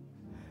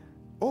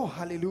 Oh,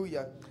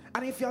 hallelujah.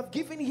 And if you have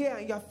given here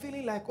and you are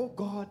feeling like, oh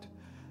God,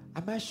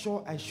 am I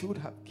sure I should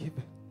have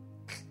given?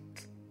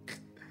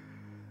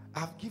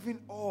 I've given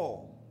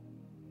all.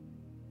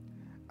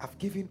 I've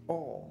given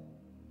all.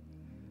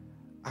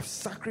 I've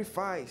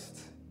sacrificed.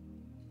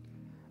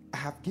 I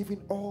have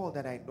given all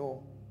that I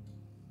know.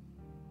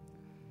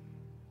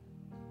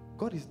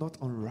 God is not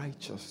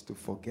unrighteous to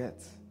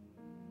forget.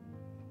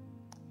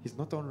 He's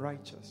not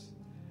unrighteous.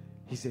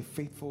 He's a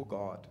faithful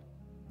God.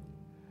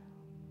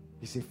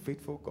 He's a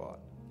faithful God.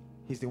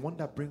 He's the one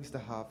that brings the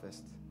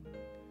harvest.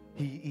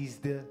 He is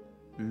the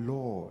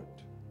Lord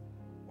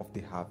of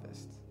the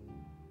harvest.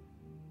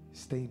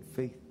 Stay in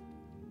faith.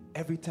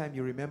 Every time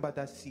you remember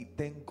that seed,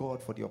 thank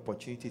God for the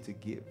opportunity to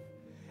give.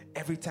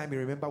 Every time you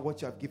remember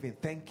what you have given,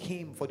 thank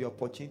Him for the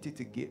opportunity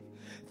to give.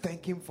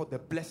 Thank Him for the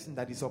blessing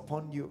that is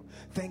upon you.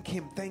 Thank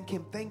Him, thank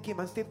Him, thank Him,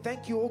 and say,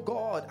 thank you, oh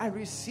God. I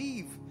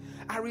receive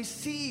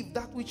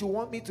that which you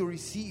want me to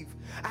receive.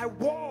 I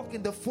walk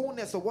in the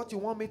fullness of what you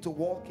want me to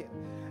walk in.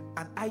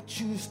 And I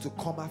choose to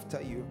come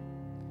after you.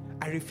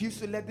 I refuse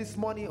to let this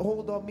money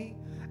hold on me.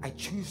 I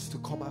choose to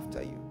come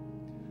after you.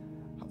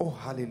 Oh,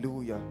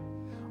 hallelujah.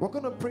 We're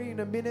going to pray in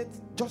a minute.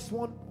 Just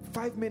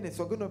 5 minutes.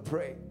 We're going to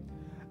pray.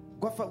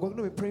 We're going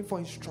to be praying for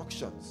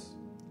instructions.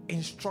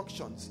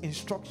 Instructions.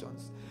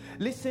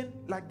 Listen,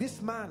 like this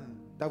man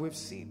that we've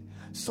seen.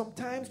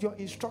 Sometimes your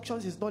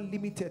instructions is not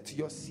limited to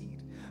your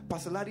seed.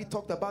 Pastor Larry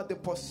talked about the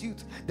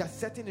pursuit. There are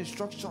certain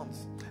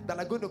instructions that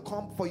are going to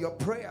come for your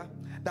prayer,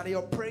 that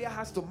your prayer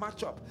has to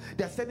match up.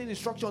 There are certain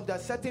instructions. There are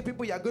certain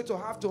people you are going to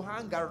have to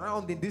hang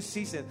around in this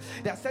season.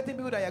 There are certain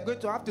people that you are going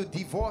to have to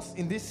divorce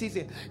in this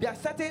season. There are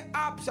certain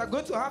apps you are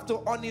going to have to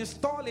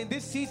uninstall in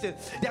this season.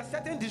 There are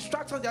certain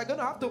distractions you are going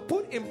to have to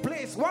put in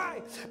place.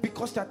 Why?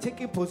 Because you are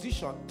taking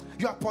position.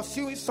 You are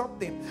pursuing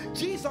something.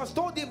 Jesus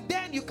told him,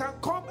 then you can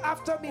come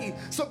after me.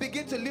 So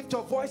begin to lift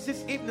your voice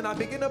this evening and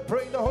begin to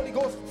pray in the Holy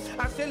Ghost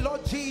and say,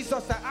 Lord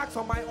Jesus, I ask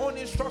for my own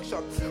instruction.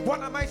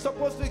 What am I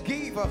supposed to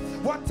give?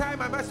 What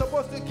time am I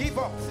supposed to give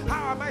up?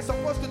 How am I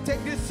supposed to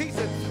take this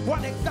season?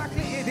 What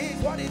exactly it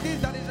is, what it is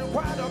that is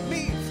required of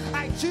me.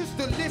 I choose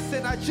to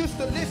listen. I choose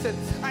to listen.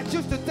 I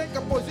choose to take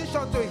a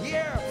position to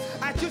hear.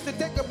 I choose to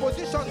take a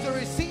position to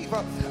receive.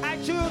 I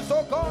choose,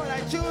 oh God,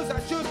 I choose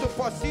to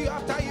pursue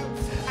after you.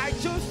 I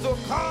choose to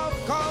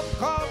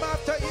come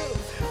after you.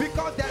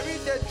 Because there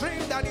is a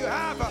dream that you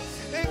have.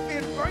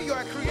 If you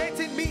are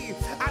creating me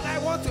and I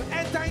want to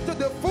enter into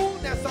the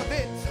fullness of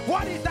it.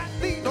 What is that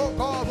thing, oh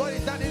God? What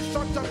is that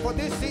instruction for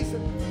this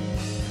season?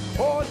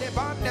 Oh,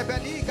 lebande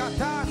beliga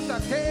tasa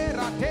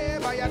terra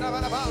teba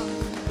yadabalaba.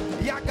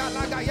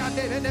 Yagalaga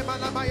yadene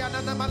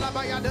malamayana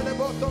malabayana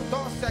leboto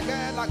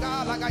tosege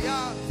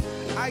lagalagaya.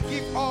 I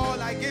give all,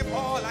 I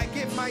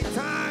give my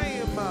time.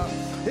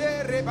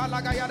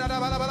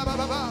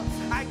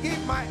 I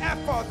give my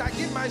effort, I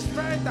give my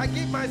strength, I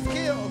give my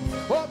skill.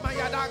 Oh my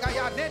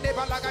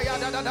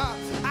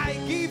I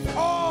give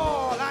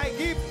all, I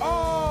give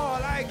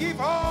all, I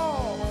give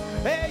all.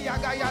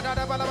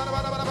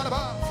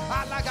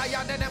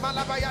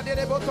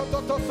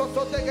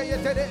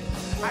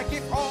 I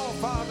give all,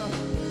 Father.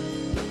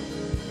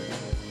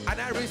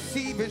 And I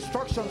receive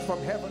instructions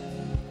from heaven.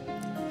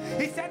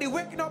 He said, He's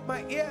waking up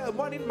my ear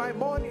morning by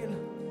morning.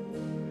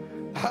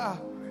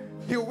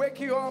 He'll wake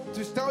you up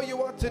to tell you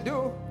what to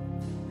do,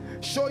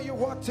 show you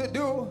what to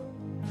do,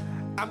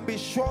 and be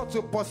sure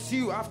to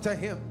pursue after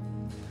Him.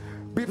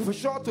 Be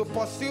sure to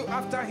pursue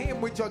after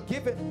Him with your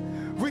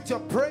giving, with your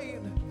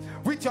praying,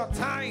 with your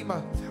time,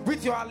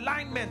 with your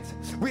alignment,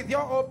 with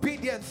your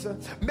obedience.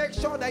 Make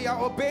sure that you're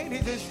obeying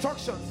His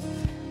instructions.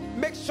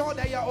 Make sure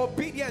that you're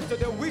obedient to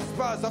the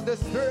whispers of the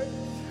Spirit.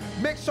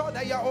 Make sure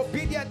that you are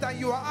obedient and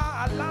you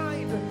are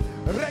aligned.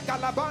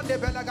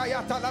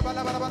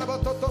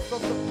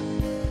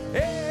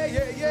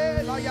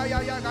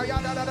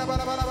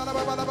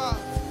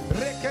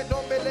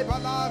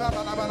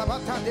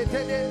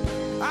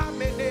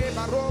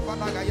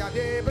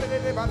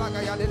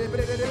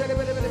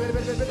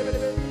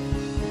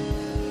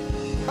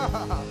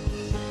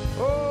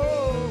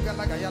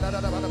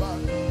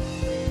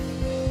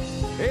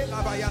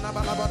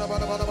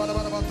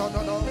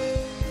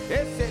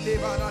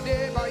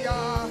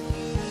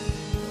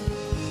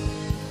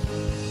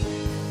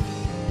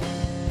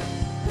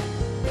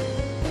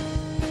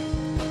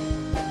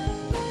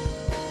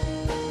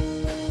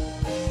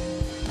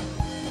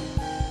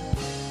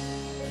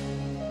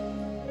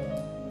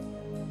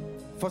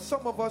 For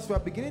some of us, we are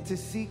beginning to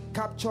see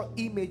capture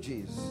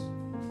images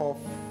of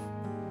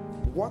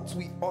what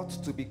we ought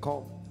to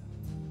become.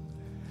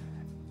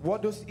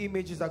 What those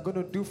images are going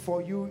to do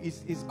for you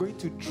is going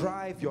to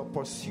drive your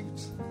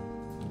pursuit.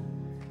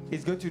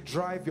 It's going to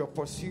drive your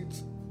pursuit.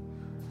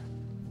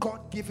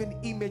 God-given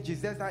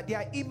images. There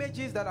are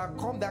images that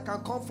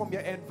can come from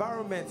your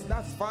environment.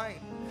 That's fine.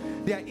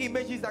 There are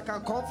images that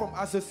can come from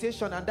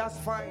association, and that's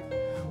fine.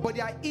 But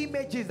there are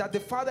images that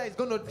the Father is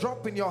going to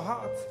drop in your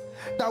heart,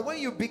 that when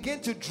you begin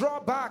to draw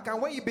back,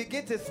 and when you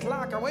begin to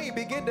slack, and when you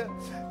begin to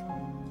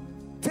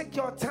take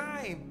your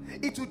time,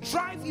 it will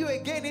drive you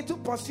again into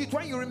pursuit.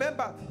 When you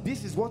remember,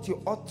 this is what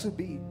you ought to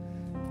be.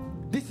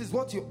 This is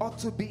what you ought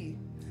to be.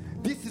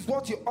 This is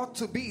what you ought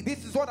to be.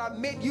 This is what I've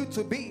made you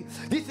to be.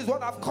 This is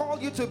what I've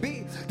called you to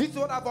be. This is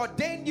what I've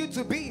ordained you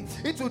to be.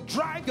 It will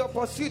drive your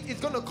pursuit.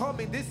 It's going to come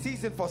in this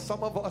season for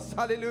some of us.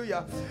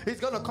 Hallelujah. It's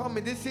going to come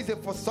in this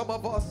season for some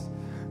of us.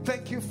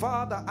 Thank you,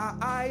 Father. Our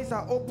eyes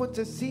are open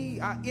to see.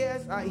 Our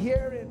ears are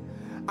hearing.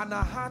 And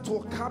our heart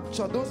will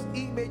capture those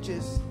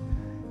images,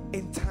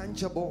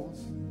 intangibles,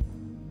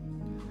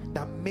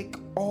 that make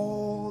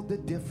all the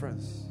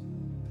difference.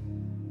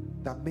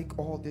 That make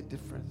all the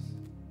difference.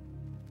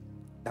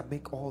 That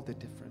make all the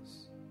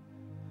difference.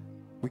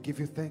 We give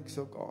you thanks,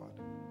 oh God.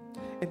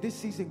 In this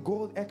season,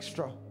 go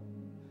extra.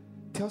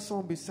 Tell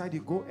someone beside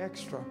you, go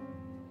extra.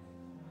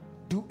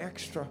 Do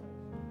extra.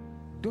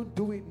 Don't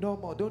do it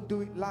normal. Don't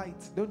do it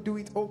light. Don't do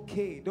it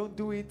okay. Don't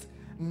do it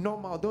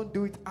normal. Don't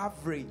do it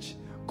average.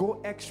 Go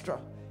extra.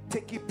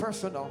 Take it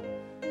personal.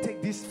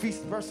 Take this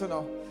feast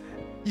personal.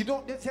 You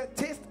don't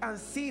taste and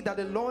see that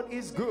the Lord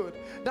is good.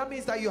 That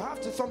means that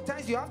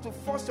sometimes you have to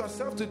force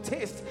yourself to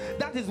taste.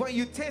 That is when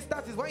you taste,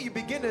 that is when you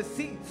begin to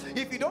see.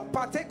 If you don't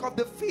partake of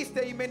the feast,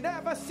 then you may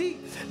never see.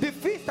 The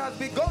feast has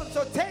begun,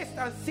 so taste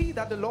and see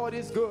that the Lord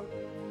is good.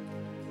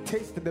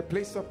 Taste in the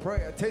place of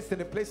prayer. Taste in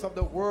the place of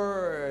the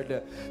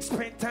word.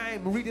 Spend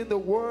time reading the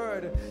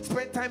word.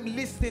 Spend time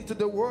listening to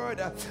the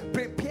word.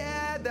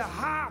 Prepare the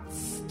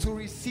hearts to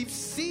receive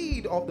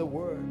seed of the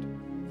word.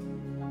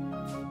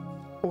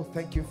 Oh,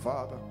 thank you,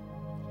 Father.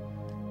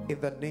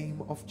 In the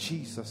name of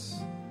Jesus.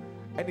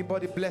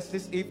 Anybody blessed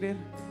this evening?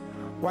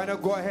 Why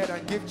not go ahead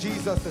and give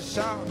Jesus a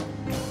shout?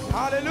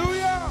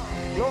 Hallelujah!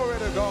 Glory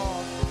to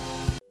God.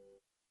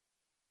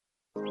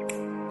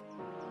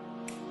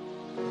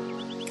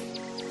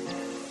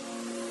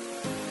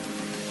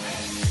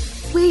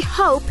 We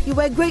hope you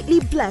were greatly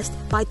blessed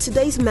by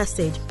today's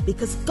message,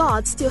 because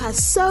God still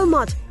has so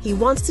much He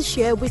wants to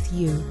share with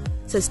you.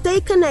 So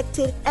stay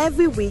connected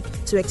every week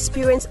to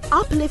experience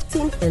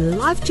uplifting and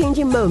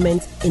life-changing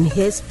moments in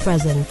His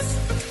presence.